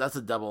there. That's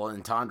a double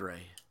entendre.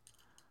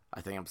 I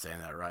think I'm saying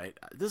that right.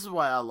 This is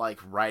why I like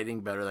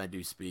writing better than I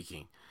do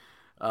speaking.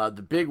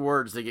 The big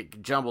words, they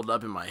get jumbled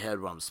up in my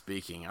head when I'm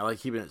speaking. I like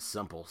keeping it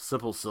simple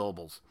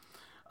syllables.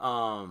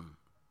 But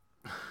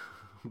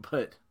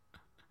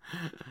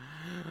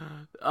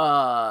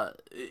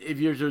if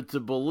you're to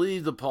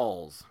believe the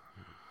polls,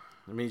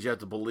 it means you have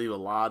to believe a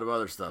lot of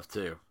other stuff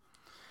too.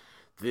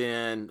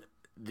 Then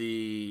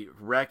the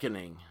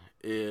reckoning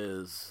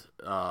is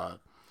the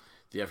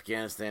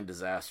Afghanistan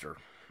disaster.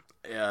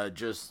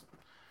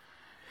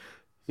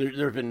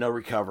 There's been no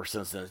recover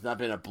since then. There's not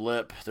been a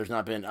blip. There's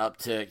not been an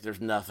uptick. There's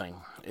nothing.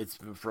 It's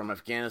from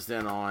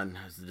Afghanistan on.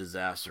 It's a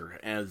disaster.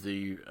 And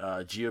the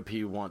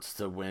GOP wants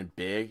to win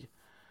big.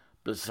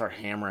 But start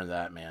hammering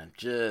that, man.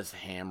 Just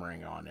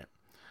hammering on it.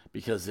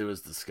 Because it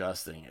was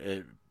disgusting.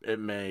 It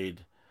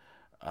made...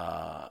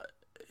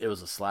 it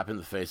was a slap in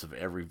the face of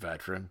every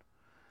veteran.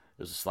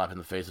 It was a slap in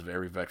the face of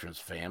every veteran's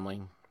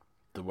family.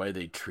 The way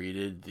they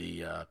treated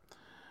the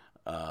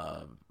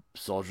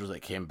soldiers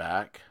that came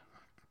back.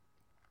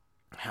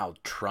 How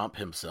Trump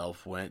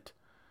himself went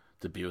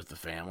to be with the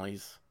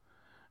families,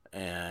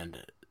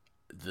 and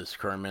this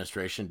current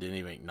administration didn't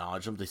even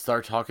acknowledge them. They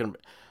started talking.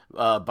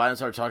 Biden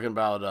started talking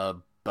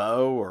about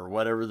Bo or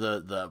whatever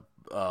the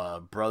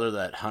brother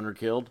that Hunter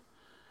killed,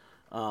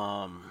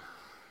 so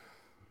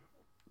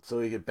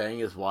he could bang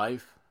his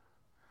wife.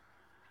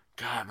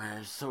 God, man,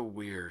 it's so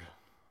weird.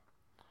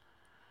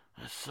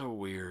 That's so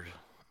weird.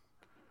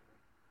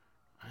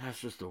 That's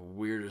just the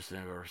weirdest thing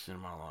I've ever seen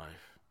in my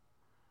life.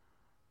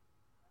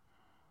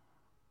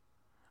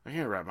 I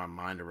can't wrap my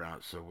mind around it.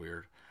 It's so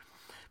weird.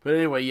 But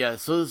anyway, yeah.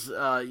 So this,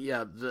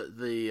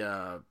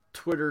 the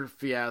Twitter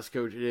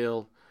fiasco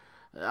deal.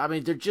 I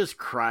mean, they're just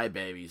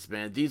crybabies,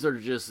 man. These are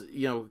just,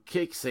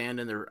 kick sand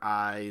in their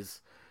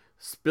eyes,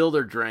 spill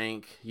their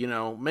drink,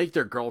 make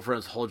their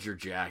girlfriends hold your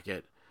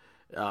jacket.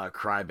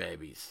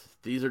 Crybabies.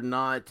 These are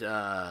not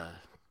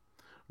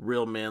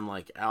real men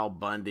like Al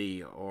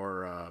Bundy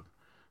or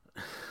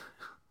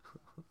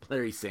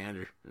Larry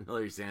Sanders.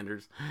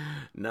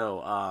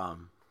 No,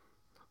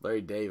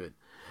 Larry David.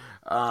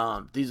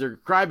 These are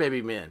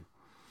crybaby men.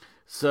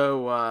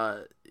 So,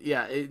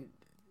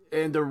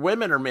 and the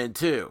women are men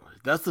too.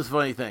 That's the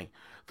funny thing.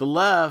 The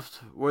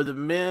left, where the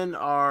men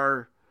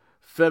are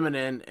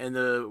feminine and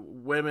the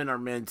women are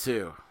men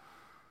too.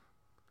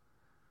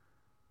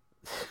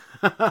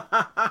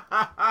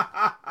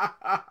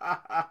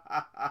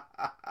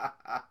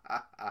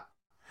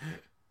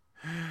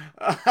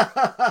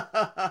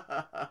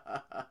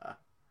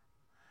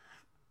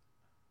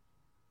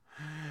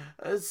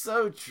 It's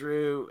so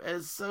true.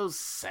 It's so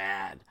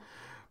sad.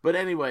 But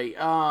anyway,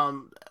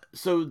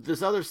 so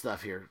this other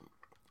stuff here.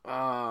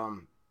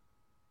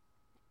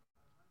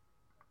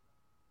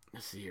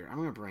 Let's see here. I'm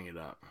gonna bring it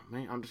up.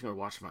 I'm just gonna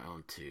watch my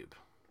own tube.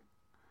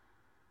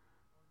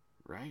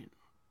 Right?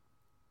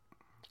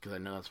 Because I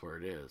know that's where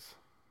it is.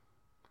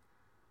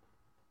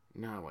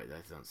 No, wait,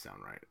 that doesn't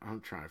sound right.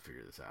 I'm trying to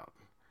figure this out.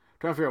 I'm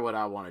trying to figure out what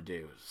I want to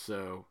do.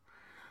 So,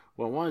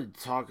 what I wanted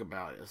to talk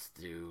about is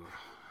do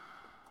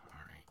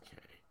RAK.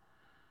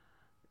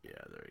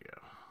 Yeah, there you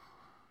go.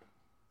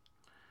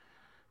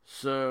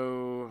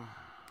 So,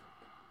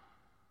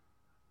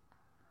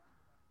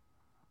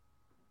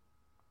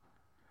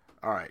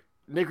 all right,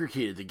 Nick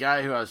Rakita, the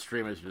guy who I was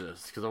streaming for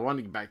this, because I wanted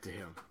to get back to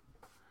him.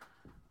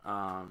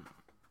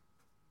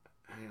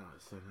 Hang on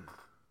a second.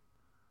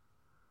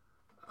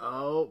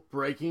 Oh,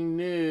 breaking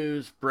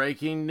news.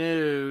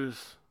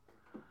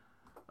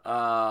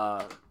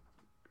 Kamala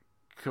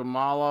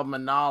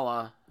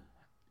Manala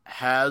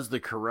has the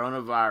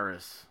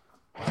coronavirus.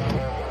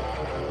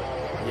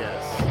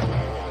 Yes.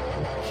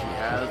 She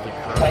has the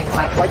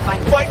coronavirus.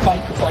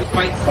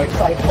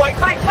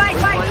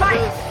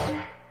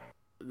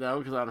 No,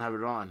 because I don't have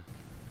it on.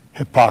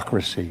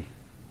 Hypocrisy.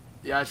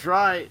 Yeah, that's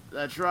right.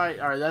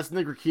 All right, that's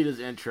Nick Rakita's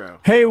intro.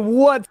 Hey,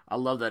 what? I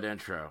love that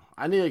intro.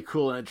 I need a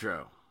cool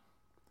intro.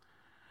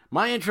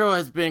 My intro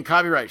has been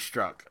copyright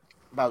struck,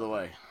 by the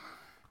way.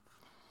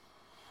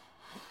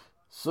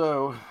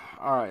 So,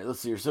 all right, let's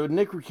see here. So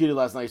Nick Rakita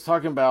last night, he's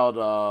talking about,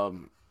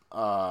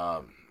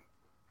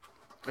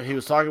 he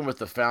was talking with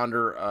the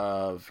founder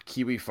of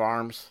Kiwi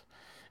Farms.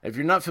 If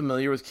you're not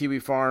familiar with Kiwi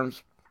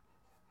Farms,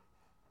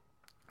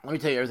 let me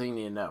tell you everything you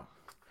need to know.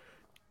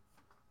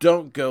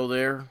 Don't go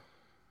there,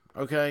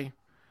 okay?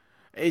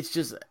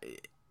 It's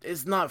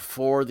not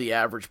for the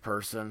average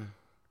person.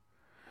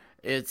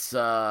 It's,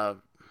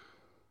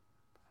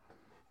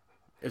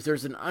 if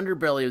there's an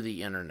underbelly of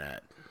the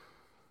internet,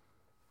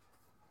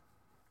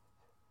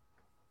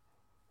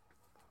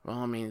 well,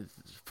 I mean,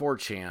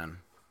 4chan.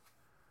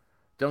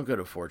 Don't go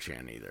to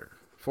 4chan either.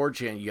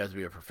 4chan, you have to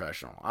be a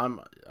professional.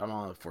 I'm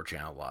on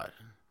 4chan a lot.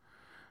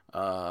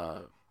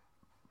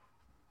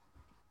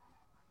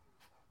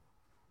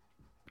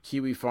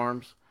 Kiwi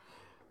Farms.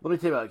 Let me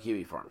tell you about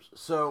Kiwi Farms.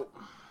 So,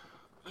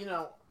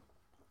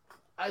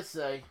 I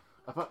say,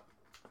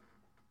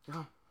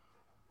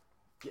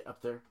 get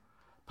up there.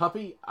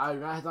 Puppy, I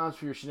have time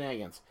for your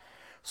shenanigans.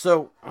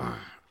 So,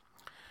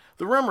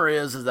 the rumor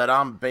is that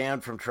I'm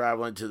banned from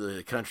traveling to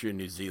the country of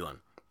New Zealand.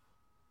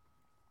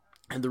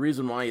 And the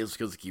reason why is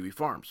because of Kiwi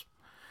Farms.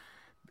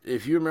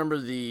 If you remember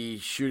the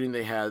shooting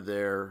they had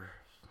there,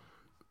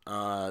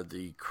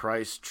 the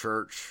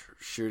Christchurch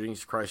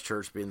shootings,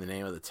 Christchurch being the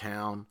name of the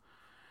town.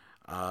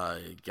 A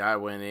guy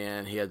went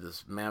in, he had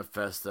this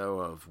manifesto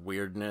of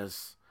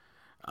weirdness.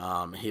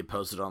 He had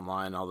posted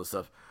online, all this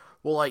stuff.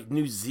 Well, like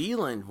New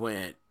Zealand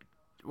went,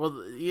 a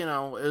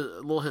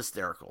little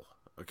hysterical,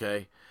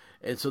 okay?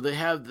 And so they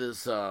have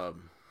this Prime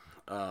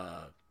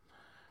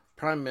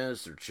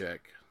Minister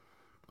chick.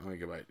 I'm going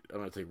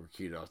to take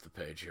Rakita off the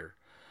page here.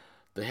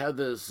 They have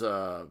this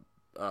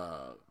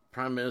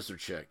Prime Minister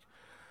chick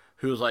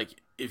who's like,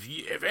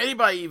 if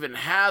anybody even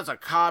has a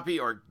copy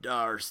or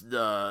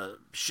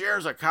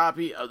shares a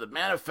copy of the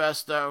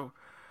manifesto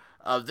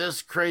of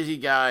this crazy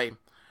guy,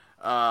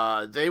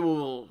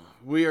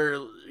 we are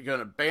going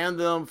to ban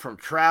them from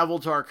travel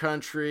to our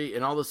country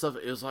and all this stuff.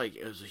 It was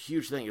a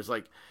huge thing. It was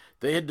like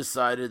they had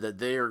decided that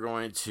they are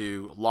going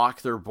to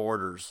lock their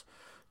borders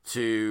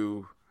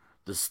to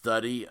the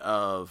study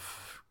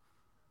of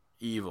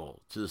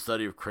evil, to the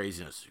study of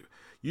craziness.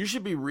 You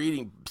should be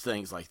reading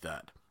things like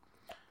that.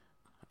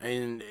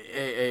 And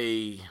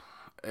a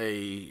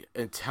a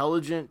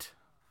intelligent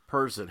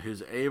person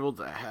who's able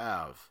to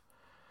have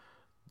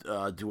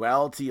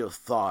duality of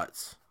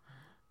thoughts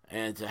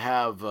and to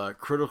have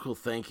critical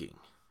thinking,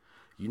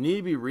 you need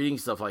to be reading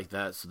stuff like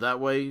that, so that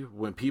way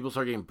when people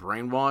start getting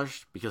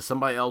brainwashed, because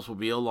somebody else will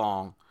be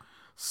along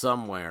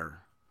somewhere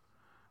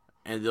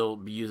and they'll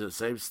be using the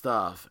same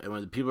stuff, and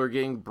when the people are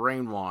getting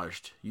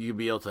brainwashed, you can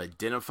be able to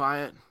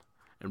identify it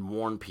and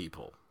warn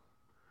people.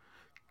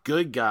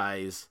 Good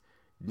guys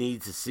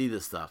need to see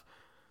this stuff.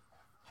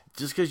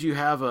 Just because you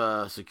have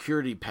a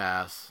security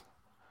pass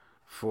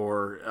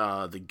for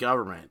the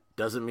government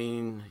doesn't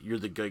mean you're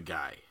the good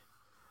guy.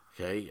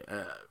 Okay?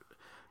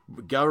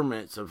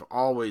 Governments have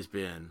always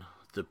been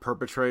the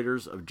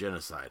perpetrators of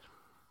genocide.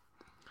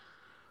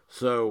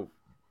 So,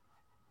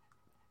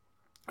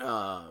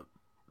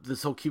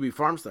 this whole Kiwi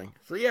Farms thing.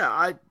 So, yeah,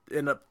 I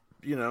end up,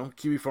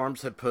 Kiwi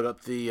Farms had put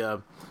up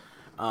the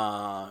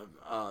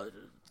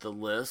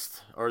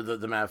list, or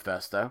the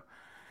manifesto.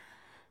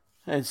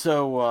 And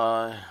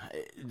so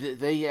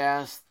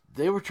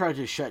they were trying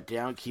to shut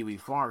down Kiwi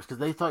Farms because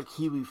they thought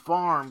Kiwi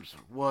Farms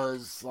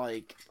was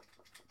like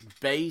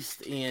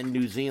based in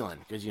New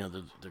Zealand because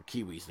they're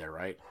Kiwis there,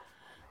 right?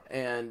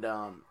 And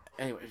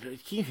anyway,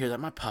 can you hear that?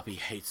 My puppy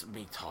hates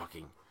me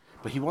talking,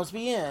 but he wants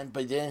me in,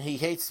 but then he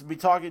hates me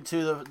talking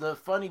to the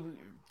funny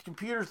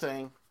computer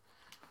thing.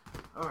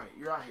 All right,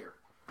 you're out here.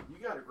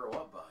 You got to grow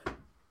up, bud.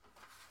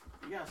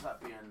 You got to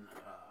stop being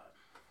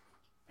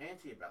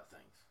panty about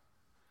things.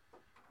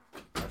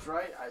 That's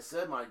right. I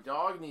said my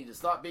dog needs to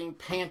stop being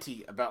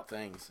panty about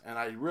things, and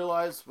I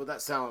realized what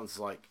that sounds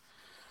like.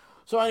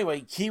 So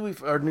anyway,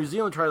 New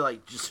Zealand tried to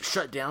just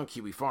shut down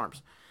Kiwi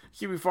Farms.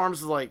 Kiwi Farms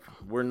is like,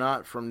 we're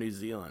not from New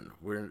Zealand.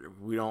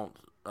 We don't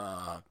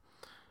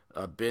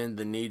bend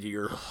the knee to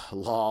your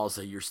laws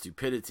and your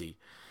stupidity.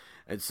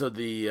 And so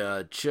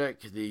the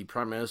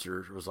Prime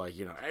Minister, was like,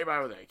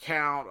 anybody with an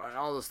account,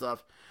 all this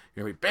stuff,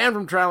 you're gonna be banned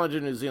from traveling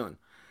to New Zealand.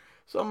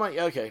 So I'm like,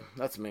 okay,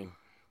 that's me.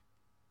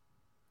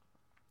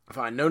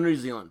 Fine, no New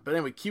Zealand. But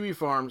anyway, Kiwi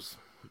Farms,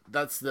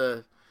 just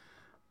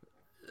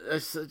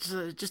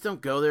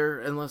don't go there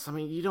unless,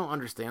 you don't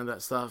understand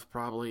that stuff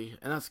probably,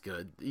 and that's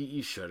good.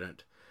 You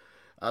shouldn't.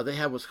 They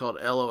have what's called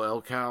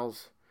LOL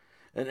cows.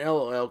 An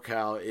LOL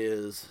cow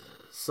is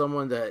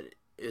someone that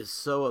is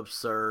so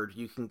absurd,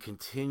 you can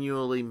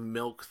continually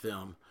milk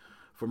them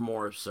for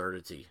more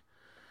absurdity.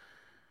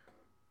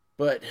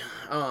 But,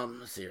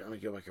 let's see, let me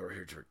go back over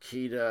here to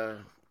Rakita.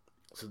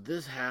 So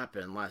this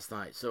happened last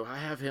night. So I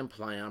have him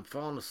playing. I'm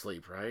falling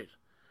asleep, right?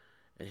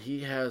 And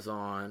he has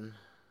on...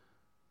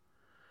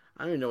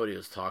 I don't even know what he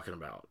was talking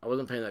about. I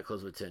wasn't paying that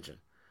close of attention.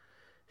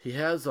 He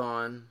has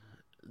on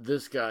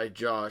this guy,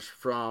 Josh,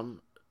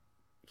 from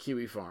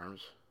Kiwi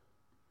Farms.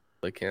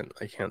 I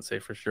can't say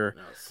for sure.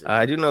 No,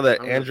 I do know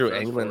that Andrew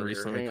Anglin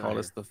recently called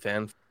us the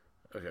fan.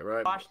 Okay,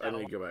 right. I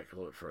need to go back a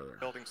little bit further.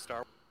 Building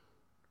Star.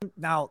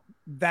 Now,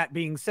 that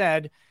being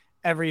said,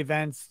 every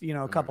event's,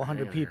 a couple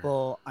hundred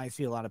people. I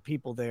see a lot of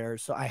people there,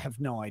 so I have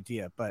no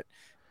idea. But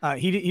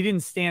he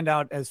didn't stand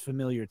out as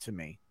familiar to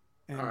me.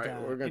 And, all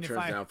right, we're going to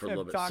turn it down for a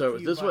little bit. So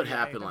this is what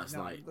happened last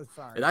night.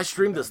 And I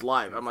streamed this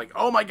live. I'm like,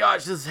 oh my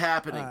gosh, this is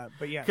happening.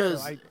 But yeah,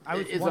 because I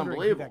was it's wondering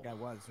unbelievable who that guy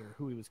was or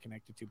who he was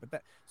connected to.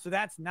 But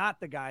that's not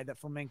the guy that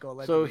Flamenco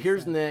allegedly So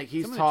here's said. Nick.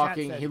 He's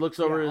talking. He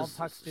looks over his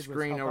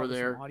screen over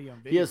there.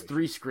 He has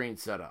 3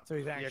 screens set up. So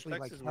he's actually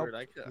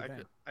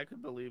I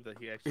could believe that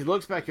he actually. He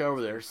looks back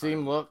over there. See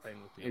him look.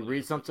 He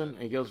reads something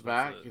and he goes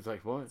back. He's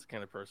like, what? That's the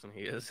kind of person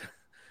he is.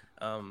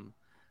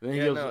 Then he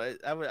goes, no,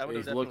 I would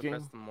have definitely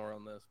pressed him more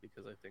on this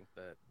because I think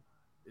that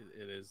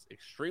it is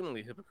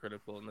extremely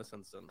hypocritical in this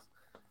instance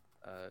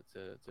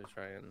to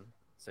try and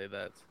say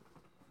that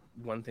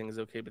one thing is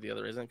okay but the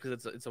other isn't,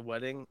 because it's a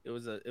wedding. It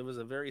was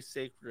a very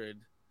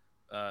sacred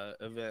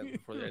event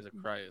before the eyes of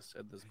Christ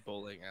at this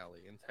bowling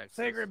alley in Texas.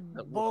 Sacred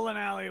bowling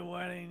alley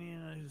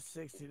wedding,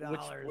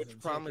 $60. Which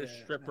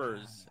promised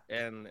strippers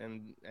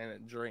and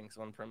drinks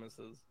on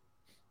premises.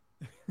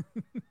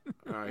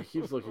 All right, he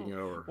keeps looking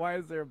over. Why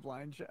is there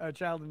a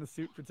child in a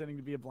suit pretending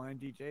to be a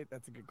blind DJ?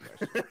 That's a good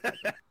question.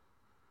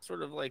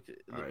 Sort of like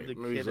the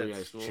kid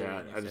at school.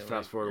 Chat. I just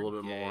fast forward a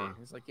little bit more.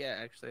 He's like, yeah,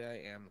 actually, I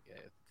am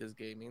gay because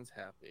gay means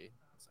happy.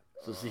 It's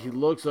like, so see, he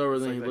looks over,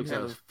 then he looks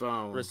at his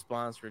phone.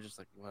 Response, we're just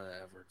like,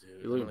 whatever,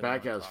 dude. He looks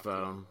back at his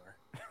phone.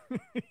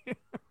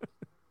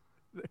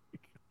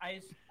 I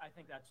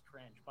think that's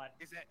cringe, but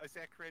is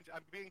that cringe?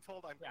 I'm being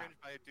told I'm cringe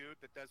by a dude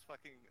that does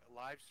fucking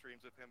live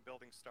streams of him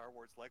building Star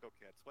Wars Lego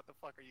kits. What the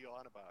fuck are you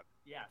on about?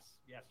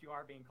 Yes, you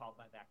are being called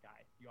by that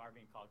guy. You are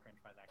being called cringe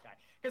by that guy.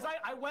 Because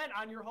I went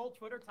on your whole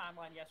Twitter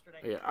timeline yesterday.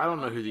 Yeah, I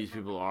don't know who these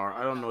people are.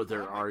 I don't know what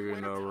they're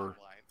arguing over.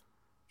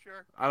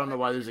 Sure. I don't know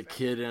why there's a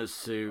kid in a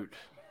suit.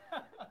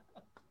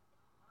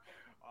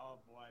 Oh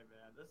boy,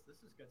 man, this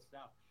is good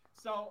stuff.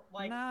 So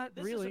not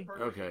this really. Is a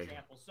perfect Okay.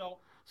 example.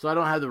 So I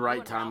don't have the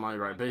right timeline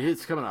right, but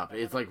it's coming up.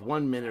 It's like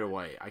 1 minute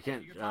away. I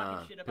can't.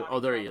 Oh,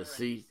 there he is.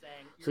 See,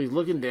 so he's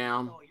looking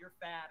down.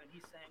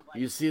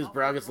 You see his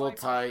brow gets a little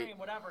tight.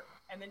 Whatever,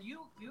 and then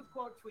you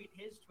quote tweet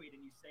his tweet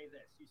and you say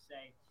this. You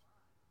say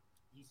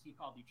he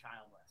called you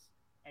childless.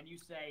 and you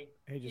say,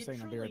 Hey, just it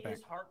saying, I'll be truly right back.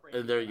 is heartbreaking.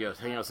 And there you go.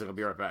 Hang on a second. I'll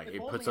be right back. If He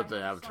only puts I up the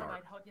had a son, avatar.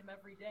 I'd hug him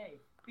every day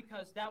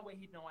because that way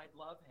he'd know I'd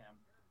love him.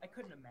 I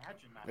couldn't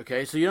imagine that.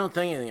 Okay, so you don't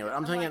think anything of it.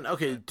 I'm thinking,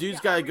 okay, dude's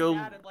Yeah, got to I go.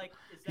 read that, like, is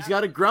He's that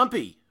got a what-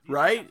 grumpy,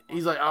 right?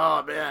 He's like,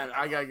 oh man,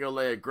 I gotta go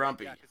lay a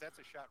grumpy. Yeah, because that's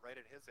a shot right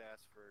at his ass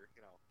for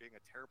being a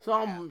terrible. So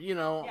I'm,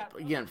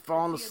 again,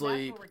 falling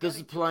asleep. This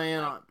is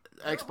playing.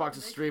 Xbox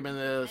is streaming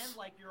this.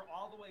 Like you're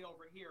all the way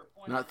over here,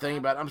 Not thinking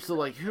about it. I'm still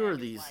like, who are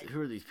these?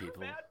 Who are these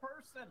people?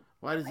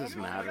 Why does this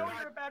matter?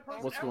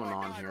 What's going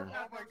on here?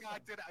 Oh my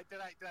God! Did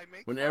I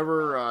make?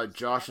 Whenever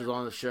Josh is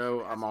on the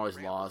show, I'm always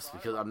lost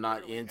because I'm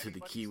not into the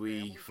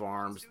Kiwi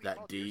farms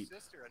that deep.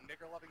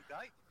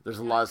 There's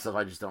a lot of stuff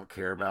I just don't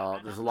care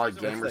about. There's a lot of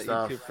gamer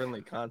stuff.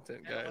 YouTube-friendly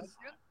content, guys.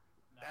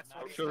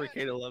 I'm sure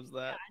Ricada loves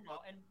that. Yeah, I know.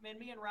 And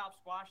me and Ralph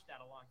squashed that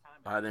a long time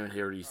ago. I didn't even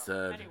hear what he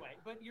said. Anyway,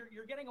 but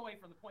you're getting away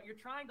from the point. You're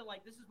trying to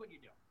this is what you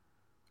do.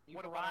 You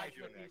What do barrage I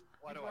do, with Nick? these.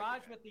 What You do I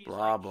barrage do? with these.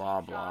 Blah, like,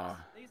 blah, cheap blah. shots.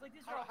 These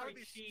are all How are very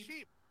these cheap.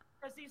 cheap?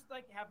 Because these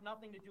have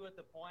nothing to do with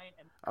the point.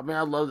 And I mean,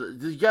 I love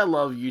it. You gotta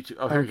love YouTube.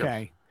 Oh, here he goes.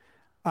 Okay.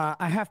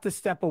 I have to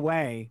step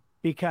away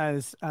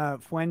because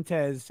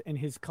Fuentes and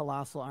his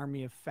colossal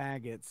army of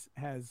faggots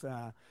has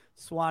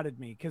swatted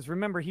me. Because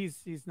remember,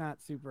 he's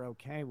not super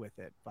okay with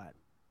it, but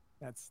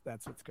that's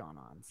what's going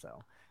on.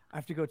 So I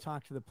have to go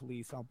talk to the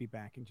police. I'll be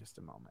back in just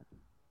a moment.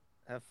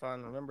 Have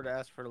fun. Remember to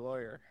ask for a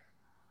lawyer.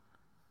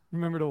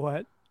 Remember to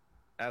what?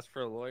 Ask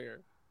for a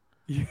lawyer.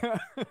 Yeah,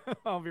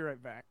 I'll be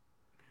right back.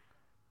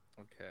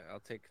 Okay, I'll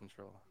take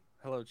control.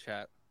 Hello,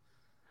 chat.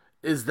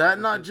 Is that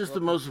not just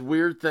the most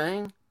weird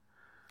thing?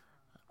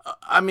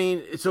 I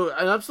mean,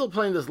 and I'm still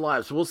playing this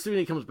live, so we'll see when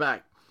he comes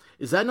back.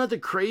 Is that not the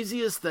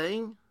craziest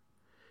thing?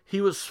 He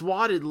was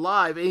swatted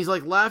live, and he's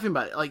like laughing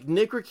about it. Like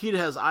Nick Ricada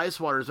has ice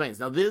water in his veins.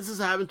 Now this has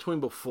happened to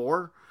him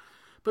before,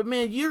 but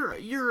man, your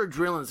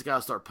adrenaline's got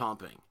to start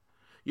pumping.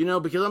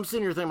 Because I'm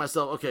sitting here thinking to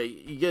myself, okay,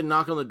 you get a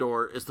knock on the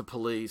door, it's the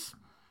police.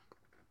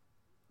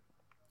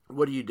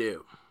 What do you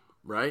do,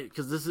 right?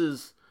 Because this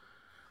is,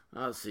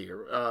 let's see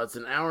here, it's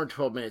an hour and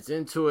 12 minutes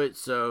into it,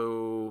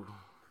 so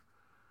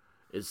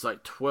it's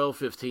like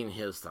 12:15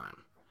 his time.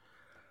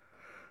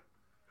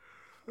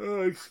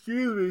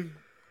 Excuse me.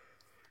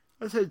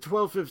 I said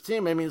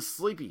 12:15. Maybe it's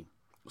sleepy.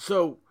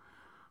 So,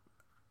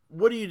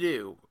 what do you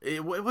do?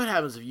 What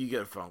happens if you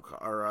get a phone call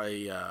or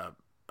and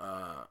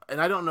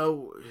I don't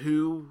know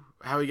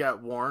how he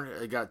got warned.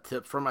 It got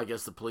tipped from. I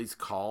guess the police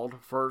called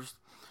first,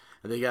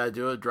 and they got to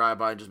do a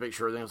drive-by and just make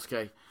sure everything's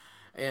okay.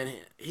 And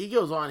he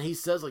goes on. He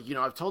says,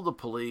 I've told the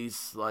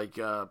police,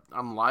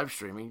 I'm live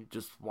streaming.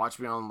 Just watch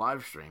me on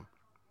live stream.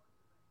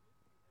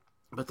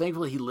 But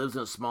thankfully, he lives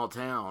in a small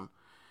town,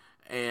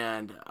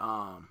 and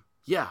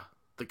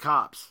the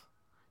cops.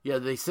 Yeah,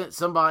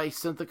 somebody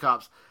sent the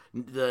cops.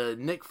 The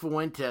Nick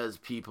Fuentes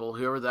people,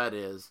 whoever that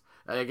is.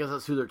 I guess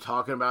that's who they're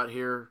talking about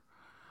here.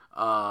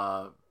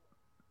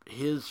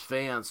 His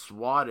fans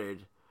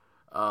swatted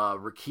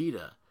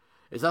Ricada.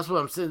 That's what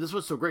I'm saying. This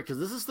was so great because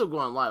this is still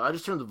going live. I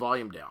just turned the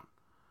volume down.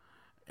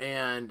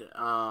 And, wait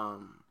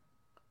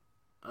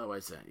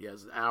a second. Yeah,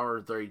 it's an hour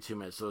and 32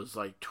 minutes. So it's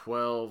like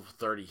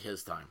 12:30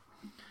 his time.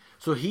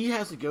 So he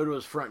has to go to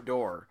his front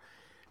door.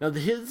 Now,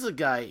 this is a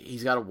guy,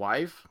 he's got a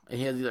wife, and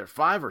he has either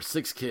 5 or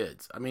 6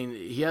 kids. I mean,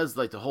 he has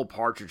the whole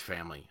Partridge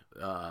family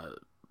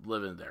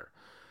living there.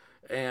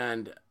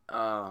 And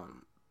so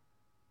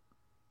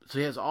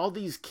he has all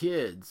these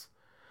kids.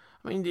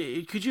 I mean,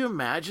 could you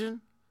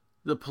imagine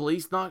the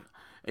police not...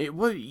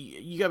 What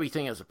you got to be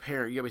thinking as a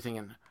parent, you got to be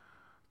thinking,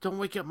 don't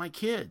wake up my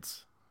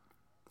kids,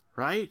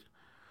 right?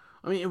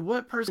 I mean,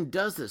 what person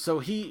does this? So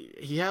he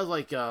has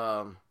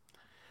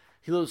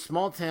he lives in a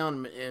small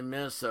town in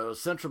Minnesota,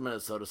 central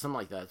Minnesota, something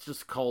like that. It's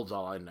just cold's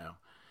all I know.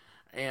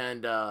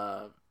 And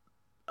I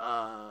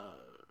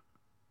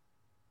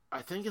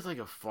think it's like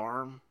a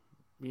farm,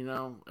 I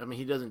mean,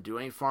 he doesn't do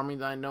any farming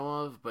that I know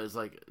of, but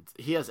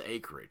he has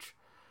acreage.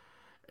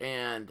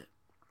 And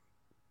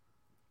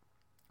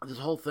this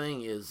whole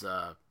thing is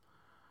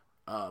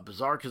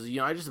bizarre because,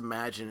 I just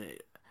imagine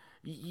it.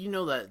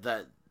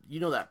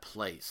 That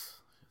place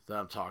that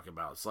I'm talking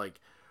about. It's like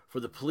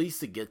for the police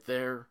to get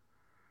there,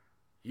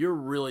 you're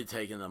really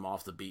taking them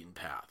off the beaten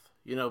path.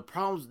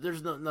 Problems,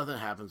 there's nothing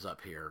happens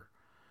up here.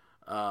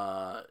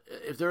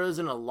 If there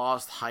isn't a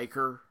lost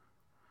hiker,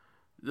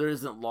 there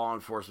isn't law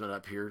enforcement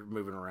up here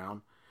moving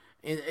around.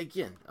 And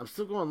again, I'm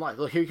still going live.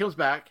 Look, here he comes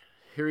back.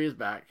 Here he is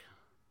back.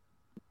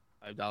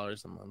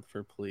 $5 a month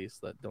for police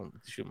that don't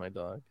shoot my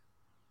dog.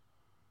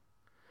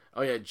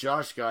 Oh yeah,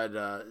 Josh got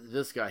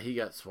this guy. He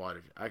got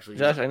swatted. Actually,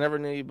 Josh, I never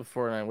knew you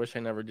before, and I wish I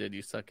never did.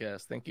 You suck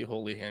ass. Thank you,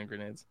 holy hand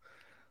grenades.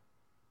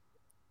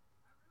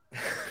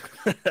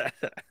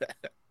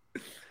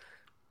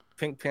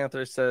 Pink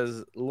Panther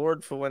says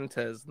Lord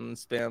Fuentes and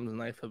spams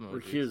knife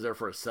emoji. Recused there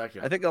for a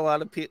second. I think a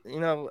lot of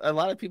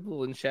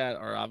people in chat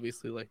are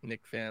obviously like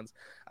Nick fans.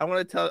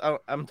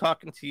 I'm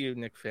talking to you,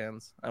 Nick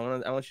fans. I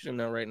want you to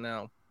know right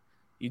now,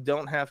 you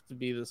don't have to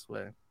be this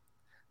way.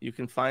 You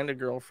can find a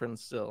girlfriend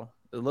still.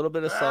 A little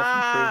bit of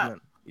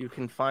self-improvement. You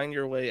can find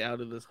your way out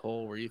of this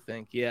hole where you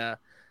think, yeah,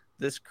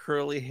 this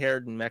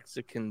curly-haired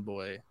Mexican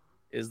boy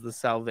is the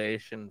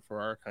salvation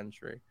for our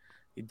country.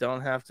 You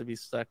don't have to be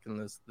stuck in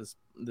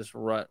this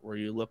rut where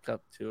you look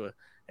up to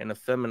an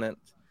effeminate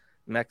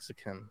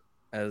Mexican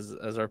as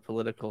our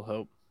political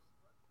hope.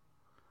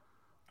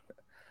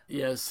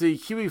 Yeah, see,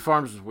 QB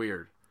Farms is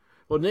weird.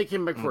 Well, Nick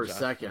came back for a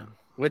second.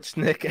 Which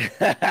Nick?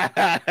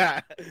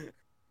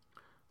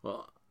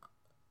 Well,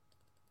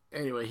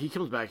 anyway, he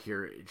comes back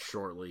here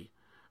shortly,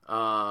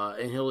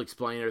 and he'll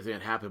explain everything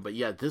that happened. But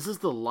yeah, this is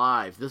the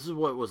live. This is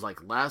what it was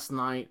like last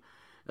night.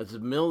 It's the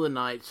middle of the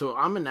night, so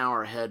I'm an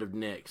hour ahead of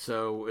Nick.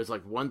 So it's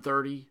like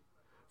 1:30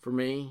 for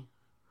me,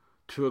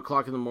 2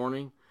 o'clock in the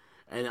morning.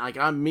 And like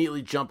I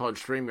immediately jump on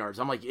StreamYards.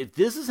 I'm like, if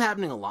this is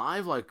happening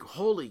live, like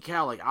holy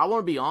cow, like I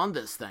want to be on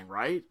this thing,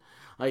 right?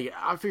 Like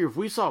I figure if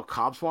we saw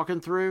cops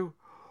walking through,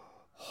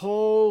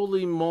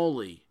 holy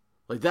moly,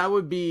 like that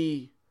would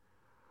be.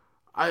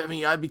 I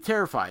mean, I'd be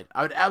terrified.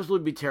 I would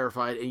absolutely be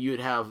terrified, and you'd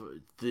have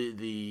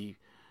the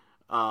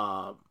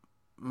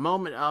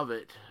moment of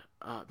it.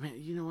 Man,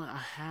 you know what?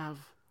 I have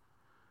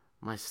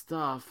my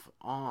stuff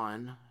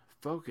on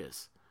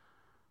focus,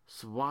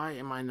 so why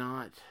am I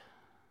not?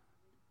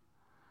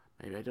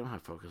 Maybe I don't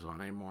have focus on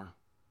anymore.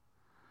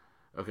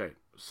 Okay,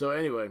 so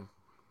anyway.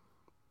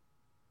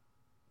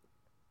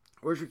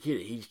 Where's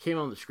Rakita? He came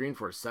on the screen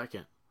for a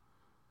second.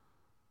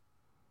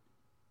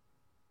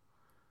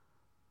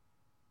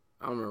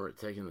 I don't remember it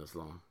taking this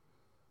long.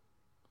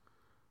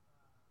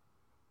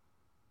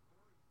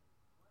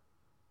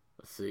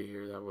 Let's see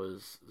here.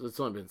 It's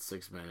only been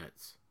 6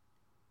 minutes.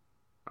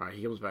 Alright,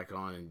 he comes back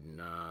on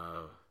in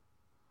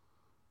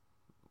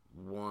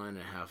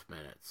 1.5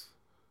 minutes.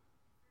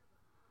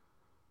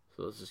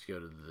 So let's just go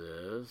to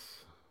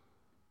this.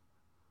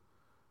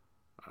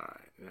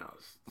 Alright, now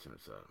let's turn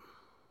this up.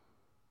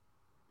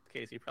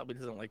 Casey probably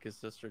doesn't like his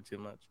sister too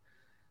much.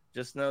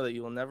 Just know that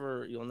you'll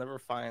never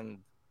find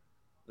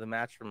the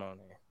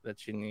matrimony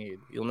that you need.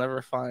 You'll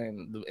never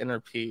find the inner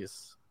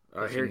peace.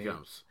 All right, here it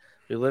comes.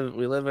 We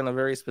live in a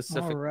very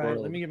specific All right,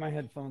 world. let me get my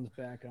headphones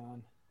back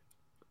on.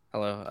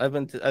 Hello. I've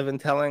been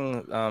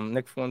telling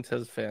Nick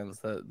Fuentes fans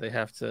that they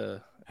have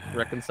to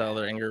reconcile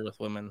their anger with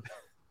women.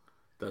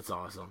 That's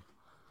awesome.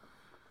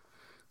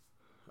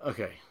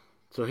 Okay,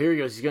 so here he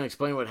goes. He's gonna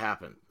explain what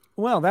happened.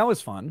 Well, that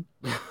was fun.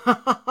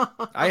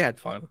 I had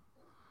fun.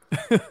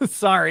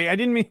 Sorry, I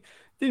didn't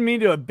mean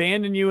to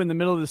abandon you in the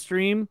middle of the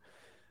stream,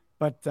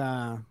 but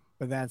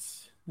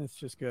that's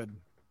just good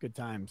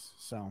times.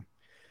 So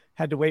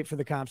had to wait for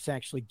the cops to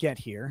actually get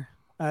here.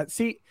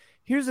 See,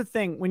 here's the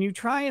thing: when you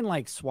try and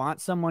like SWAT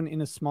someone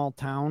in a small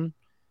town,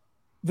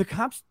 the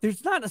cops,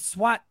 there's not a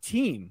SWAT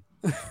team.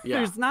 Yeah.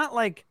 There's not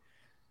like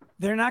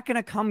they're not going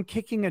to come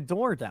kicking a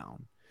door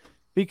down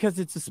because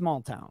it's a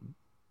small town.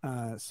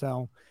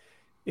 So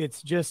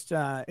it's just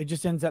it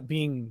just ends up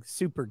being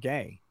super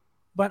gay.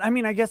 But I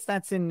mean, I guess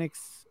that's in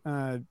Nick's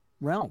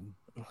realm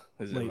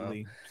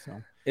lately.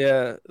 So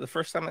yeah, the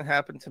first time it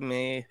happened to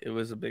me, it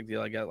was a big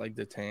deal. I got like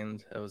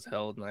detained. I was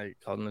held, and I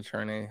called an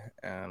attorney,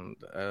 and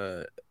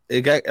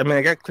it got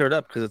cleared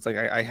up because it's like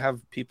I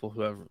have people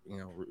who have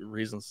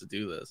reasons to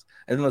do this.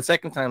 And then the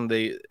second time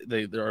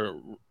they're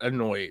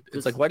annoyed.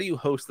 It's like, why do you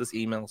host this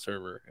email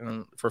server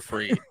for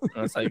free?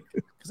 And it's like,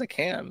 because I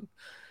can.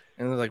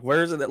 And they're like,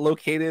 where is it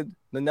located?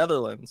 The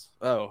Netherlands.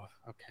 Oh,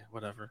 okay,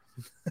 whatever.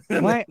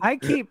 Well, I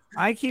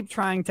keep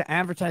trying to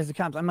advertise the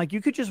cops. I'm like,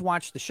 you could just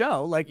watch the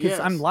show, like, because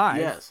I'm live.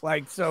 Yes.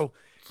 Like, so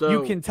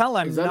you can tell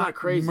I'm not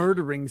crazy?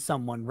 Murdering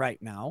someone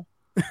right now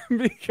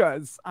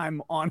because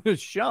I'm on a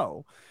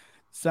show.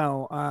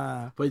 So,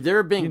 but there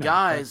have been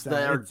guys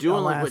that are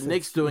doing like what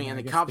Nick's doing, and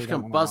the cops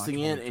come busting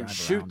in and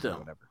shoot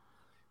them.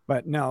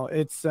 But no,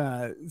 it's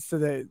so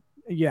that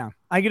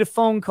I get a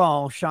phone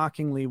call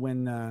shockingly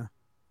when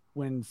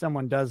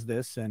someone does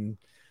this and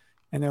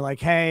they're like,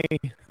 hey,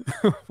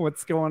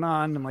 what's going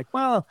on? I'm like,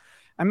 well,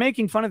 I'm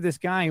making fun of this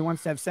guy who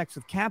wants to have sex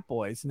with cat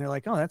boys. And they're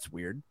like, oh, that's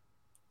weird.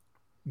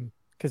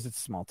 Because it's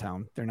a small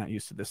town. They're not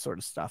used to this sort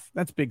of stuff.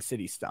 That's big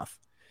city stuff.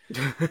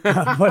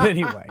 But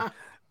anyway,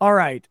 all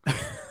right.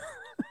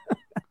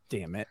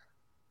 Damn it.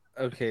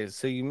 Okay,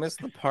 so you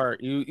missed the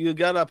part. You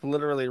got up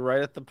literally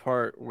right at the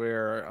part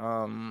where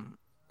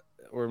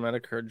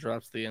Medicare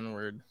drops the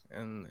N-word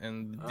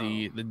and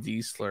the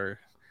D slur.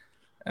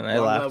 And I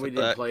laughed. We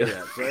didn't play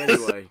that. So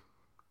anyway,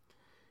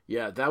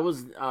 yeah, that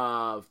was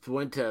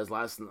Fuentes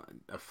last night.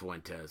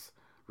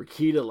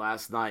 Rakita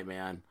last night,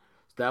 man.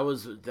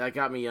 That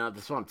got me up.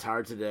 That's why I'm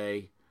tired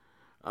today.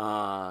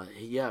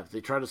 Yeah, they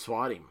tried to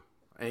SWAT him,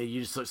 and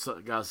you just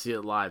gotta see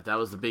it live. That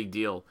was the big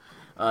deal.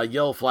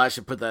 Yellow Flash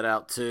had put that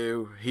out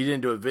too. He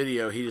didn't do a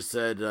video. He just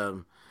said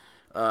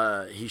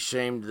he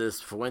shamed this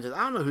Fuentes.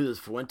 I don't know who this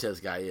Fuentes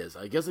guy is.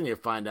 I guess I need to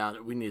find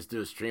out. We need to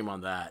do a stream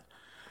on that.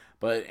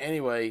 But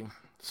anyway.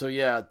 So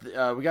yeah,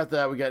 we got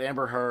that. We got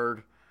Amber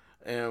Heard,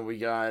 and we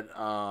got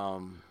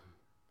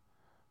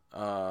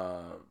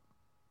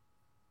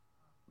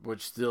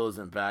which still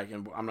isn't back,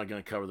 and I'm not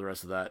going to cover the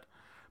rest of that.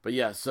 But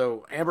yeah,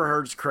 so Amber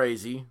Heard's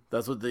crazy.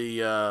 That's what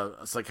the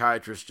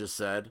psychiatrist just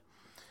said.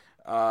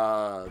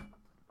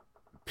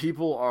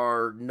 people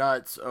are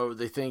nuts. Oh,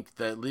 they think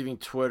that leaving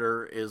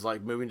Twitter is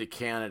like moving to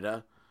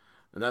Canada,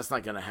 and that's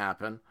not going to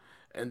happen.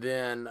 And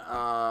then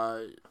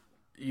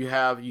you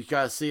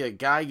guys see a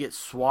guy get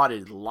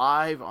swatted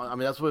live. I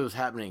mean, that's what was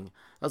happening.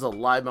 That was a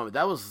live moment.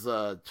 That was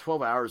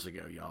 12 hours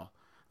ago, y'all.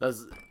 That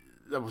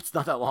was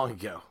not that long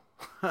ago.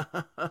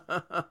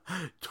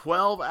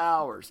 12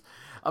 hours.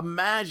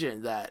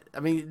 Imagine that. I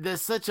mean,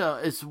 it's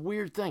a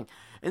weird thing.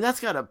 And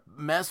that's got to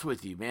mess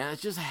with you, man. It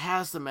just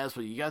has to mess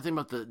with you. You got to think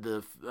about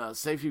the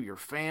safety of your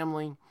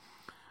family.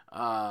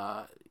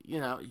 If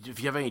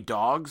you have any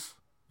dogs,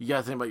 you got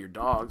to think about your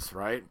dogs,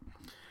 right?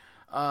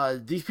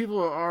 These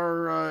people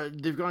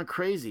they've gone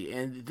crazy.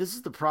 And this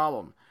is the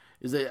problem,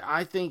 is that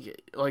I think,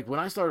 like, when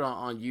I started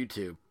on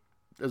YouTube,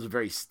 it was a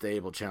very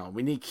stable channel.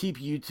 We need to keep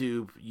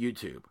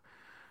YouTube.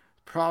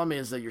 Problem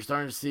is that you're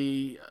starting to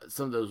see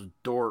some of those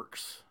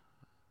dorks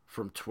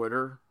from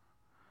Twitter,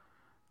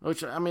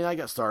 which, I mean, I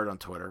got started on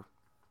Twitter,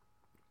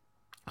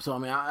 so I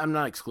mean, I'm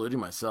not excluding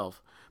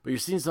myself, but you're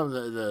seeing some of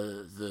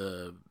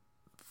the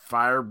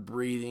fire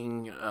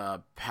breathing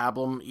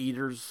pablum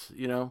eaters,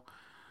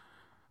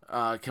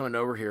 coming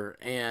over here,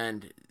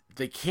 and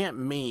they can't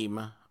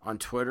meme on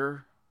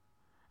Twitter,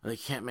 and they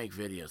can't make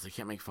videos, they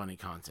can't make funny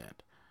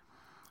content.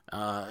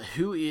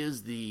 Who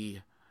is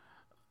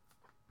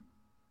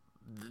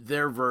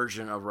their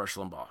version of Rush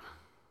Limbaugh?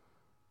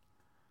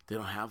 They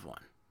don't have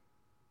one.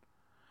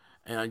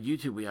 And on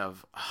YouTube, we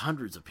have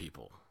hundreds of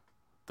people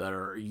that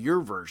are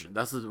your version.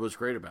 That's what's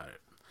great about it.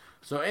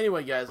 So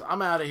anyway, guys,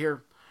 I'm out of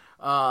here.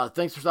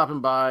 Thanks for stopping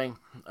by,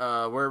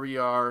 wherever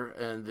you are.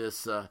 And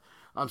this,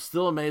 I'm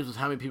still amazed with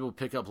how many people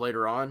pick up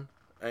later on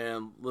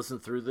and listen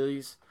through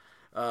these.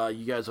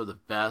 You guys are the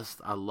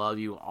best. I love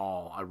you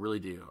all. I really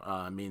do.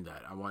 I mean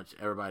that. I want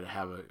everybody to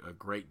have a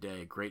great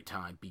day, a great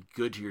time. Be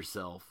good to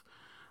yourself.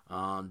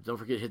 Don't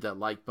forget to hit that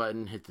like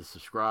button, hit the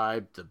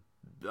subscribe,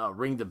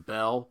 ring the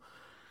bell.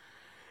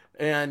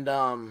 And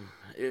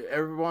if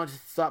everyone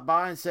stop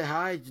by and say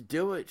hi,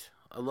 do it.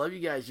 I love you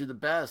guys. You're the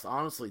best.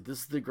 Honestly, this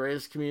is the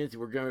greatest community.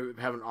 We're going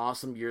to have an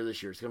awesome year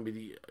this year. It's going to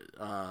be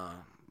the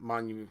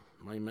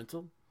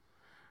monumental.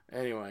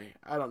 Anyway,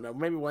 I don't know.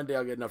 Maybe one day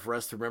I'll get enough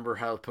rest to remember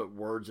how to put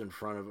words in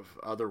front of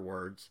other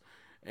words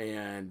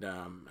and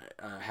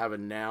have a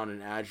noun,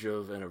 an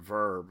adjective, and a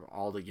verb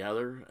all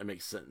together and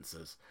make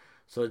sentences.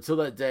 So until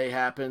that day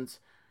happens,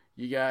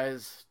 you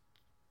guys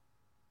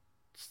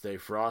stay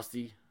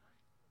frosty.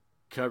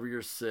 Cover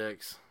your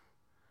six.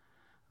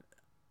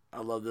 I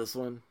love this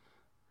one.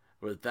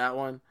 With that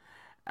one,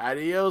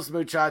 adios,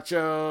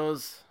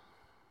 muchachos.